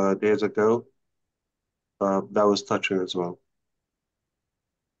couple of days ago. That was touching as well.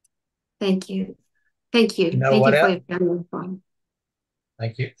 Thank you. Thank you. Thank you for your family.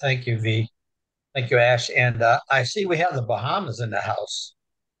 Thank you, V. Thank you, Ash. And I see we have the Bahamas in the house.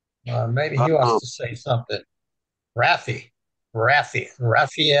 Maybe he wants to say something.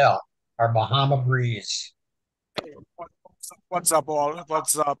 Raphael, our Bahama breeze. What's up, all?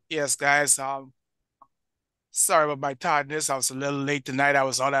 What's up? Yes, guys. Sorry about my tiredness. I was a little late tonight. I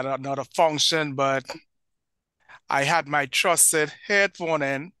was on at another function, but I had my trusted headphone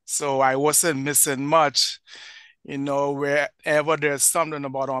in, so I wasn't missing much. You know, wherever there's something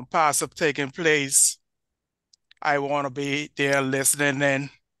about ONPASSIVE taking place, I want to be there listening in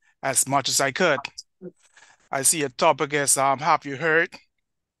as much as I could. I see a topic as have you heard?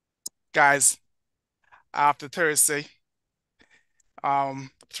 Guys, after Thursday,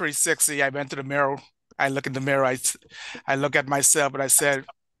 360, I went to the mirror. I look in the mirror, I look at myself and I said,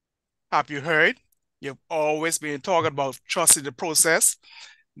 have you heard? You've always been talking about trusting the process.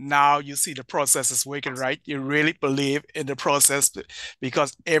 Now you see the process is working, right? You really believe in the process,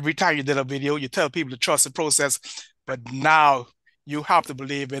 because every time you did a video, you tell people to trust the process, but now you have to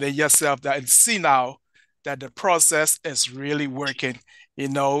believe it in yourself and see now that the process is really working. You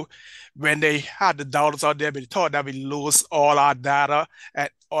know, when they had the doubters out there, they thought that we lose all our data and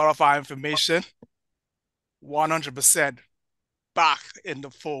all of our information, 100% back in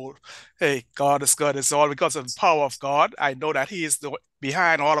the fold. Hey, God is good. It's all because of the power of God. I know that He is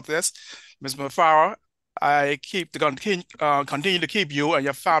behind all of this. Ms. Mufareh, I continue to keep you and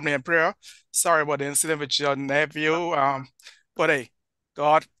your family in prayer. Sorry about the incident with your nephew, but hey,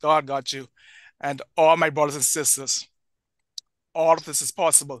 God got you. And all my brothers and sisters, all of this is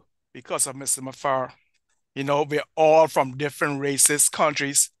possible because of Mr. Mufareh. You know, we're all from different races,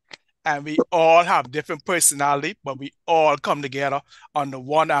 countries, and we all have different personality, but we all come together under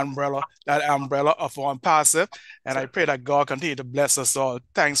one umbrella, that umbrella of ONPASSIVE. And I pray that God continue to bless us all.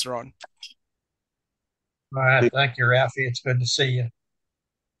 Thanks, Ron. All right. Thank you, Rafi. It's good to see you.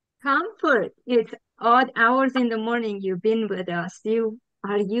 Comfort. It's odd hours in the morning you've been with us.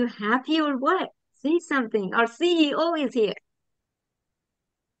 Are you happy or what? Say something. Our CEO is here.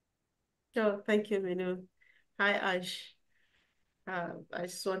 Sure. Thank you, Minoo. Hi, Ash. I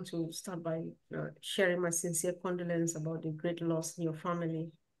just want to start by sharing my sincere condolence about the great loss in your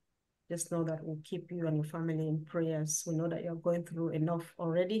family. Just know that we'll keep you and your family in prayers. We know that you're going through enough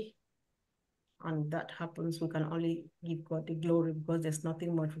already. And that happens, we can only give God the glory, because there's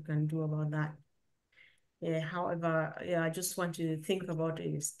nothing much we can do about that. Yeah, however, yeah, I just want to think about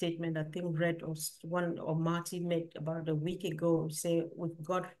a statement I think Red or Marty made about a week ago. Say we've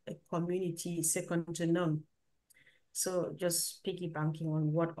got a community second to none. So just piggybacking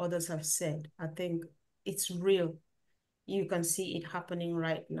on what others have said, I think it's real. You can see it happening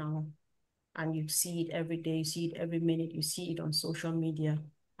right now. And you see it every day, you see it every minute, you see it on social media.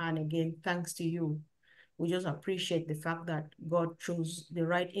 And again, thanks to you. We just appreciate the fact that God chose the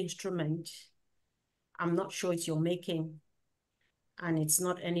right instrument. I'm not sure it's your making, and it's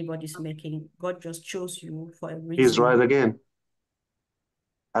not anybody's making. God just chose you for a reason. He's right again.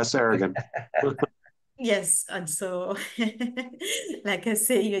 That's arrogant. Yes, and so, like I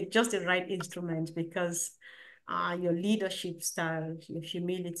say, you're just the right instrument because your leadership style, your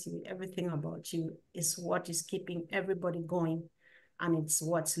humility, everything about you is what is keeping everybody going, and it's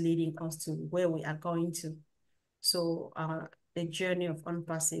what's leading us to where we are going to. So the journey of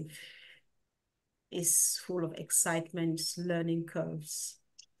ONPASSIVE is full of excitement, learning curves,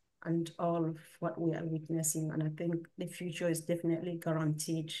 and all of what we are witnessing. And I think the future is definitely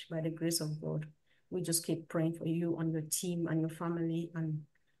guaranteed by the grace of God. We just keep praying for you and your team and your family and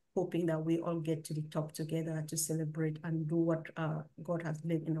hoping that we all get to the top together to celebrate and do what God has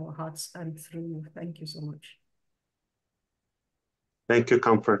laid in our hearts and through you. Thank you so much. Thank you,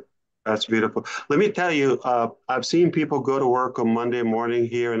 Comfort. That's beautiful. Let me tell you, I've seen people go to work on Monday morning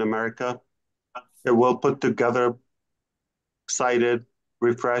here in America. They're well put together, excited,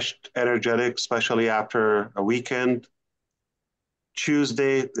 refreshed, energetic, especially after a weekend.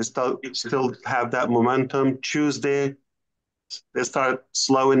 Tuesday, they still have that momentum. Tuesday, they start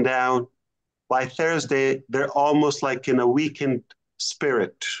slowing down. By Thursday, they're almost like in a weekend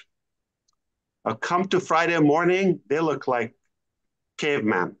spirit. Come to Friday morning, they look like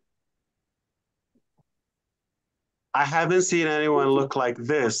caveman. I haven't seen anyone look like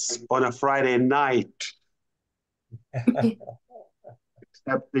this on a Friday night, except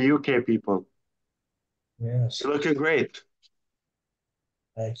the UK people. Yes. You're looking great.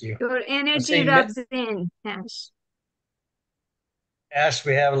 Thank you. Your energy rubs in. Yes. Ash,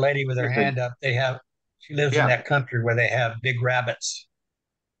 we have a lady with her hand up. She lives in that country where they have big rabbits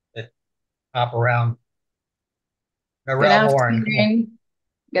that hop around. Good afternoon.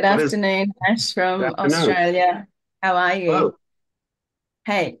 Good afternoon, Ash from Australia. How are you? Hello.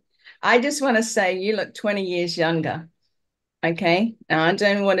 Hey, I just want to say you look 20 years younger. Okay. Now I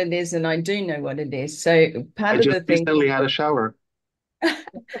don't know what it is, and I do know what it is. So part of the thing. I recently had a shower.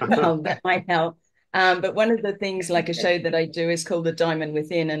 Well, that might help. But one of the things, like a show that I do, is called The Diamond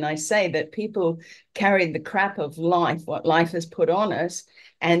Within. And I say that people carry the crap of life, what life has put on us,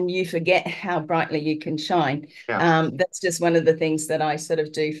 and you forget how brightly you can shine. Yeah. That's just one of the things that I sort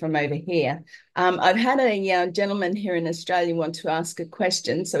of do from over here. I've had a gentleman here in Australia want to ask a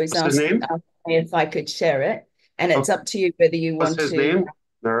question. So he's asked me if I could share it. And it's up to you whether you want to. What's his name,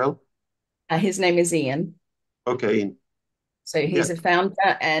 Meryl? His name is Ian. Okay, Ian. So he's a founder,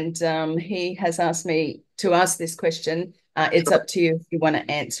 and he has asked me to ask this question. It's up to you if you want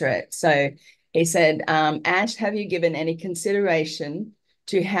to answer it. So he said, Ash, have you given any consideration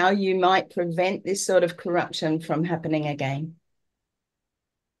to how you might prevent this sort of corruption from happening again?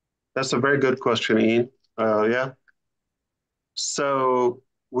 That's a very good question, Ian. Yeah. So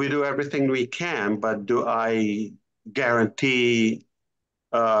we do everything we can, but do I guarantee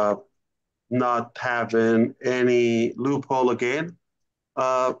not having any loophole again?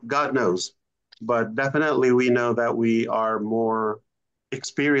 God knows. But definitely we know that we are more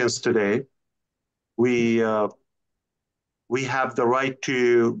experienced today. We have the right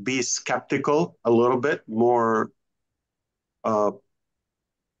to be skeptical a little bit, more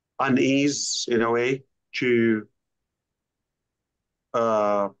unease in a way, to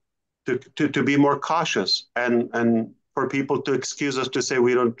be more cautious and for people to excuse us to say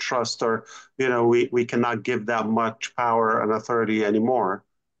we don't trust or we cannot give that much power and authority anymore.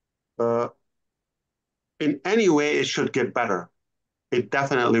 In any way, it should get better. It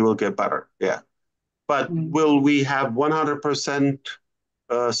definitely will get better. Yeah. But will we have 100%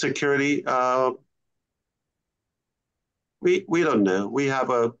 security? We don't know. We have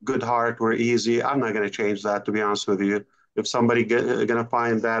a good heart. We're easy. I'm not going to change that, to be honest with you. If somebody going to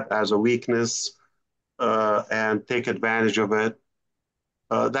find that as a weakness and take advantage of it,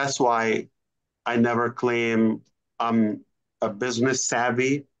 that's why I never claim I'm a business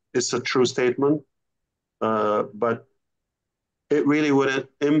savvy. It's a true statement, but it really wouldn't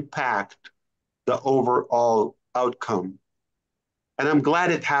impact the overall outcome. And I'm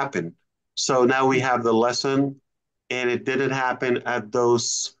glad it happened. So now we have the lesson, and it didn't happen at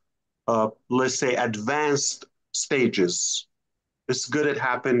those, let's say, advanced stages. It's good it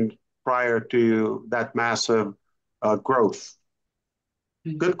happened prior to that massive growth?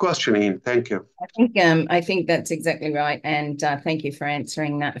 Good question, Ian. Thank you. I think that's exactly right. And thank you for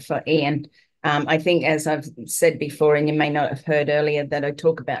answering that for Ian. I think, as I've said before, and you may not have heard earlier, that I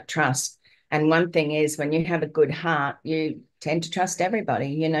talk about trust. And one thing is, when you have a good heart, you tend to trust everybody.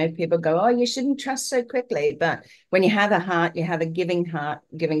 You know, people go, oh, you shouldn't trust so quickly. But when you have a heart, you have a giving heart,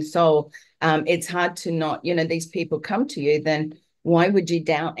 giving soul, it's hard to not, you know, these people come to you, then why would you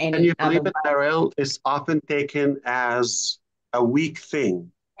doubt any And you other believe it, way? Ariel, is often taken as a weak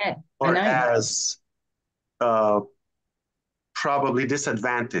thing, Yeah, or I know. as probably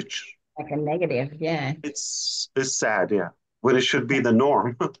disadvantage. Like a negative, yeah. It's sad, yeah, when it should be the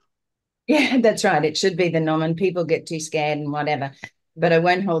norm. Yeah, that's right. It should be the norm, and people get too scared and whatever. But I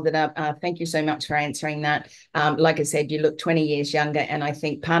won't hold it up. Thank you so much for answering that. Like I said, you look 20 years younger, and I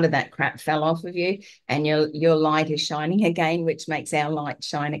think part of that crap fell off of you, and your light is shining again, which makes our light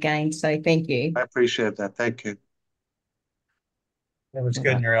shine again. So thank you. I appreciate that. Thank you. That was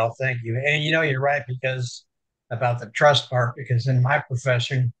good, Narelle. Thank you. And you know, you're right, because about the trust part, because in my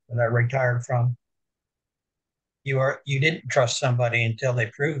profession that I retired from, you didn't trust somebody until they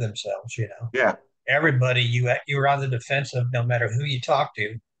prove themselves, you know. Yeah. Everybody, you were on the defensive no matter who you talk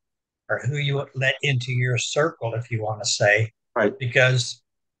to or who you let into your circle, if you want to say. Right. Because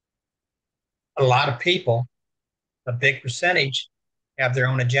a lot of people, a big percentage, have their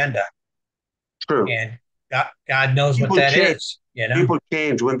own agenda. True. And God knows People what that change. is, you know. People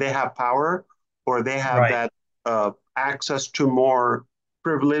change when they have power, or they have Right. that access to more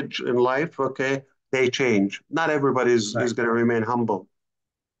privilege in life. Okay, they change. Not everybody is going to remain humble.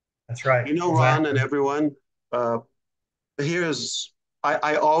 That's right. You know, Ron and everyone, I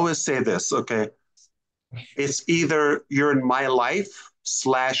always say this, okay? It's either you're in my life /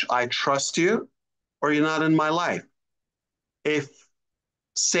 I trust you, or you're not in my life. If,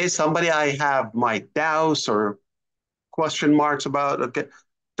 say, somebody I have my doubts or question marks about, okay,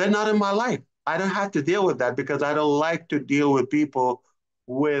 they're not in my life. I don't have to deal with that, because I don't like to deal with people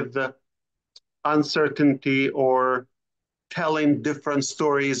with uncertainty or telling different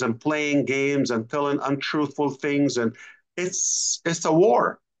stories and playing games and telling untruthful things. And it's a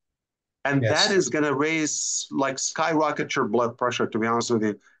war. And that is going to raise, like, skyrocket your blood pressure, to be honest with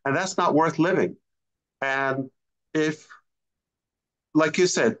you. And that's not worth living. And if, like you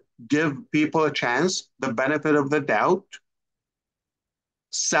said, give people a chance, the benefit of the doubt,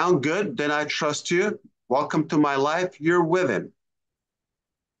 sound good, then I trust you. Welcome to my life. You're with him.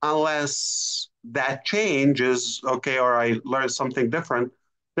 Unless that change is okay, or I learn something different,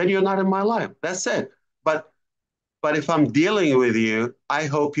 then you're not in my life. That's it. But if I'm dealing with you, I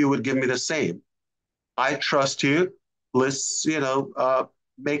hope you would give me the same. I trust you. Let's,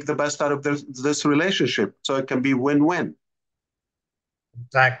 make the best out of this relationship so it can be win-win.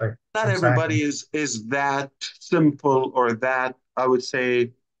 Exactly. Not everybody is that simple, or that, I would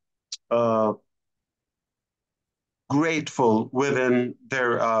say, grateful within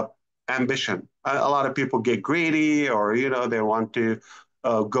their ambition. A lot of people get greedy, or they want to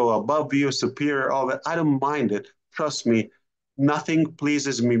go above you, superior, all that. I don't mind it. Trust me, nothing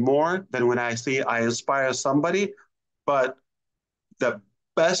pleases me more than when I see I inspire somebody. But the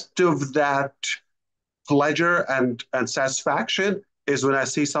best of that pleasure and satisfaction is when I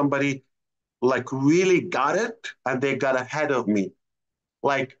see somebody like really got it, and they got ahead of me.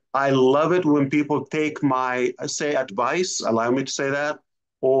 Like, I love it when people take my, say, advice, allow me to say that,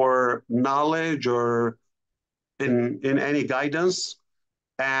 or knowledge, or in any guidance,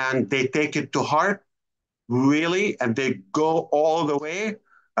 and they take it to heart, really, and they go all the way,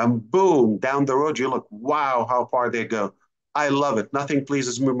 and boom, down the road, you look, wow, how far they go. I love it. Nothing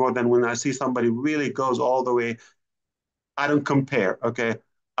pleases me more than when I see somebody really goes all the way. I don't compare, okay?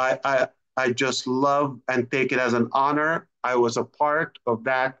 I just love and take it as an honor. I was a part of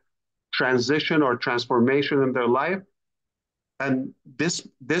that transition or transformation in their life. And this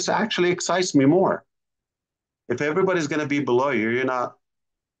actually excites me more. If everybody's going to be below you, you're not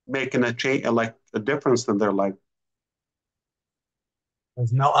making a change, like a difference in their life.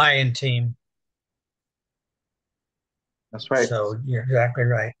 There's no I in team. That's right. So you're exactly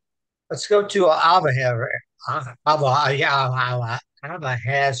right. Let's go to Ava here. Ava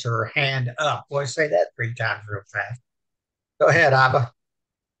has her hand up. Boy, say that 3 times real fast. Go ahead, Ava.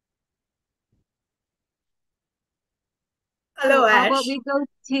 Hello, So, Ash. we go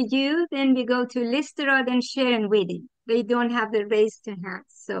to you, then we go to Listera, then Share and Witty. They don't have the raised hands.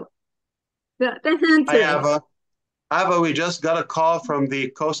 So the hand Hi, raised. Ava. Ava, we just got a call from the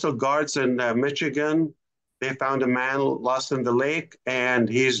Coastal Guards in Michigan. They found a man lost in the lake, and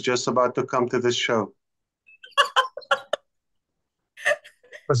he's just about to come to this show.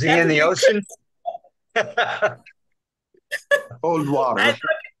 Was he That in would the be ocean? Cold water.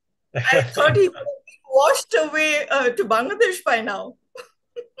 I thought he would be washed away to Bangladesh by now.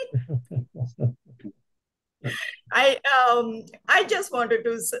 I just wanted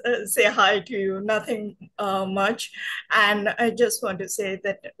to say hi to you, nothing much. And I just want to say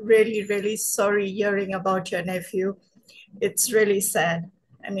that really, really sorry hearing about your nephew. It's really sad.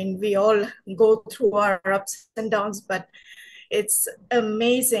 I mean, we all go through our ups and downs, but it's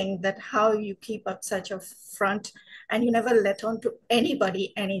amazing that how you keep up such a front and you never let on to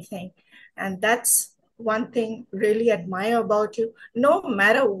anybody anything. And that's one thing really admire about you. No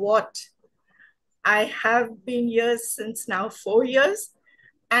matter what, I have been here since now 4 years,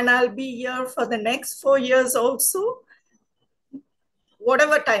 and I'll be here for the next 4 years also,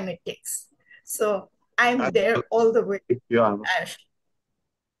 whatever time it takes. So I'm there all the way. Yeah, Ash.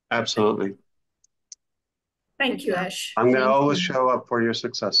 absolutely. Thank you, Ash. I'm going to Thank always you. show up for your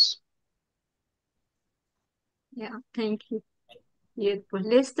success. Yeah, thank you. Beautiful. I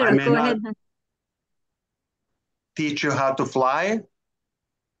Lester, may go not ahead. teach you how to fly,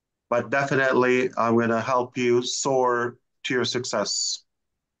 but definitely I'm going to help you soar to your success.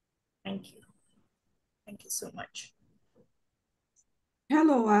 Thank you. Thank you so much.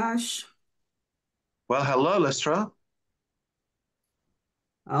 Hello, Ash. Well, hello, Lystra.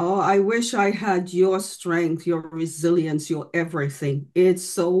 Oh, I wish I had your strength, your resilience, your everything. It's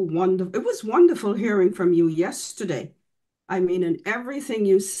so wonderful. It was wonderful hearing from you yesterday. I mean, and everything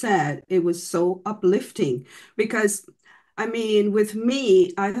you said, it was so uplifting because, I mean, with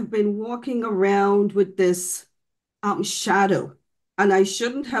me, I have been walking around with this shadow, and I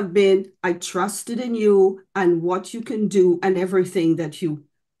shouldn't have been. I trusted in you and what you can do and everything that you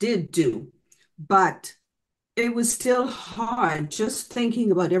did do. But it was still hard just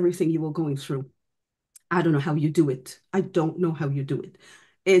thinking about everything you were going through. I don't know how you do it. I don't know how you do it.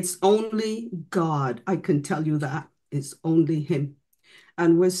 It's only God. I can tell you that. It's only Him.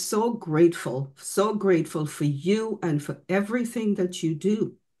 And we're so grateful for you and for everything that you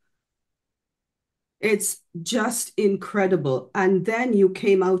do. It's just incredible. And then you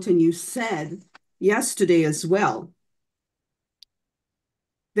came out and you said yesterday as well,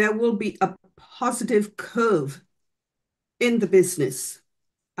 there will be a positive curve in the business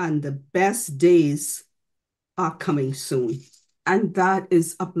and the best days are coming soon. And that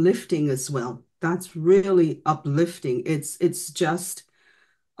is uplifting as well. That's really uplifting. It's just,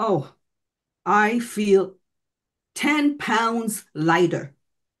 oh, I feel 10 pounds lighter.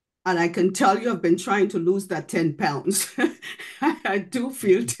 And I can tell you, I've been trying to lose that 10 pounds. I do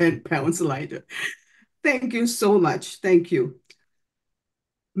feel 10 pounds lighter. Thank you so much. Thank you.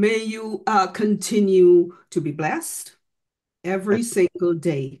 May you continue to be blessed every single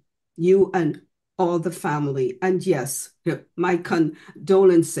day, you and all the family. And yes, my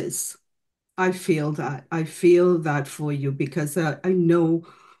condolences. I feel that. I feel that for you because I know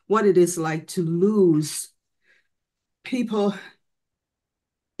what it is like to lose people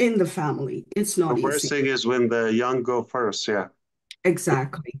in the family. It's not The worst easy. thing is when the young go first. Yeah.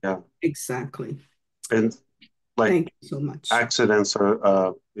 Exactly. Yeah. Exactly. And like Thank you so much. accidents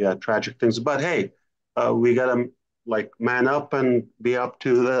are, yeah, tragic things. But hey, we got to like man up and be up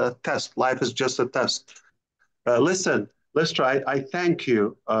to the test. Life is just a test. Listen, Lystra, I thank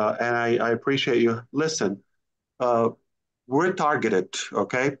you and I appreciate you. Listen, we're targeted,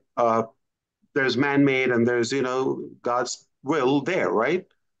 okay? There's man-made and there's, you know, God's will there, right?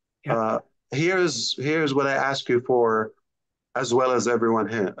 Yeah. Here's what I ask you for, as well as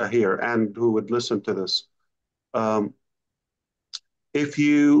everyone here and who would listen to this. If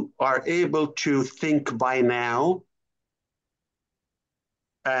you are able to think by now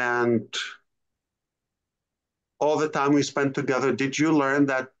and all the time we spent together, did you learn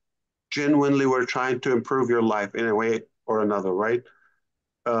that genuinely we're trying to improve your life in a way or another, right?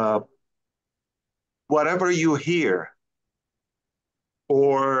 Whatever you hear,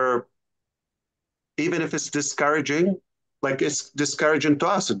 or even if it's discouraging, like it's discouraging to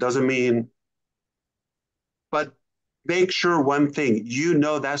us, it doesn't mean, but make sure one thing, you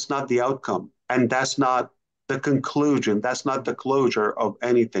know, that's not the outcome and that's not the conclusion, that's not the closure of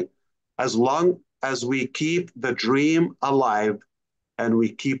anything. As long as we keep the dream alive and we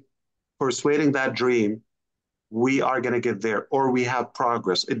keep persuading that dream, we are going to get there, or we have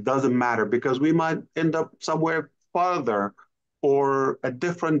progress. It doesn't matter because we might end up somewhere farther or a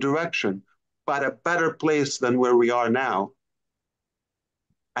different direction, but a better place than where we are now.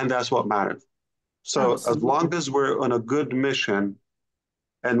 And that's what matters. So Absolutely. as long as we're on a good mission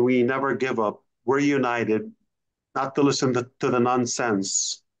and we never give up, we're united, not to listen to the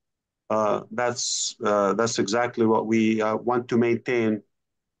nonsense. That's exactly what we want to maintain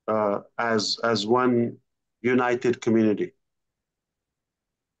as one united community.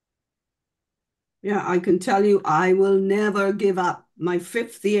 Yeah, I can tell you, I will never give up. My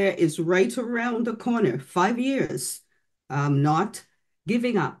 5th year is right around the corner. 5 years. I'm not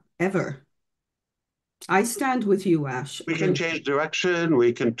giving up ever. I stand with you, Ash. We can change direction.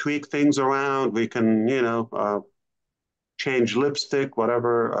 We can tweak things around. We can, change lipstick,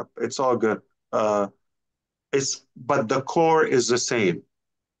 whatever. It's all good. But the core is the same.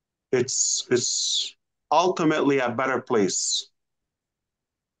 It's ultimately a better place.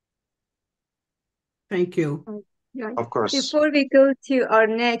 Thank you. Of course. Before we go to our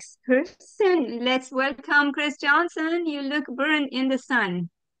next person, let's welcome Chris Johnson. You look burned in the sun.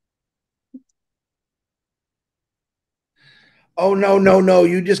 Oh, no.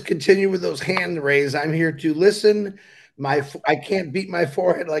 You just continue with those hand raised. I'm here to listen. I can't beat my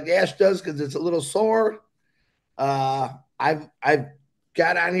forehead like Ash does because it's a little sore. I've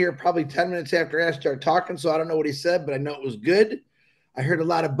got on here probably 10 minutes after Ash started talking, so I don't know what he said, but I know it was good. I heard a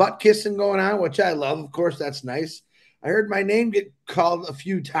lot of butt kissing going on, which I love. Of course, that's nice. I heard my name get called a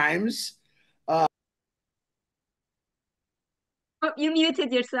few times. Oh, you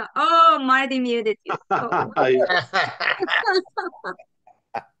muted yourself. Oh, Marty muted you. Oh.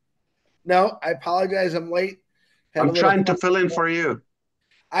 No, I apologize. I'm late. I'm trying to fill in for you.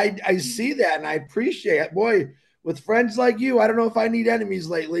 I see that, and I appreciate it. Boy, with friends like you, I don't know if I need enemies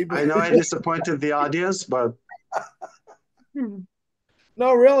lately. But I know I disappointed the audience, but...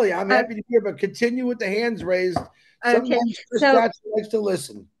 No, really, I'm happy to hear, but continue with the hands raised. Sometimes Chris Johnson likes to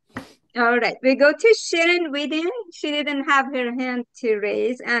listen. All right, we go to Sharon Whedon. She didn't have her hand to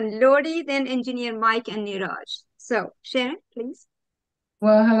raise, and Lori, then Engineer Mike and Niraj. So, Sharon, please.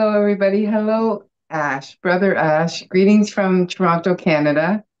 Well, hello, everybody. Hello, Ash, Brother Ash. Greetings from Toronto,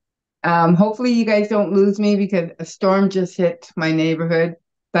 Canada. Hopefully you guys don't lose me because a storm just hit my neighborhood,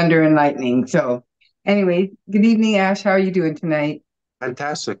 thunder and lightning. So anyway, good evening, Ash. How are you doing tonight?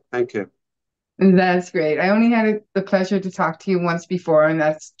 Fantastic. Thank you. That's great. I only had the pleasure to talk to you once before, and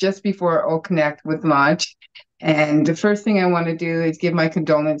that's just before OCONNECT was launched. And the first thing I want to do is give my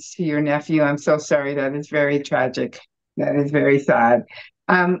condolences to your nephew. I'm so sorry. That is very tragic. That is very sad.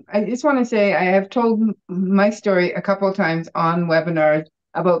 I just want to say I have told my story a couple of times on webinars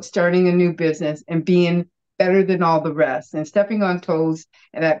about starting a new business and being better than all the rest and stepping on toes,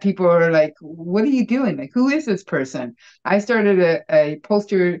 and that people are like, what are you doing? Like, who is this person? I started a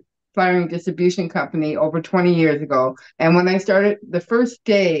poster flyer distribution company over 20 years ago. And when I started, the first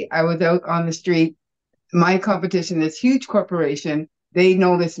day I was out on the street, my competition, this huge corporation, they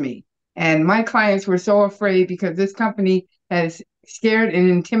noticed me. And my clients were so afraid because this company has scared and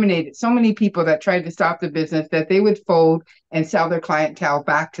intimidated so many people that tried to stop the business that they would fold and sell their clientele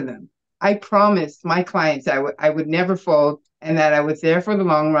back to them. I promised my clients I would never fold and that I was there for the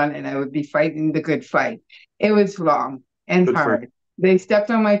long run and I would be fighting the good fight. It was long and hard. They stepped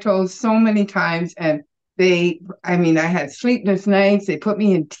on my toes so many times, and I had sleepless nights. They put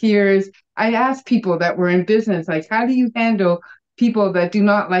me in tears. I asked people that were in business, like, how do you handle people that do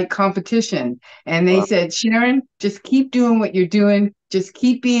not like competition? And they said, Sharon, just keep doing what you're doing. Just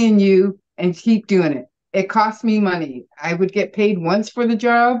keep being you and keep doing it. It cost me money. I would get paid once for the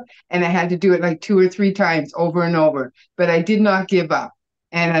job, and I had to do it like 2 or 3 times over and over. But I did not give up.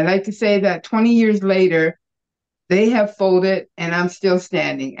 And I'd like to say that 20 years later, they have folded and I'm still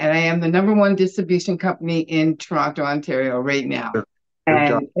standing. And I am the #1 distribution company in Toronto, Ontario right now.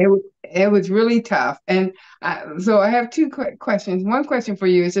 And it was really tough. And so I have 2 questions. One question for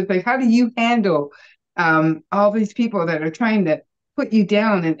you is just like, how do you handle all these people that are trying to put you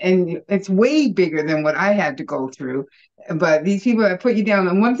down? And it's way bigger than what I had to go through. But these people that put you down.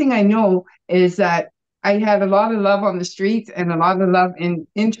 And one thing I know is that I had a lot of love on the streets and a lot of love in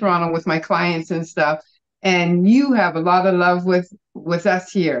Toronto with my clients and stuff. And you have a lot of love with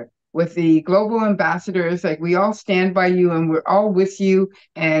us here, with the global ambassadors. Like, we all stand by you and we're all with you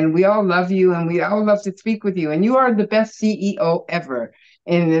and we all love you and we all love to speak with you. And you are the best CEO ever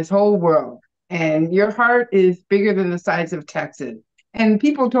in this whole world. And your heart is bigger than the size of Texas. And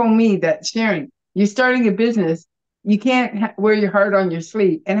people told me that, Sharon, you're starting a business. You can't wear your heart on your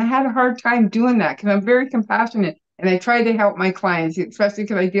sleeve. And I had a hard time doing that because I'm very compassionate. And I try to help my clients, especially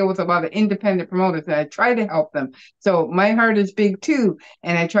because I deal with a lot of independent promoters, and I try to help them. So my heart is big too,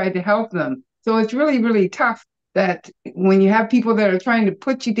 and I try to help them. So it's really, really tough that when you have people that are trying to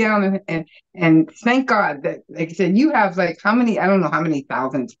put you down, and thank God that, like I said, you have like I don't know how many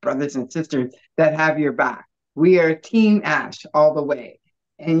thousands brothers and sisters that have your back. We are Team Ash all the way.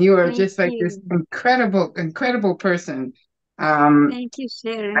 And you are just like this incredible, incredible person. Thank you,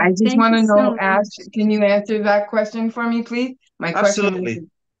 Sharon. I just want to know, Ash, can you answer that question for me, please? My question is,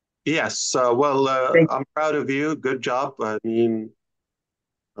 Yes. I'm proud of you. Good job. I mean,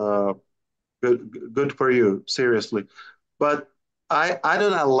 uh, good for you. Seriously, but I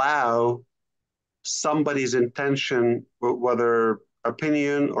don't allow somebody's intention, whether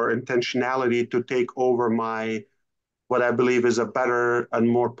opinion or intentionality, to take over my what I believe is a better and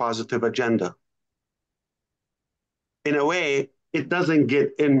more positive agenda. In a way, it doesn't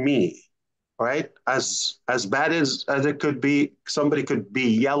get in me, right? As bad as it could be, somebody could be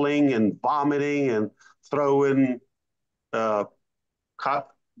yelling and vomiting and throwing, uh, co-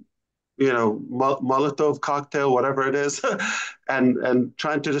 Molotov cocktail, whatever it is, and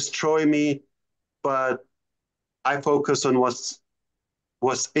trying to destroy me. But I focus on what's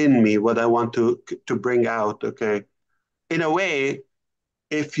in me, what I want to bring out. Okay, in a way,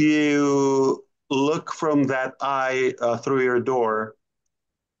 if you look from that eye through your door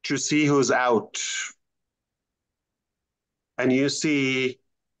to see who's out, and you see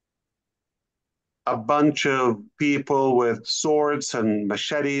a bunch of people with swords and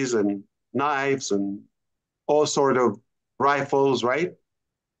machetes and knives and all sort of rifles, right?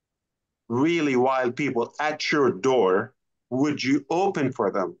 Really wild people at your door, would you open for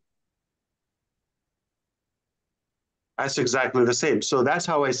them? That's exactly the same. So that's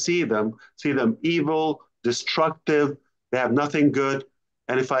how I see them evil, destructive, they have nothing good.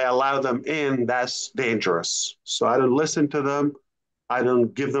 And if I allow them in, that's dangerous. So I don't listen to them. I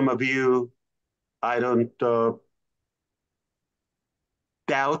don't give them a view. I don't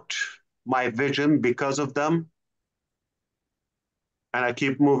doubt my vision because of them. And I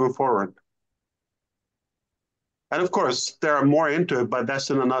keep moving forward. And of course, there are more into it, but that's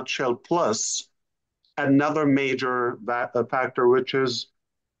in a nutshell. Plus, another major factor, which is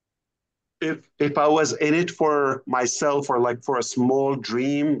if I was in it for myself or like for a small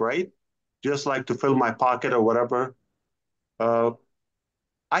dream, right? Just like to fill my pocket or whatever, uh,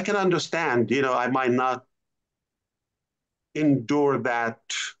 I can understand, I might not endure that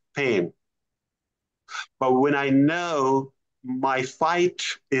pain. But when I know my fight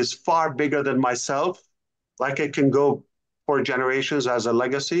is far bigger than myself, like it can go for generations as a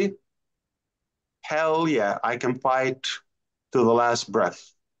legacy, hell yeah, I can fight to the last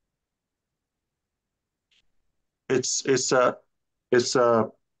breath. It's a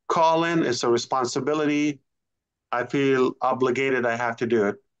calling, it's a responsibility. I feel obligated. I have to do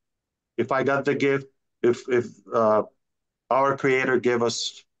it. If I got the gift, if our Creator gave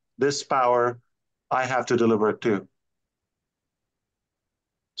us this power, I have to deliver it too.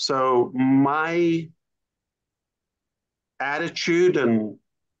 So my attitude and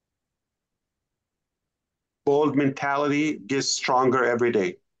bold mentality gets stronger every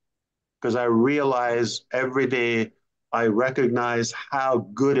day because I realize every day I recognize how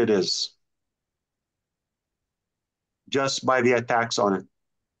good it is just by the attacks on it.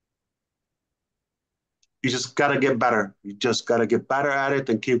 You just got to get better. You just got to get better at it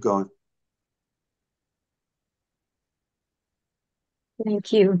and keep going.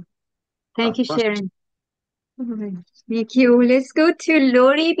 Thank you. Thank you, Sharon. All right. Thank you. Let's go to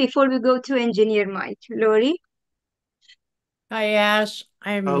Lori before we go to Engineer Mike. Lori? Hi, Ash.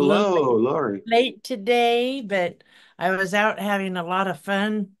 I'm a little Hello, Lori. late today, but I was out having a lot of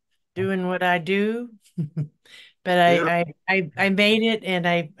fun doing what I do. But I made it, and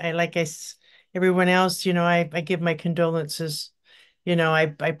I like everyone else, I give my condolences. I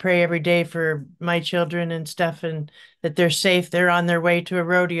pray every day for my children and stuff, and that they're safe. They're on their way to a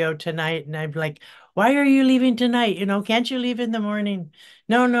rodeo tonight, and I'm like, why are you leaving tonight? Can't you leave in the morning?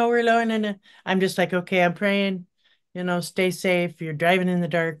 No, we're going in. I'm just like, okay, I'm praying. Stay safe. You're driving in the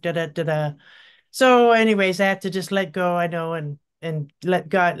dark. Da da da da. So, anyways, I have to just let go. I know, and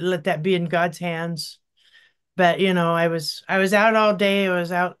let that be in God's hands. But I was out all day. I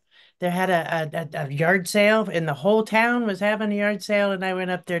was out. They had a yard sale, and the whole town was having a yard sale. And I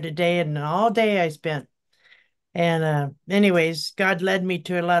went up there today, and all day I spent. And anyways, God led me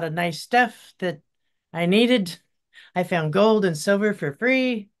to a lot of nice stuff that I needed. I found gold and silver for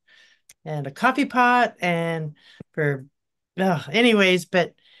free, and a coffee pot, and for anyways.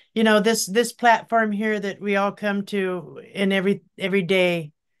 But this platform here that we all come to, and every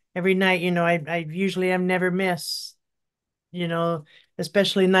day, every night, I usually am never miss, you know,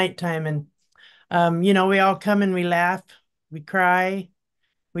 especially nighttime. And, we all come and we laugh, we cry,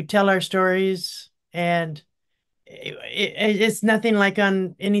 we tell our stories, and it's nothing like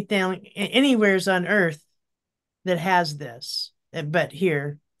on anything, anywheres on earth that has this. But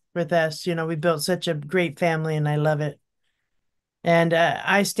here with us, we built such a great family, and I love it. And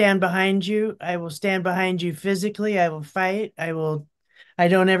I stand behind you. I will stand behind you physically. I will fight. I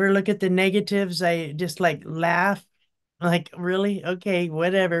don't ever look at the negatives. I just like laugh. Like, really? Okay,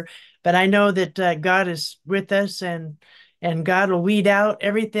 whatever. But I know that God is with us, and God will weed out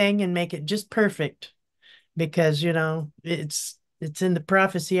everything and make it just perfect, because it's in the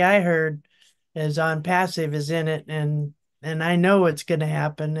prophecy I heard, as ONPASSIVE is in it, and I know it's going to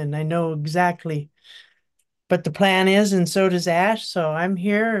happen, and I know exactly what the plan is, and so does Ash. So I'm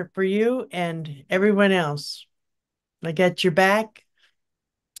here for you and everyone else. I got your back,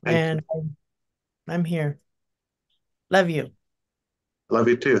 and I'm here. Love you. Love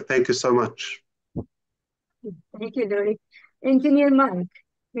you too. Thank you so much. Thank you, Lori. Engineer Mike,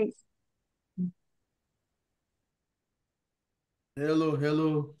 please. Hello,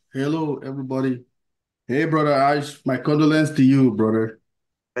 everybody. Hey, brother Ash, my condolence to you, brother.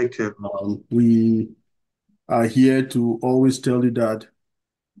 Thank you. We are here to always tell you that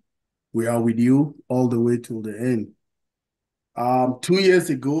we are with you all the way till the end. 2 years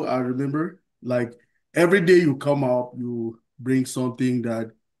ago, I remember, like every day you come up, you bring something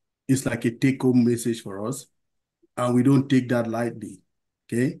that is like a take-home message for us, and we don't take that lightly.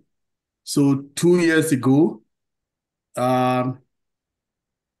 Okay, so 2 years ago, on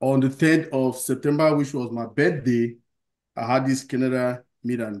the 10th of September, which was my birthday, I had this Canada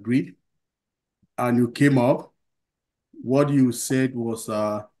meet and greet, and you came up. What you said was,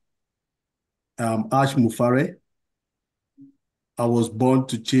 Ash Mufareh, I was born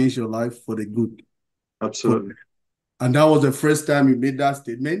to change your life for the good. Absolutely. And that was the first time you made that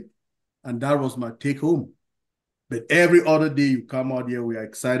statement, and that was my take home. But every other day you come out here, we are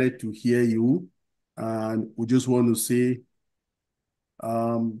excited to hear you, and we just want to say,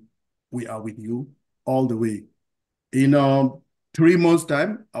 we are with you all the way. In 3 months'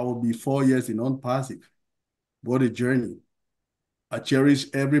 time, I will be 4 years in ONPASSIVE. What a journey. I cherish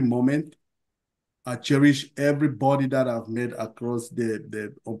every moment. I cherish everybody that I've met across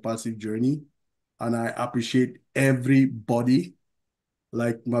the ONPASSIVE journey. And I appreciate everybody,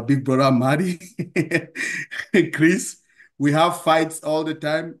 like my big brother, Maddie, Chris. We have fights all the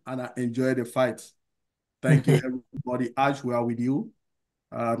time, and I enjoy the fights. Thank you, everybody. Ash, we are with you.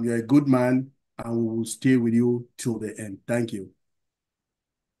 You're a good man, and we will stay with you till the end. Thank you.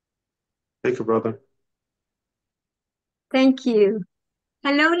 Thank you, brother. Thank you.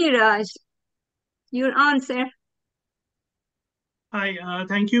 Hello, Niraj. Your answer. Hi,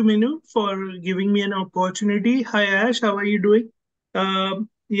 thank you, Minoo, for giving me an opportunity. Hi, Ash, how are you doing?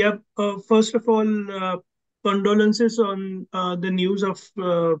 First of all, condolences on the news of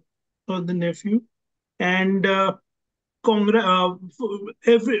the nephew, and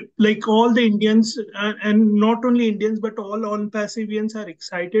like all the Indians, and not only Indians, but all ONPASSIVians are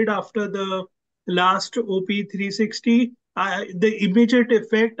excited after the last OP 360. The immediate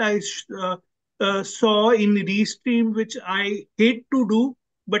effect saw in Restream, which I hate to do,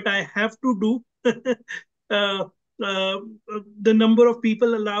 but I have to do. uh, uh, the number of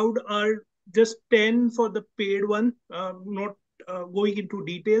people allowed are just 10 for the paid one, not going into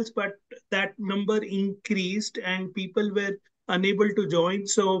details, but that number increased and people were unable to join.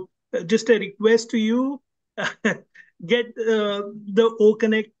 So just a request to you, get the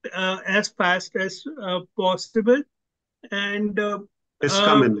OCONNECT as fast as possible. And it's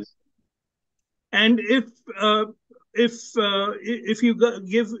coming. And if you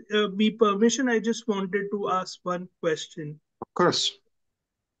give me permission, I just wanted to ask one question. Of course.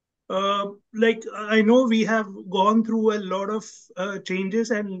 Like I know we have gone through a lot of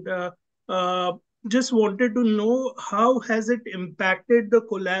changes, and just wanted to know how has it impacted the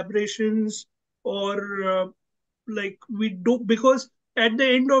collaborations, or like we do, because at the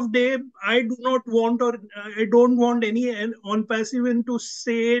end of day, I do not want, or I don't want any ONPASSIVE to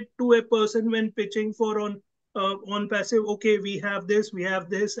say to a person when pitching for ONPASSIVE, okay, we have this,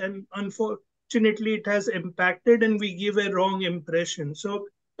 and unfortunately it has impacted and we give a wrong impression. So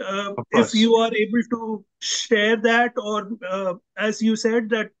if you are able to share that, or as you said,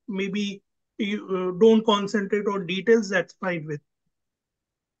 that maybe you don't concentrate on details, that's fine with.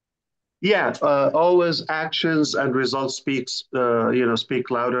 Yeah, always actions and results speak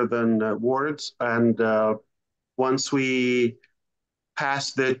louder than words. And once we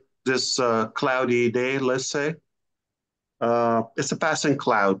pass this cloudy day, let's say, it's a passing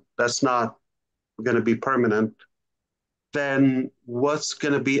cloud. That's not going to be permanent. Then what's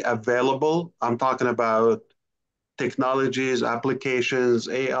going to be available? I'm talking about technologies, applications,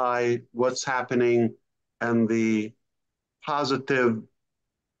 AI, what's happening, and the positive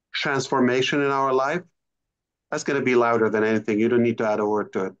transformation in our life. That's going to be louder than anything. You don't need to add a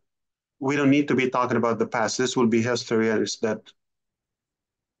word to it. We don't need to be talking about the past. This will be history, and it's that.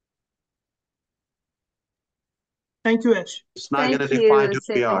 Thank you, Ash. It's not going to define who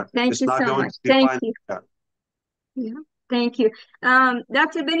we are. Thank it's you not so going much. to define Thank you. who we are. Yeah. Thank you.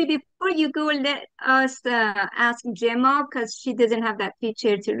 Dr. Benny, before you go, let us ask Gemma, because she doesn't have that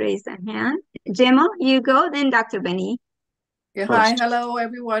feature to raise a hand. Gemma, you go, then Dr. Benny. Yeah, hi, hello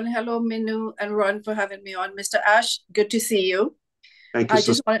everyone. Hello, Minoo and Ron, for having me on. Mr. Ash, good to see you. Thank you. I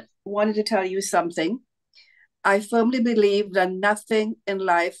just wanted to tell you something. I firmly believe that nothing in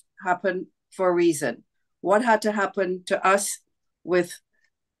life happened for a reason. What had to happen to us with,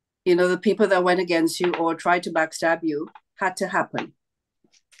 the people that went against you or tried to backstab you had to happen.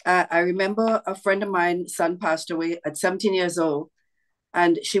 I remember a friend of mine's son passed away at 17 years old,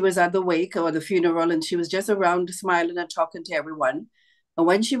 and she was at the wake or the funeral, and she was just around smiling and talking to everyone. And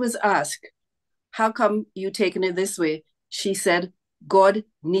when she was asked, how come you taking it this way? She said, God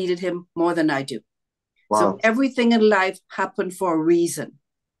needed him more than I do. Wow. So everything in life happened for a reason.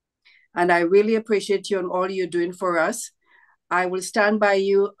 And I really appreciate you and all you're doing for us. I will stand by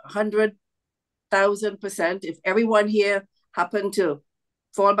you 100,000%. If everyone here happened to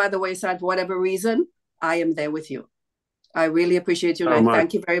fall by the wayside for whatever reason, I am there with you. I really appreciate you, and I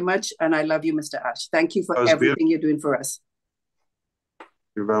thank you very much, and I love you, Mr. Ash. Thank you for everything you're doing for us.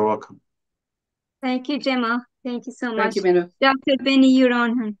 You're very welcome. Thank you, Gemma. Thank you so much. Thank you, Minoo. Dr. Benny, you're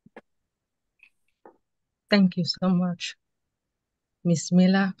on. Thank you so much, Ms.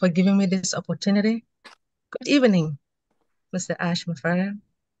 Miller, for giving me this opportunity. Good evening, Mr. Ash Mufareh.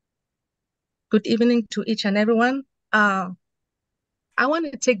 Good evening to each and everyone. I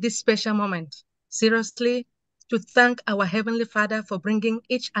want to take this special moment seriously to thank our Heavenly Father for bringing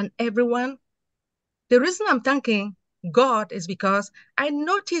each and everyone. The reason I'm thanking God is because I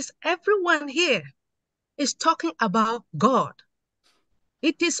notice everyone here is talking about God.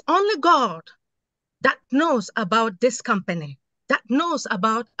 It is only God that knows about this company, that knows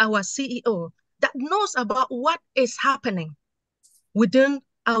about our CEO, that knows about what is happening within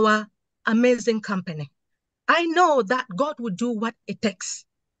our amazing company. I know that God will do what it takes.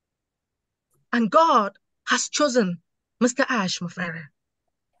 And God has chosen Mr. Ash Mufareh.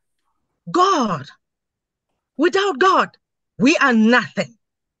 God, without God, we are nothing.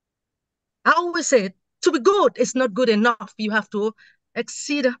 I always say, to be good is not good enough. You have to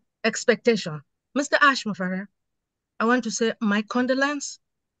exceed expectation. Mr. Ash Mufareh, I want to say my condolence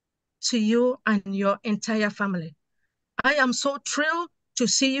to you and your entire family. I am so thrilled to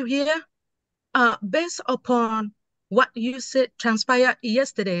see you here. Based upon what you said transpired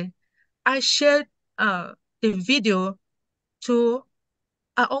yesterday, I shared the video to,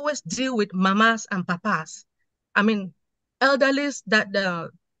 I always deal with mamas and papas. I mean, elderlies that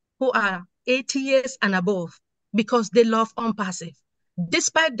who are 80 years and above, because they love ONPASSIVE.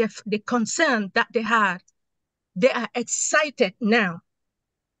 Despite the concern that they had, they are excited now.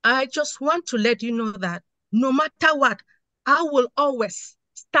 I just want to let you know that no matter what, I will always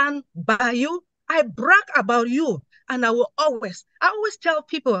stand by you. I brag about you, and I always tell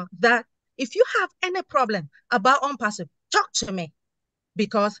people that if you have any problem about ONPASSIVE, talk to me,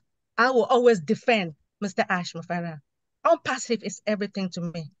 because I will always defend Mr. Ash Mufareh. ONPASSIVE is everything to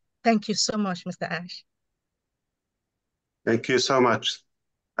me. Thank you so much, Mr. Ash. Thank you so much.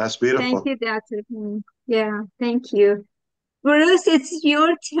 That's beautiful. Thank you, Dr. Yeah, thank you. Bruce, it's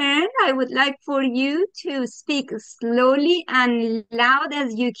your turn. I would like for you to speak slowly and loud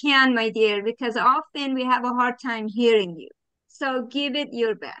as you can, my dear, because often we have a hard time hearing you. So give it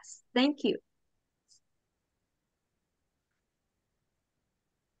your best. Thank you.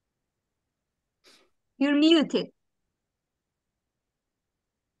 You're muted.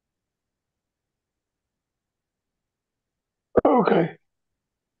 Okay.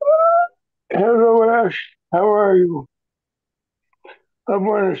 Hello, Ash. How are you? I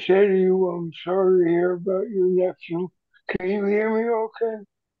want to say to you, I'm sorry to hear about your nephew. Can you hear me okay?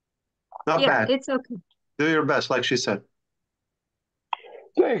 Not bad. It's okay. Do your best, like she said.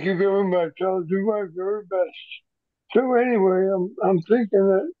 Thank you very much. I'll do my very best. So anyway, I'm thinking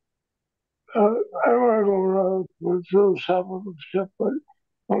that I don't want to go around with philosophical stuff, but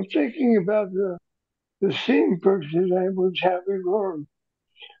I'm thinking about the same person I was having heard.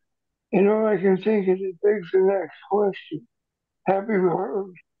 And all I can think is it begs the next question. Have you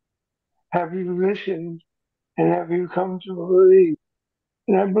heard? Have you listened? And have you come to believe?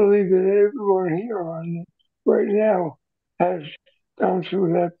 And I believe that everyone here on right now has gone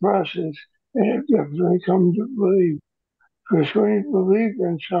through that process and have definitely come to believe. Because when you believe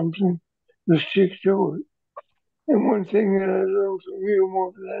in something, you stick to it. And one thing that I learned from you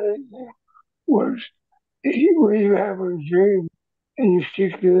more than anything was when you have a dream and you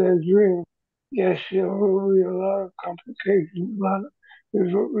stick to that dream, yes, there will be a lot of complications,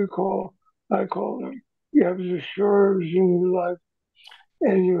 there's what I call them, you have the SHAREs in your life,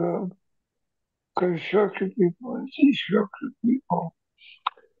 and you have constructive people and destructive people.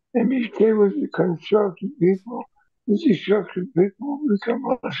 And be stay with the constructive people. The destructive people become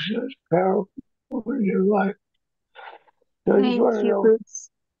less powerful in your life. So I just want to know. Bruce.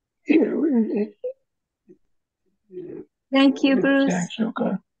 Thank you, Bruce. Thanks,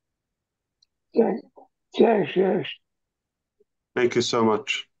 okay. Thanks, yes. Thank you so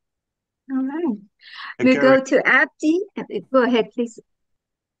much. All right. And We Gary, go to Abdi. Go ahead, please.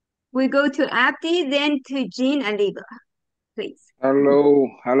 We go to Abdi, then to Jean Aliba, please. Hello,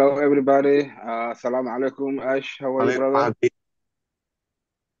 everybody. Assalamu alaikum, Ash. How are you, brother?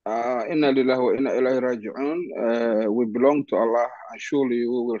 Inna lillahi wa inna ilayhi raji'un. We belong to Allah, and surely we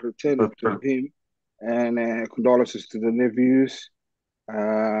will return to Him. And condolences to the nephews.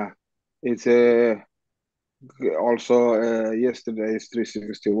 It's also yesterday's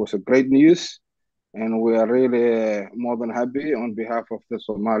 360 was a great news, and we are really more than happy on behalf of the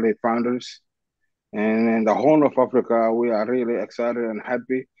Somali founders. And in the Horn of Africa, we are really excited and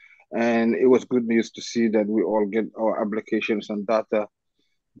happy. And it was good news to see that we all get our applications and data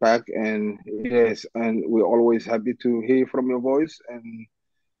back. And yes, and we're always happy to hear from your voice. And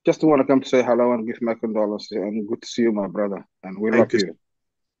just want to come to say hello and give my condolences. And good to see you, my brother. And we love you.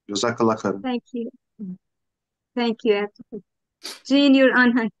 Jazakallah khair. Thank you. Thank you, Abdi. Jean, you're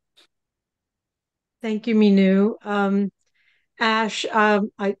on, hun. Thank you, Minoo. Ash, I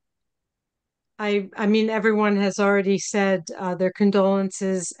mean, everyone has already said their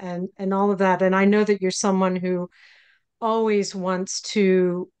condolences and all of that. And I know that you're someone who always wants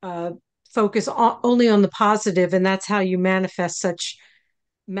to focus only on the positive, and that's how you manifest such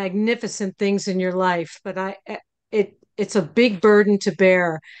magnificent things in your life. But it's a big burden to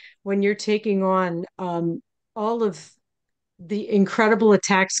bear when you're taking on all of the incredible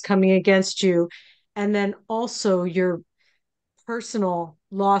attacks coming against you, and then also your personal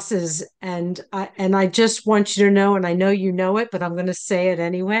losses. And I just want you to know, and I know you know it, but I'm going to say it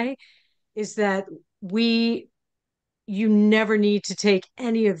anyway, is that you never need to take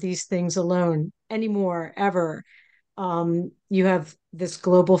any of these things alone anymore, ever. You have this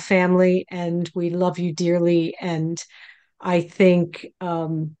global family, and we love you dearly. And I think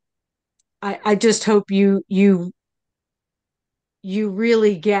I just hope you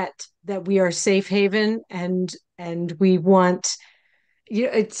really get that we are safe haven, and we want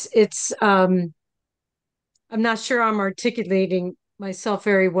it's I'm not sure I'm articulating myself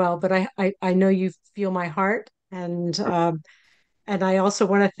very well, but I know you feel my heart, and I also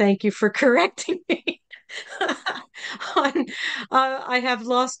want to thank you for correcting me on I have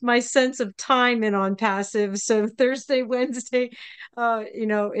lost my sense of time in ONPASSIVE. So Thursday, Wednesday,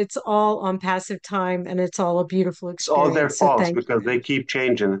 it's all on passive time, and it's all a beautiful It's all their experience. So fault thank because they keep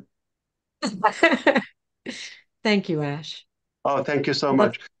changing you. Thank you, Ash. Oh, thank you so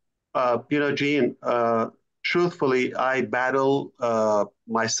much. Jean, truthfully, I battle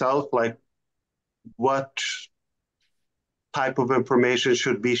myself, like what type of information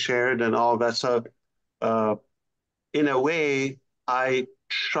should be shared and all that. So in a way, I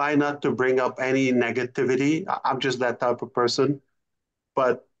try not to bring up any negativity. I'm just that type of person.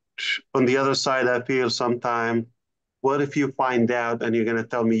 But on the other side, I feel sometimes, what if you find out and you're going to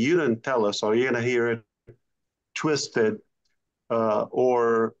tell me you didn't tell us, or you're going to hear it twisted,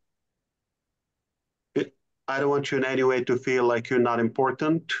 or I don't want you in any way to feel like you're not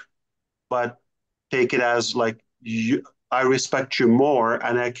important, but take it as like I respect you more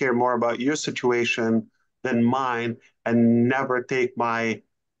and I care more about your situation than mine, and never take my,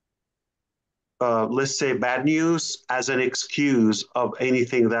 let's say, bad news as an excuse of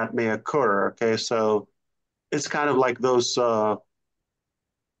anything that may occur. Okay, so it's kind of like those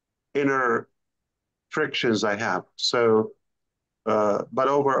inner frictions I have. So, but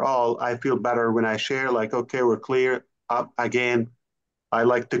overall, I feel better when I share, like, okay, we're clear. Again, I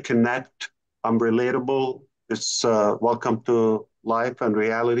like to connect. I'm relatable. It's welcome to life and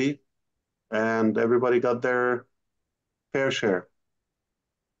reality. And everybody got their fair share.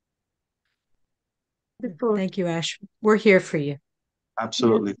 Thank you, Ash. We're here for you.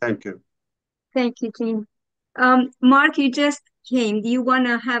 Absolutely. Yeah. Thank you. Thank you, Jean. Mark, you just came. Do you want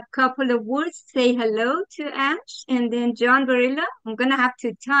to have a couple of words? Say hello to Ash, and then John Barilla. I'm going to have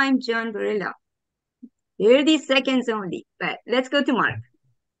to time John Barilla. 30 seconds only, but let's go to Mark.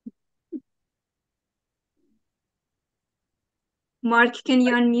 Mark, can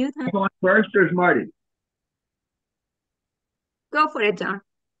you unmute? Huh? Going first, or is Marty? Go for it, John.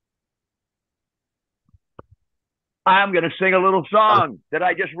 I'm going to sing a little song that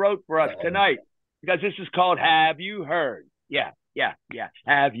I just wrote for us tonight, because this is called Have You Heard? Yeah.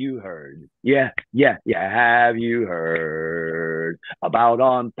 Have you heard? Yeah. Have you heard? heard about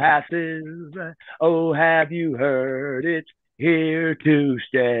ONPASSIVE? Oh, have you heard it's here to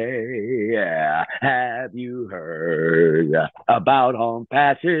stay? Yeah. Have you heard about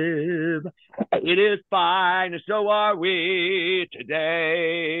ONPASSIVE? It is fine, and so are we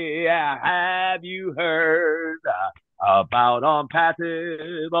today. Have you heard about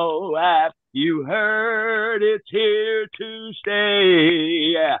ONPASSIVE? Oh, have you heard it's here to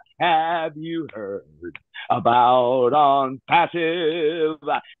stay? Have you heard about ONPASSIVE?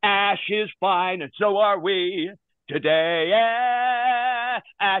 Ash is fine, and so are we today.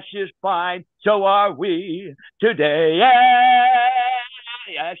 Ash is fine, so are we today.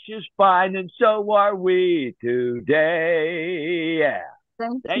 Ash is fine, and so are we today.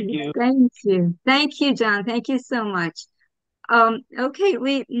 Thank you. Thank you, John. Thank you so much.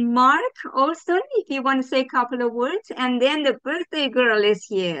 Okay, Mark also, if you want to say a couple of words, and then the birthday girl is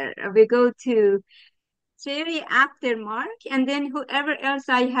here. We go to Sherry after Mark, and then whoever else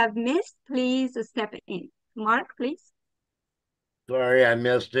I have missed, please step in. Mark, please. Sorry, I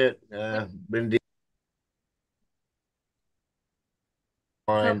missed it. Been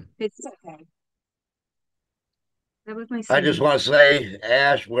Oh, it's okay. That was my I just want to say,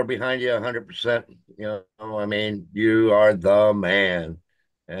 Ash, we're behind you 100%. You know, I mean, you are the man.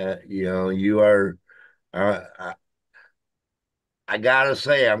 You know, you are. I gotta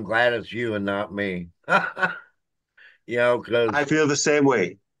say, I'm glad it's you and not me. You know, because I feel the same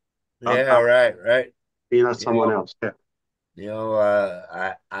way. Yeah, right. You're not someone else. Yeah. You know,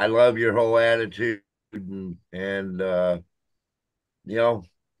 I love your whole attitude, and you know,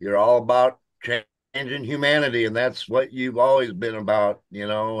 you're all about changing humanity, and that's what you've always been about. You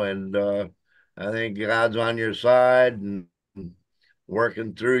know, and I think God's on your side and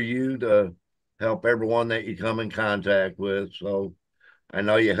working through you to help everyone that you come in contact with. So I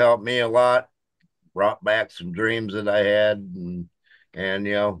know you helped me a lot, brought back some dreams that I had, and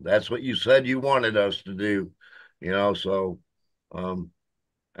you know, that's what you said you wanted us to do. You know, so I'm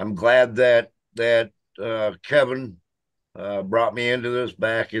glad that Kevin brought me into this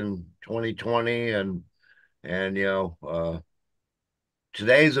back in 2020, and you know,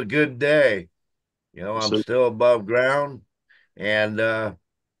 today's a good day. You know, I'm still above ground, and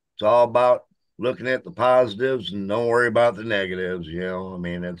it's all about looking at the positives and don't worry about the negatives. You know, I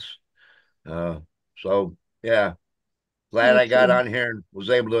mean, it's so yeah. Glad I got on here and was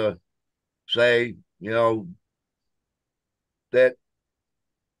able to say, you know, that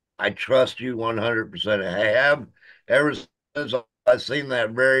I trust you 100%. I have ever since I seen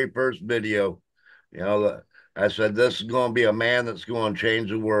that very first video. You know, I said, this is going to be a man that's going to change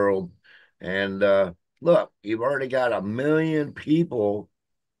the world. And look, you've already got 1 million people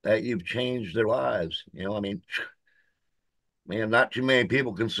that you've changed their lives. You know, I mean, man, not too many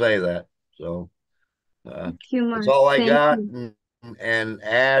people can say that. So that's all I got. And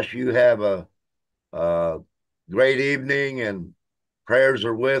Ash, you have a great evening, and prayers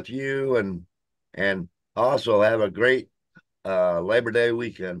are with you, and also have a great Labor Day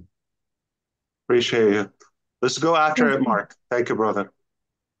weekend. Appreciate you. Let's go after it, Mark. Thank you, brother.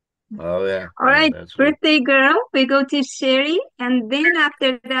 Oh yeah. All right, birthday girl, we go to Sherry, and then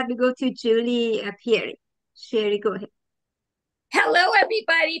after that we go to Julie Pierre. Sherry, go ahead. Hello,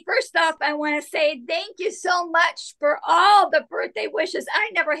 everybody. First off, I want to say thank you so much for all the birthday wishes. I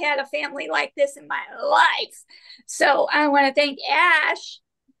never had a family like this in my life. So I want to thank Ash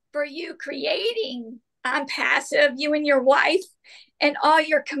for you creating ONPASSIVE, you and your wife, and all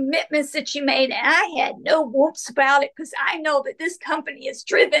your commitments that you made. And I had no whoops about it, because I know that this company is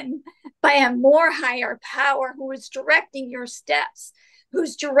driven by a more higher power who is directing your steps,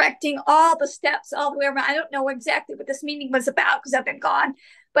 who's directing all the steps all the way around. I don't know exactly what this meeting was about because I've been gone,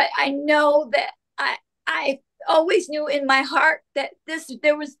 but I know that I always knew in my heart that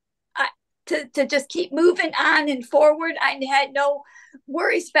there was to just keep moving on and forward. I had no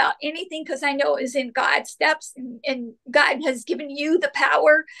worries about anything, because I know it is in God's steps, and God has given you the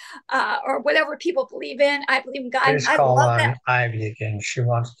power, or whatever people believe in. I believe in God. Please call on Ivy again. She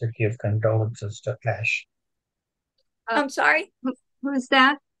wants to give condolences to Ash. I'm sorry. Who's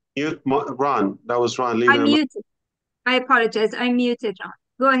that? Ron. That was Ron. I muted. I apologize. I muted Ron.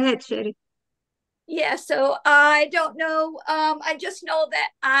 Go ahead, Sherry. Yeah, so I don't know. I just know that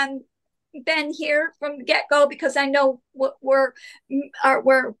I'm been here from the get-go, because I know what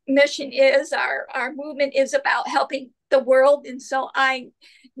our mission is. Our movement is about helping the world, and so I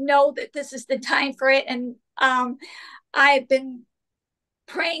know that this is the time for it. And I've been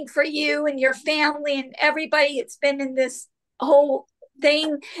praying for you and your family and everybody. It's been in this whole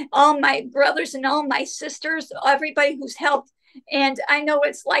thing, all my brothers and all my sisters, everybody who's helped. And I know what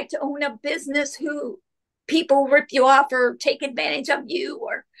it's like to own a business who people rip you off or take advantage of you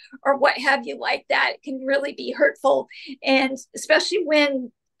or what have you like that. It can really be hurtful. And especially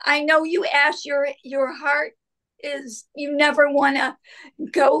when I know you, Ash, your heart is, you never want to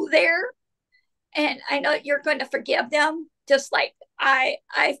go there. And I know you're going to forgive them, just like I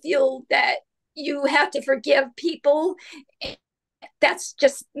feel that you have to forgive people. That's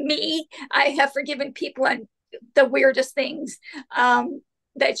just me. I have forgiven people on the weirdest things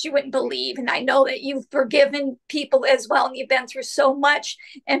that you wouldn't believe. And I know that you've forgiven people as well. And you've been through so much.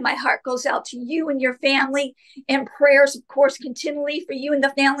 And my heart goes out to you and your family, and prayers, of course, continually for you and the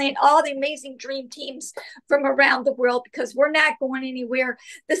family and all the amazing dream teams from around the world, because we're not going anywhere.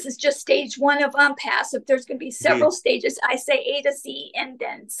 This is just stage one of ONPASSIVE. There's going to be several stages. I say A to C and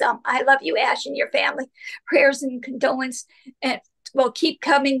then some. I love you, Ash, and your family. Prayers and condolence and will keep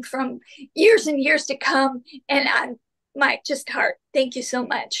coming from years and years to come. And I'm my just heart. Thank you so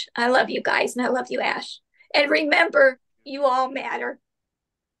much. I love you guys, and I love you, Ash. And remember, you all matter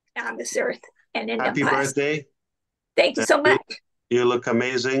on this earth and in Happy the past. birthday. Thank you so much. You look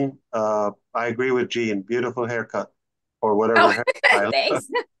amazing. I agree with Jean. Beautiful haircut or whatever. Thanks.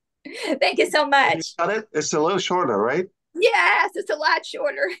 Thank you so much. You got it? It's a little shorter, right? Yes, it's a lot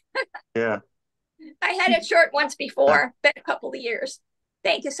shorter. Yeah. I had it short once before, been a couple of years.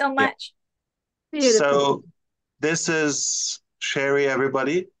 Thank you so much. Yeah. So this is Sherry,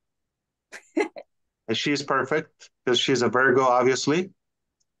 everybody. And she's perfect because she's a Virgo, obviously.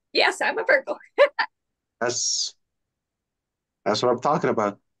 Yes, I'm a Virgo. That's what I'm talking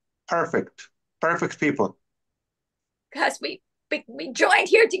about. Perfect. Perfect people. Because we joined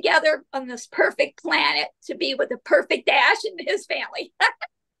here together on this perfect planet to be with the perfect Ash and his family.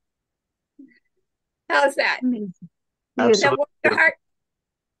 How's that? Absolutely. Your heart?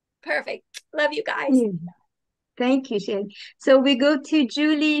 Perfect. Love you guys. Yeah. Thank you, Sherry. So we go to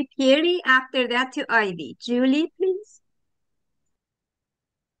Julie Pieri, after that to Ivy. Julie, please.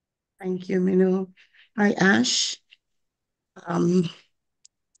 Thank you, Minoo. Hi, Ash.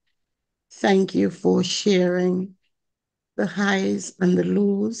 Thank you for sharing the highs and the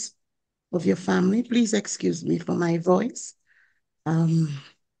lows of your family. Please excuse me for my voice.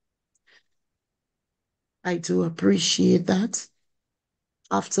 I do appreciate that.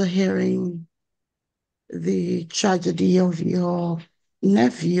 After hearing the tragedy of your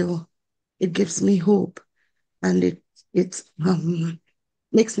nephew, it gives me hope, and it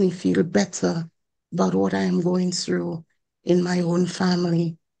makes me feel better about what I am going through in my own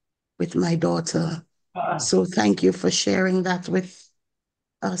family with my daughter. So thank you for sharing that with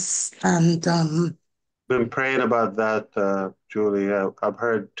us. And been praying about that, Julie. I've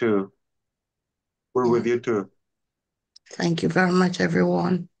heard too. We're with you too. Thank you very much,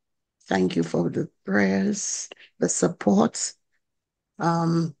 everyone. Thank you for the prayers, the support.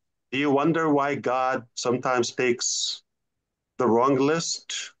 Do you wonder why God sometimes takes the wrong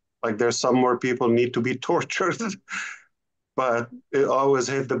list? Like there's some more people need to be tortured, but it always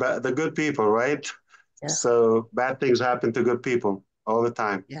hit the good people, right? Yeah. So bad things happen to good people all the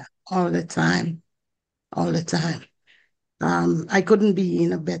time. Yeah, all the time. All the time. I couldn't be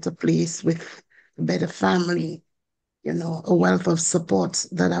in a better place with a better family, you know, a wealth of support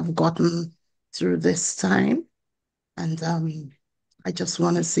that I've gotten through this time. And I just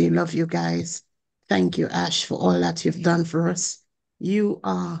want to say, love you guys. Thank you, Ash, for all that you've done for us. You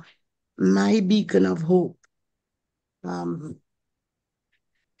are my beacon of hope. I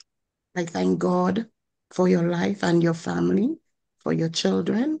thank God for your life and your family, for your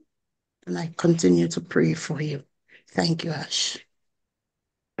children, and I continue to pray for you. Thank you, Ash.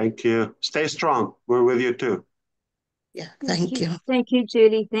 Thank you. Stay strong. We're with you too. Yeah, thank you. Thank you,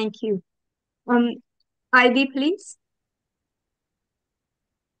 Julie. Thank you. Ivy, please.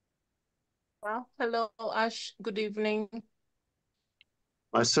 Well, hello, Ash. Good evening.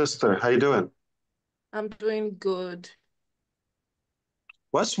 My sister, how you doing? I'm doing good.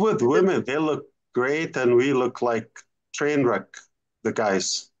 What's with women? They look great and we look like train wreck, the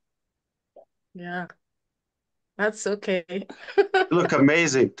guys. Yeah, that's okay. You look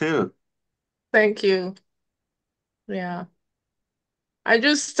amazing too. Thank you. Yeah. I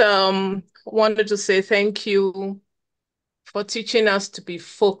just wanted to say thank you for teaching us to be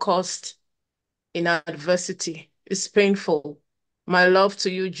focused in adversity. It's painful. My love to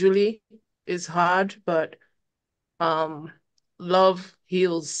you, Julie. It's hard, but love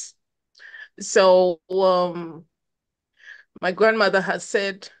heals. So my grandmother has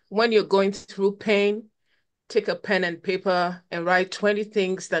said, when you're going through pain, take a pen and paper and write 20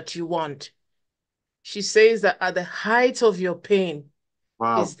 things that you want. She says that at the height of your pain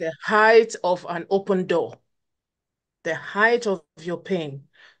is the height of an open door. The height of your pain.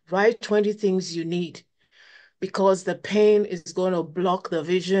 Write 20 things you need. because the pain is going to block the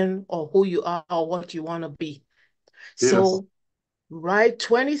vision or who you are or what you want to be. So write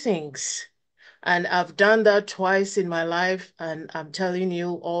 20 things. And I've done that twice in my life. And I'm telling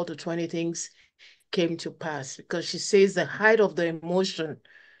you, all the 20 things came to pass, because she says the height of the emotion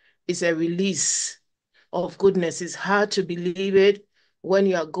is a release of goodness. It's hard to believe it when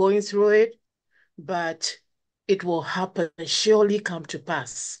you are going through it, but it will happen, surely come to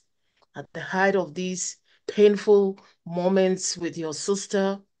pass. At the height of these painful moments with your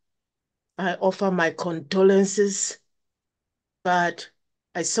sister, I offer my condolences, but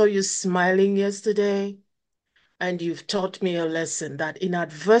I saw you smiling yesterday, and you've taught me a lesson that in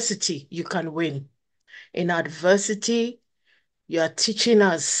adversity, you can win. In adversity, you are teaching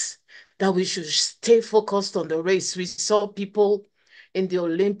us that we should stay focused on the race. We saw people in the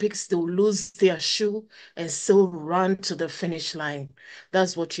Olympics, they'll lose their shoe and still run to the finish line.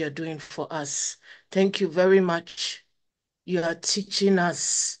 That's what you're doing for us. Thank you very much. You are teaching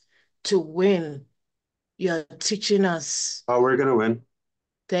us to win. You are teaching us. Oh, we're going to win.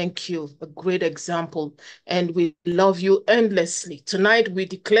 Thank you. A great example. And we love you endlessly. Tonight, we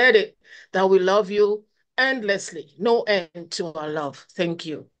declared it that we love you endlessly. No end to our love. Thank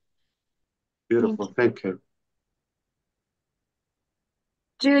you. Beautiful. Thank you.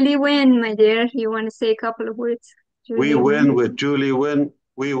 Julie Wynn, my dear, you want to say a couple of words? We win with Julie Wynn.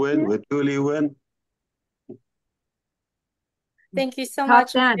 We win with Julie Wynn. Thank you so Top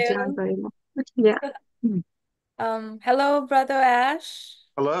much, that, Jill. John, very much. Yeah. Hello, Brother Ash.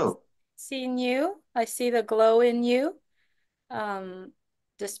 Hello. Seeing you. I see the glow in you.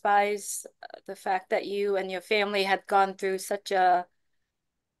 Despite the fact that you and your family had gone through such a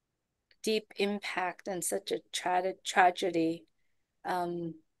deep impact and such a tragedy.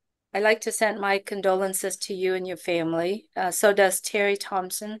 I'd like to send my condolences to you and your family. So does Terry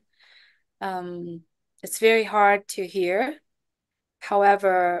Thompson. It's very hard to hear.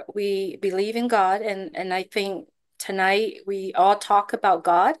 However, we believe in God, and I think tonight we all talk about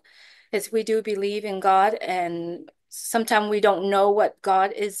God, is we do believe in God, and sometimes we don't know what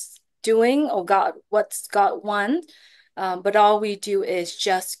God is doing or what's God want, but all we do is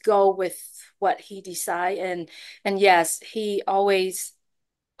just go with what He decide, and yes, He always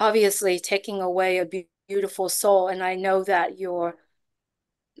obviously taking away a beautiful soul, and I know that your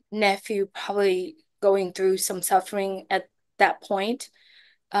nephew probably going through some suffering at that point.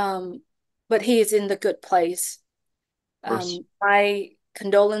 But he is in the good place. My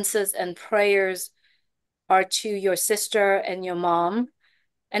condolences and prayers are to your sister and your mom.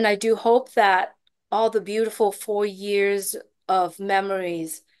 And I do hope that all the beautiful 4 years of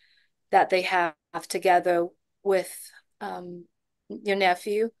memories that they have together with your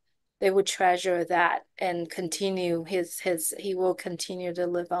nephew, they would treasure that and continue he will continue to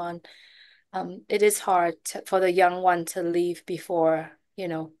live on. It is hard for the young one to leave before,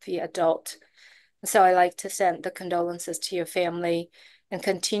 the adult. So I like to send the condolences to your family and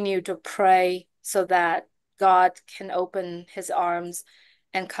continue to pray so that God can open His arms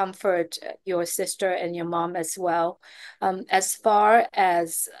and comfort your sister and your mom as well. As far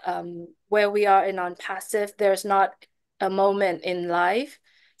as where we are in ONPASSIVE, there's not a moment in life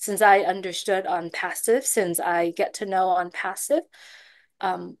since I understood ONPASSIVE, since I get to know ONPASSIVE.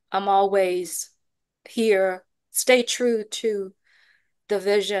 I'm always here, stay true to the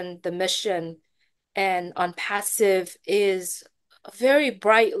vision, the mission, and ONPASSIVE is a very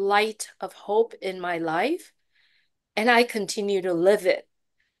bright light of hope in my life. And I continue to live it.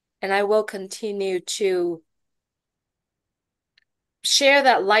 And I will continue to share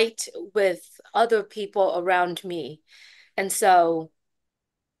that light with other people around me. And so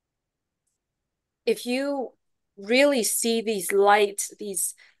if you really see these light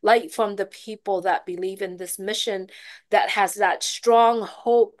from the people that believe in this mission, that has that strong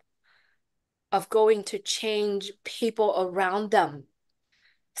hope of going to change people around them,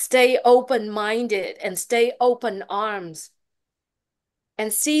 stay open-minded and stay open arms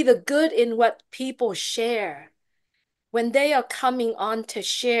and see the good in what people share. When they are coming on to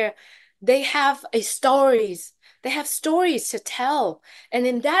share, they have stories to tell. And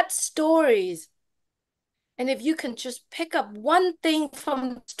in that stories, and if you can just pick up one thing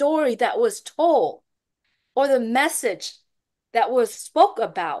from the story that was told or the message that was spoke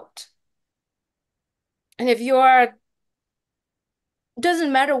about, and if you are,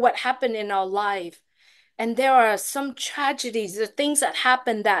 doesn't matter what happened in our life, and there are some tragedies, the things that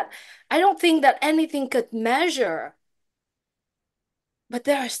happen that I don't think that anything could measure, but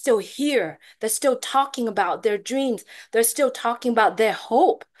they are still here. They're still talking about their dreams. They're still talking about their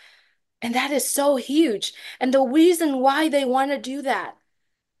hope. And that is so huge. And the reason why they want to do that,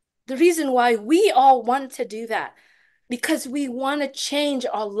 The reason why we all want to do that, because we want to change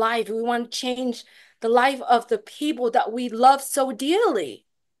our life. We want to change the life of the people that we love so dearly.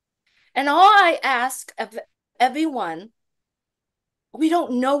 And all I ask of everyone, we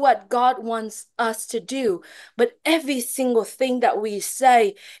don't know what God wants us to do, but every single thing that we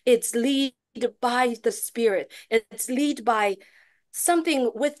say, it's led by the Spirit. It's led by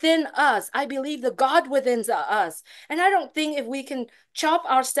something within us. I believe the God within us. And I don't think if we can chop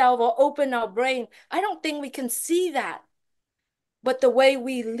ourselves or open our brain, I don't think we can see that. But the way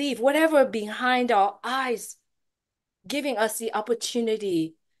we live, whatever behind our eyes, giving us the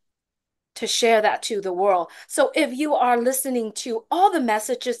opportunity to share that to the world. So if you are listening to all the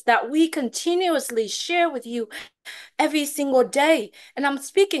messages that we continuously share with you every single day, and I'm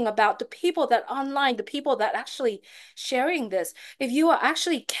speaking about the people that online, the people that actually sharing this, if you are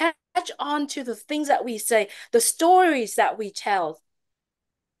actually catch on to the things that we say, the stories that we tell,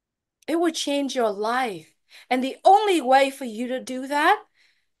 it will change your life. And the only way for you to do that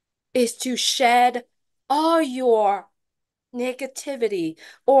is to shed all your negativity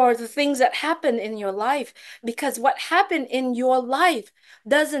or the things that happen in your life, because what happened in your life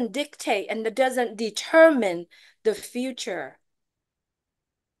doesn't dictate and it doesn't determine the future.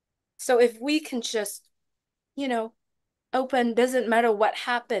 So if we can just, open, doesn't matter what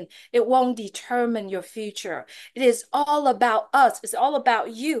happened, it won't determine your future. It is all about us. It's all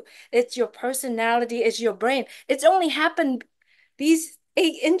about you. It's your personality, it's your brain. It's only happened these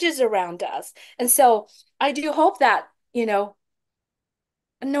 8 inches around us. And so I do hope that, no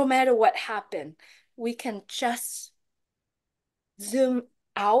matter what happened, we can just zoom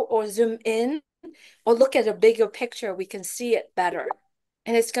out or zoom in or look at a bigger picture. We can see it better.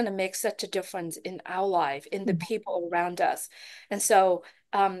 And it's going to make such a difference in our life, in the people around us. And so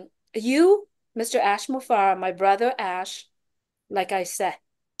you, Mr. Ash Mufareh, my brother Ash, like I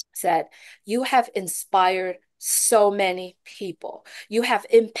said, you have inspired so many people. You have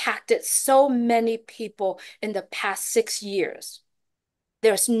impacted so many people in the past 6 years.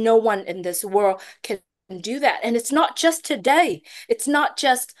 There's no one in this world can do that. And it's not just today. It's not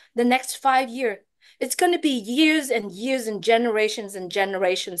just the next 5 years. It's going to be years and years and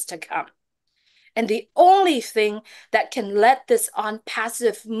generations to come. And the only thing that can let this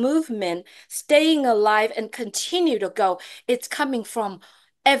ONPASSIVE movement staying alive and continue to go, it's coming from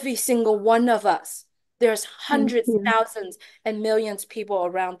every single one of us. There's hundreds, thousands, and millions of people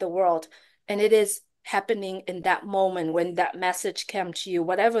around the world. And it is happening in that moment when that message came to you,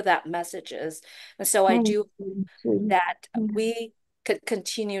 whatever that message is. And so I do that we could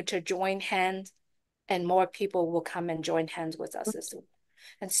continue to join hands and more people will come and join hands with us as well.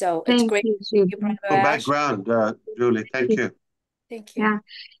 And so it's great to see you, Brother Ash. Background, Julie. Thank you. Thank you. Yeah.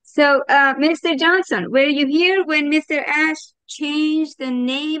 So, Mr. Johnson, were you here when Mr. Ash changed the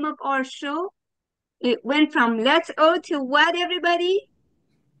name of our show? It went from Let's O to what, everybody?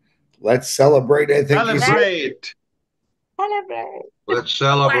 Let's celebrate. I think Celebrate. Celebrate. Let's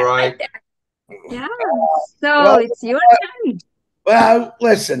celebrate. Yeah. So it's your turn. Well,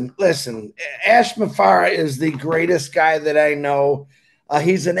 listen. Ash Mufareh is the greatest guy that I know.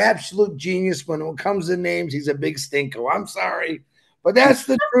 He's an absolute genius when it comes to names. He's a big stinko. I'm sorry, but that's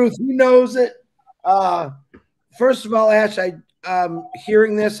the truth. He knows it. First of all, Ash,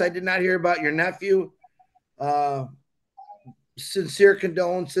 hearing this, I did not hear about your nephew. Sincere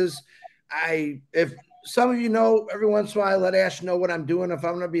condolences. If some of you know, every once in a while, I let Ash know what I'm doing. If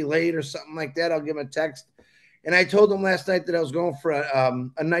I'm going to be late or something like that, I'll give him a text. And I told him last night that I was going for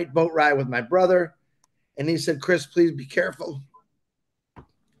a night boat ride with my brother. And he said, Chris, please be careful.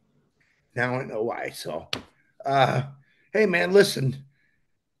 Now I know why. So, hey, man, listen.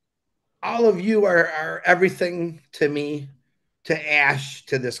 All of you are everything to me, to Ash,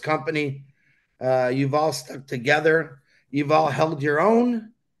 to this company. You've all stuck together. You've all held your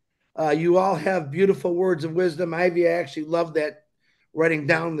own. You all have beautiful words of wisdom. Ivy, I actually love that, writing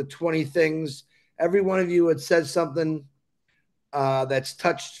down the 20 things. Every one of you had said something that's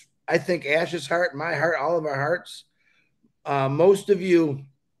touched, I think, Ash's heart, my heart, all of our hearts. Most of you,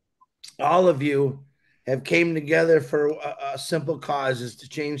 all of you, have came together for a simple cause, is to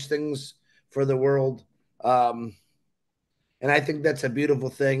change things for the world. And I think that's a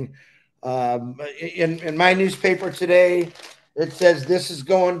beautiful thing. In my newspaper today, it says this is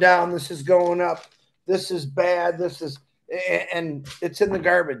going down, this is going up, this is bad, and it's in the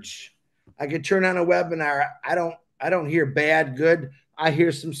garbage. I could turn on a webinar. I don't hear bad, good. I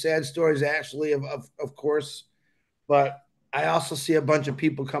hear some sad stories, actually, of course, but I also see a bunch of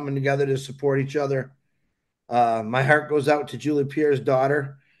people coming together to support each other. My heart goes out to Julie Pierre's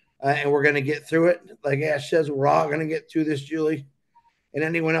daughter, and we're going to get through it. Like Ash says, we're all going to get through this, Julie. and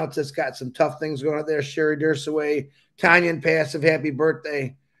anyone else that's got some tough things going out there. Sherry Dursaway, Tanya and Passive, happy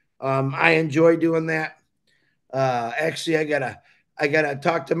birthday. I enjoy doing that. Actually, I gotta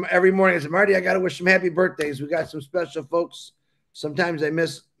talk to him every morning. I said, Marty, I gotta wish them happy birthdays. We got some special folks. Sometimes I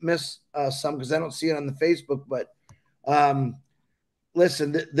miss some because I don't see it on the Facebook. But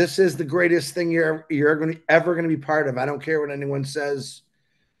listen, this is the greatest thing you're ever going to be part of. I don't care what anyone says.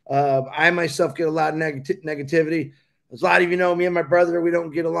 I myself get a lot of negativity. As a lot of you know, me and my brother, we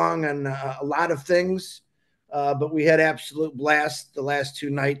don't get along on a lot of things, but we had absolute blast the last 2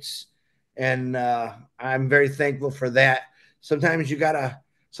 nights, and I'm very thankful for that. Sometimes you gotta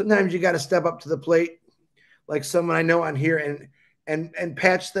step up to the plate, like someone I know on here, and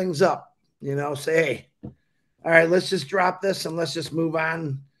patch things up. You know, say, hey, all right, let's just drop this and let's just move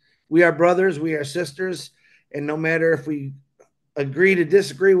on. We are brothers, we are sisters, and no matter if we agree to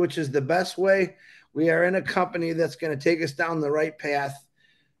disagree, which is the best way, we are in a company that's going to take us down the right path.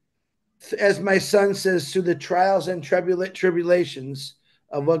 As my son says, through the trials and tribulations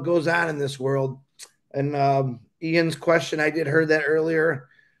of what goes on in this world. And Ian's question, I did heard that earlier.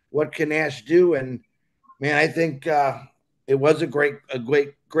 What can Ash do? And man, I think it was a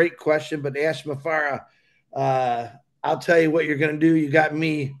great question. But Ash Mufareh, I'll tell you what you're going to do. You got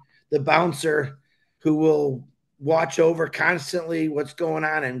me, the bouncer, who will watch over constantly what's going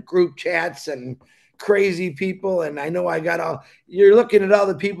on in group chats and crazy people. And I know I got all, you're looking at all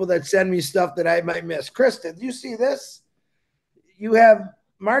the people that send me stuff that I might miss. Kristen, do you see this? You have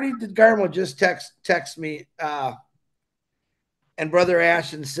Marty DeGarmo just text me and Brother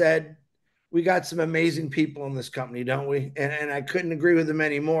Ashton said, we got some amazing people in this company, don't we? And I couldn't agree with him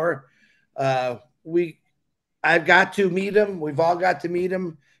anymore. I've got to meet him. We've all got to meet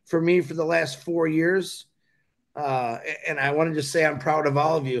him for me for the last 4 years. And I want to just say I'm proud of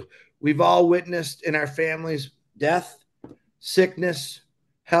all of you. We've all witnessed in our families death, sickness,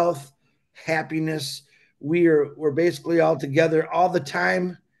 health, happiness. We're basically all together all the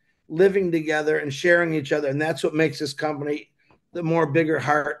time, living together and sharing each other. And that's what makes this company the more bigger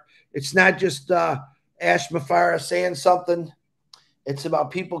heart. It's not just Ash Mufareh saying something. It's about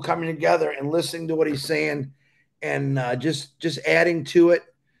people coming together and listening to what he's saying and just adding to it.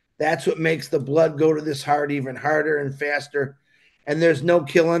 That's what makes the blood go to this heart even harder and faster. And there's no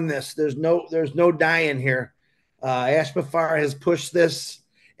killing this. There's no dying here. Ash Mufareh has pushed this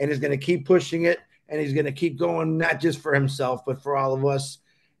and is going to keep pushing it. And he's going to keep going, not just for himself, but for all of us.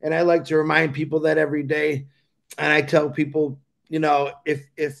 And I like to remind people that every day. And I tell people, you know, if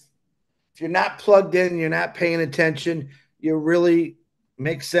you're not plugged in, you're not paying attention, you really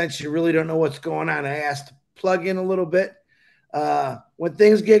makes sense. You really don't know what's going on. I asked to plug in a little bit. When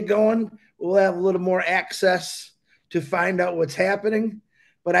things get going, we'll have a little more access to find out what's happening.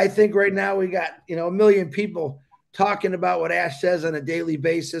 But I think right now we got, you know, 1 million people talking about what Ash says on a daily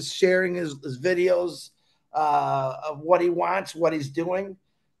basis, sharing his videos of what he wants, what he's doing.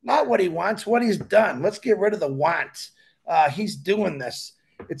 Not what he wants, what he's done. Let's get rid of the wants. He's doing this.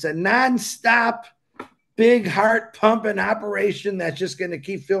 It's a nonstop, big heart pumping operation that's just going to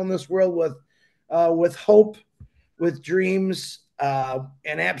keep filling this world with hope, with dreams, and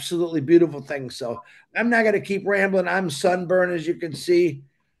absolutely beautiful things. So I'm not going to keep rambling. I'm sunburned, as you can see.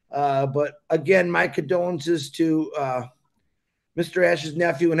 But again, my condolences to Mr. Ash's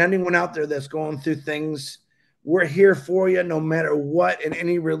nephew and anyone out there that's going through things. We're here for you no matter what, in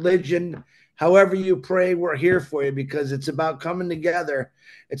any religion. However you pray, we're here for you because it's about coming together.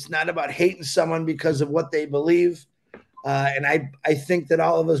 It's not about hating someone because of what they believe. And I think that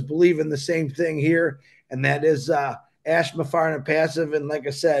all of us believe in the same thing here, and that is Ash Mufareh and Passive. And like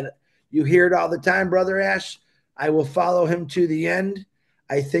I said, you hear it all the time, Brother Ash. I will follow him to the end.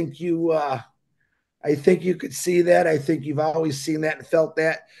 I think you could see that. I think you've always seen that and felt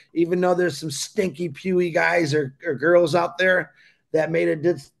that, even though there's some stinky, pewy guys or girls out there that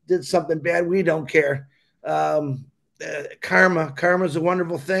did something bad. We don't care. Karma is a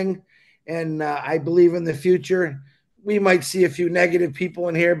wonderful thing. And I believe in the future, we might see a few negative people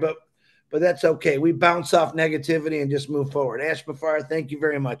in here, but that's okay. We bounce off negativity and just move forward. Ash Mufareh, thank you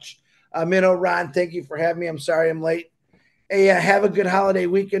very much. Minoo, Ron, thank you for having me. I'm sorry I'm late. Hey, have a good holiday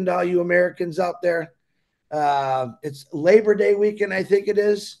weekend, all you Americans out there. It's Labor Day weekend, I think it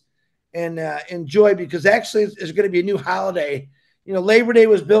is. And enjoy, because actually there's going to be a new holiday. You know, Labor Day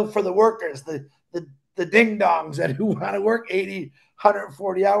was built for the workers, the ding-dongs that who want to work 80,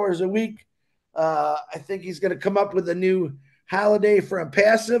 140 hours a week. I think he's going to come up with a new holiday for a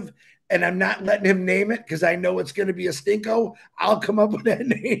passive, and I'm not letting him name it because I know it's going to be a stinko. I'll come up with that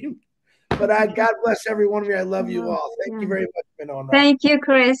name. But God bless every one of you. I love you all. Thank you very much, Minoo. Thank you,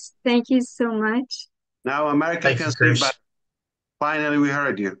 Chris. Thank you so much. Now America can say bye. Finally, we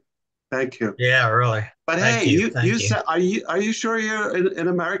heard you. Thank you. Yeah, really. But Thank hey, you. are you sure you're in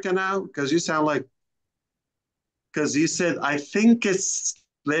America now? Because you sound like, because you said, I think it's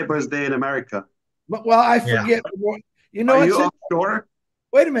Labor's Day in America. Well, I forget. Yeah. You know, are you offshore?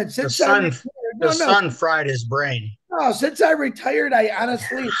 Wait a minute. Since the sun fried his brain. No, since I retired, I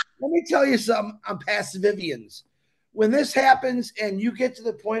honestly, let me tell you something on Passivians. When this happens and you get to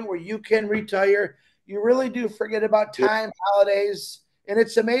the point where you can retire, you really do forget about time, holidays, and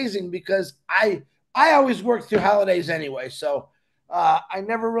it's amazing because I always work through holidays anyway, so I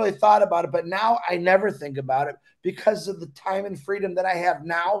never really thought about it, but now I never think about it because of the time and freedom that I have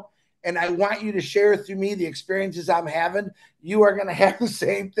now. And I want you to share through me the experiences I'm having. You are going to have the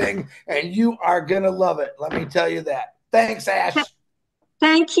same thing, and you are going to love it. Let me tell you that. Thanks, Ash.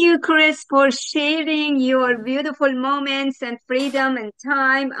 Thank you, Chris, for sharing your beautiful moments and freedom and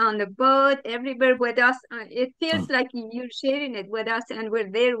time on the boat, everywhere with us. It feels like you're sharing it with us, and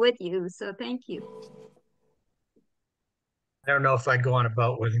we're there with you. So thank you. I don't know if I'd go on a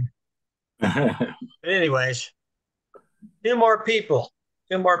boat with him. But anyways, two more people,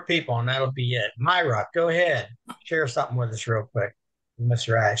 and that'll be it. Myra, go ahead. Share something with us real quick,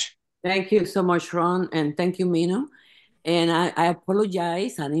 Mr. Ash. Thank you so much, Ron, and thank you, Minoo. And I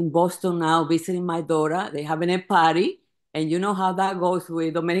apologize. I'm in Boston now visiting my daughter. They're having a party, and you know how that goes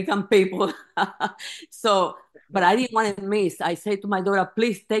with Dominican people. So, but I didn't want to miss. I said to my daughter,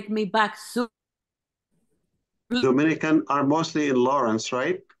 please take me back soon. Dominican are mostly in Lawrence,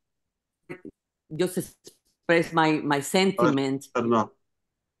 right? Just express my sentiment. I don't know.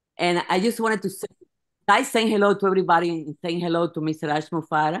 And I just wanted to say, I saying hello to everybody and saying hello to Mr. Ash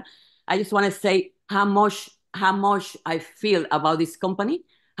Mufareh. I just want to say how much I feel about this company,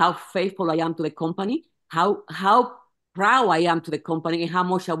 how faithful I am to the company, how proud I am to the company, and how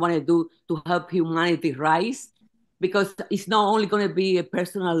much I want to do to help humanity rise. Because it's not only going to be a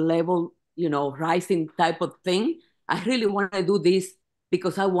personal level, you know, rising type of thing. I really want to do this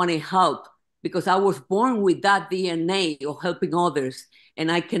because I want to help, because I was born with that DNA of helping others,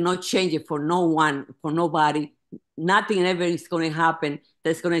 and I cannot change it for no one, for nobody. Nothing ever is going to happen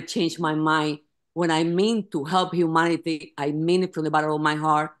that's going to change my mind. When I mean to help humanity, I mean it from the bottom of my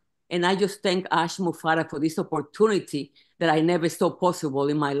heart. And I just thank Ash Mufareh for this opportunity that I never saw possible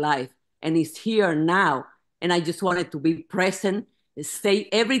in my life. And it's here now. And I just wanted to be present, say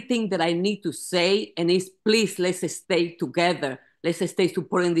everything that I need to say. And it's please, let's stay together. Let's stay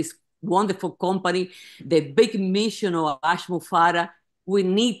supporting this wonderful company. The big mission of Ash Mufareh, we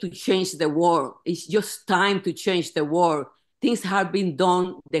need to change the world. It's just time to change the world. Things have been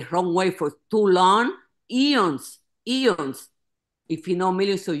done the wrong way for too long, eons. If you know,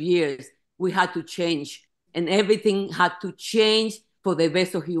 millions of years, we had to change. And everything had to change for the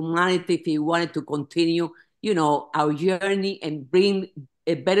best of humanity if we wanted to continue, you know, our journey and bring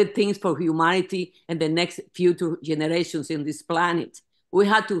better things for humanity and the next future generations in this planet. We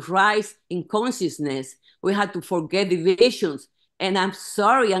had to rise in consciousness. We had to forget divisions. And I'm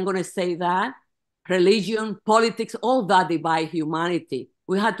sorry, I'm going to say that. Religion, politics, all that divide humanity.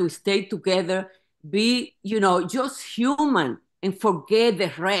 We had to stay together, be, you know, just human and forget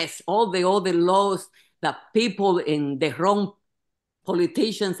the rest, all the other laws that people in the wrong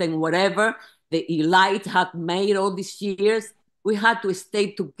politicians and whatever, the elite had made all these years. We had to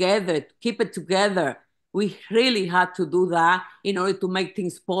stay together, keep it together. We really had to do that in order to make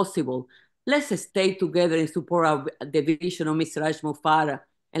things possible. Let's stay together and support the vision of Mr. Ash Mufareh.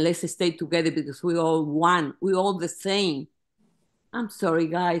 And let's stay together because we all one. We all the same. I'm sorry,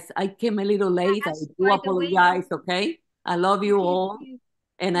 guys. I came a little late. I do apologize, okay? I love you all.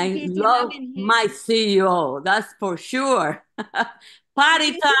 And I love my CEO. That's for sure.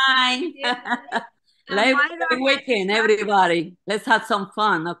 Party time. Labor Day weekend, everybody. Let's have some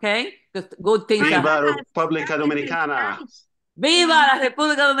fun, okay? Because good things are happening. Viva República Dominicana. Viva la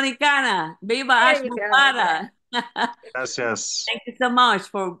República Dominicana. Viva Ash Mufareh. Yes. Thank you so much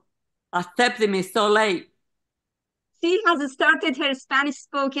for accepting me so late. She has started her Spanish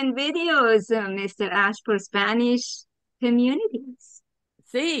spoken videos, Mr. Ash, for Spanish communities.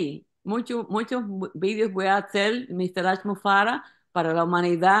 Sí, muchos vídeos voy a hacer, Mr. Ash Mufareh, para la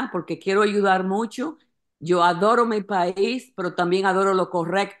humanidad, porque quiero ayudar mucho. Yo adoro mi país, pero también adoro lo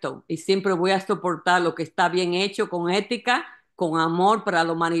correcto y siempre voy a soportar lo que está bien hecho, con ética, con amor para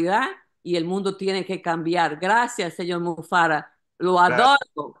la humanidad, y el mundo tiene que cambiar. Gracias, señor Mufareh. Lo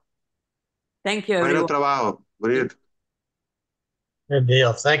adoro. Thank you, everyone. Buen trabajo. Bonito. Good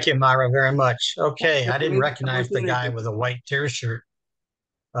deal. Thank you, Myra, very much. Okay, I didn't recognize the guy with a white t-shirt.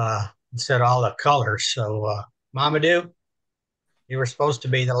 It said all the colors. So, Mamadou, you were supposed to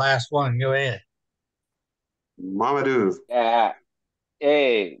be the last one. Go ahead. Mamadou. Yeah.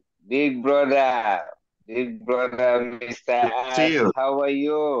 Hey, big brother, Mr. See Ash, you. how are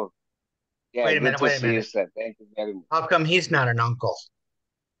you? Yeah, Wait a good minute, to wait a see you, minute. sir. Thank you very much. How come he's not an uncle?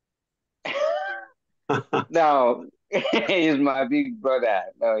 No, he's my big brother.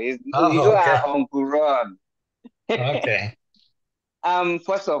 No, you Oh, okay. are Uncle Ron. Okay.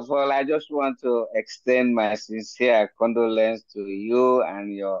 First of all, I just want to extend my sincere condolence to you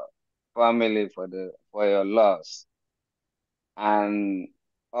and your family for your loss. And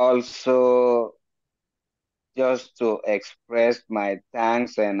also just to express my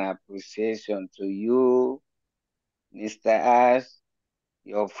thanks and appreciation to you, Mr. Ash,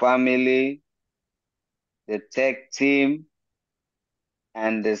 your family, the tech team,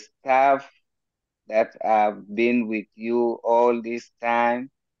 and the staff that have been with you all this time,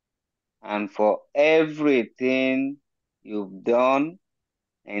 and for everything you've done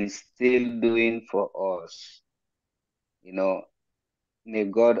and still doing for us. You know, may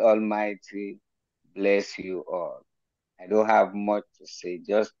God Almighty bless you all. I don't have much to say,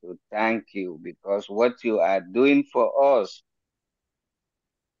 just to thank you because what you are doing for us,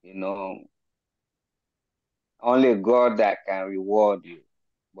 you know, only God that can reward you.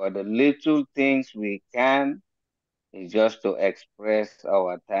 But the little things we can is just to express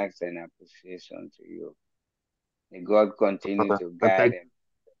our thanks and appreciation to you. May God continue to I guide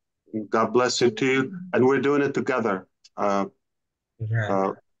think God bless you too. And we're doing it together. Uh,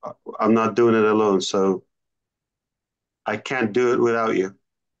 I'm not doing it alone, so I can't do it without you.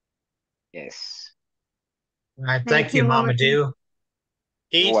 Yes. All right, thank you, Mama Do.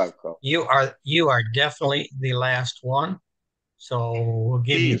 You're welcome. You are definitely the last one. So we'll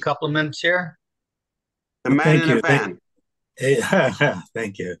give you a couple of minutes here. The man in a van.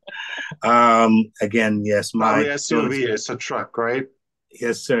 Thank you. Again, yes, Probably my SUV. It's a truck, right?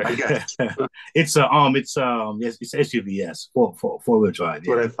 Yes, sir. I guess. It's yes, it's SUV. Yes, four-wheel drive. That's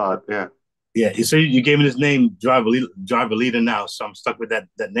what I thought. Yeah. Yeah. So you gave me this name, driver leader. Now, so I'm stuck with that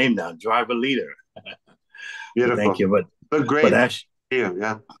name now, driver leader. Beautiful. Thank you, but great. But Ash,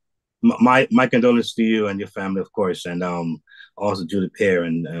 yeah. My condolences to you and your family, of course, and also to the pair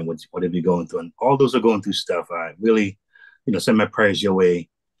and whatever you're going through, and all those are going through stuff. I really, send my prayers your way.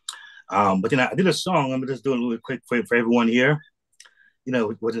 But I did a song. I'm just doing a little quick for everyone here.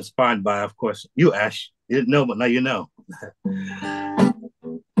 It was inspired by, of course, you, Ash. You didn't know, but now you know.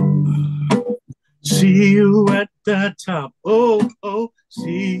 See you at the top. Oh,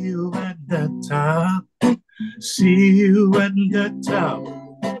 see you at the top. See you at the top.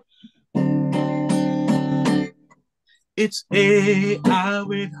 It's AI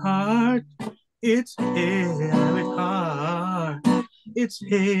with heart. It's AI with heart. It's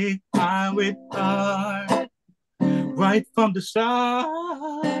AI with heart. Right from the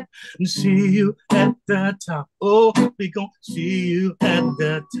start. See you at the top. Oh, we gon' see you at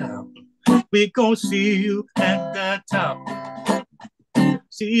the top. We gon' see you at the top.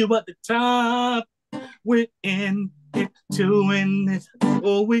 See you at the top. We're in it to win it.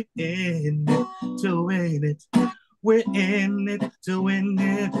 Oh, we're in it to win it. We're in it to win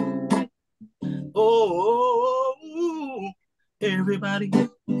it. Oh, everybody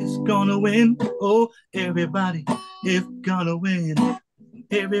is gonna win. Oh, everybody is gonna win.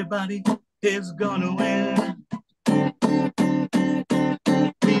 Everybody is gonna win.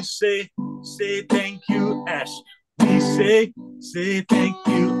 We say thank you, Ash. We say thank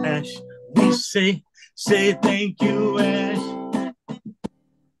you, Ash. We say thank you, Ash.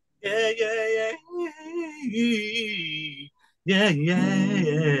 Yeah, yeah, yeah. Yeah,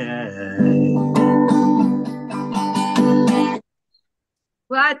 yeah.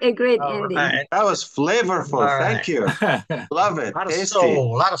 What a great ending. Right. That was flavorful. Thank you. Love it. Tasty. A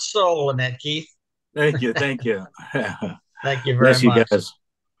lot of soul in that, Keith. Thank you. Thank you. Thank you very Bless you much. Guys.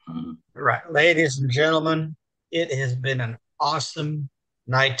 Right. Ladies and gentlemen, it has been an awesome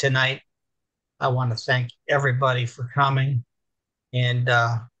night tonight. I want to thank everybody for coming. And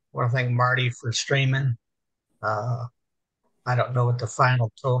I want to thank Marty for streaming. I don't know what the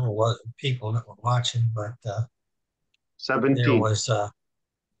final total was of people that were watching, but 17. There was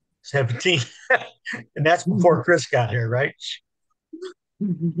 17. And that's before Chris got here, right?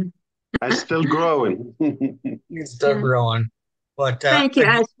 I'm still growing. He's still growing. But thank you,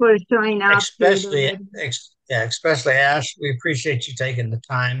 Ash, for showing up. Especially Ash, we appreciate you taking the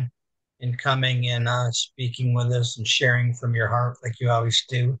time and coming and speaking with us and sharing from your heart like you always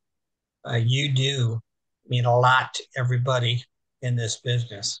do. You do mean a lot to everybody in this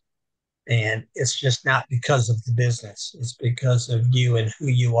business. And it's just not because of the business. It's because of you and who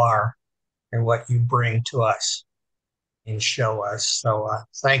you are and what you bring to us and show us. So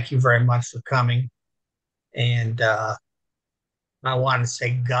thank you very much for coming. And I want to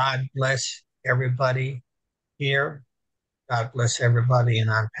say God bless everybody here. God bless everybody in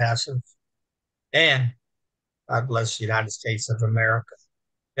ONPASSIVE. And God bless the United States of America.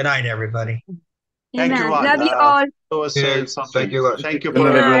 Good night, everybody. Thank you, Juan. Love you all. Was saying something. Thank you. Thank you Good for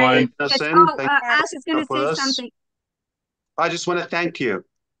night, everyone. letting us Yes. in. Oh, Thank you Ash is going to for say us. something. I just want to thank you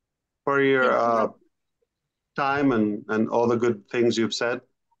for your time and all the good things you've said.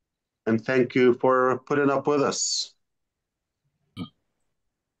 And thank you for putting up with us.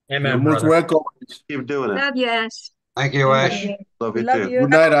 Amen. You're most welcome. Keep doing it. Love you, Ash. Thank you, Ash. Love you Love too. you. Good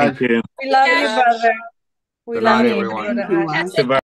night, Ash. We love you, brother. We Good love night, you, everyone. brother Ash. Goodbye.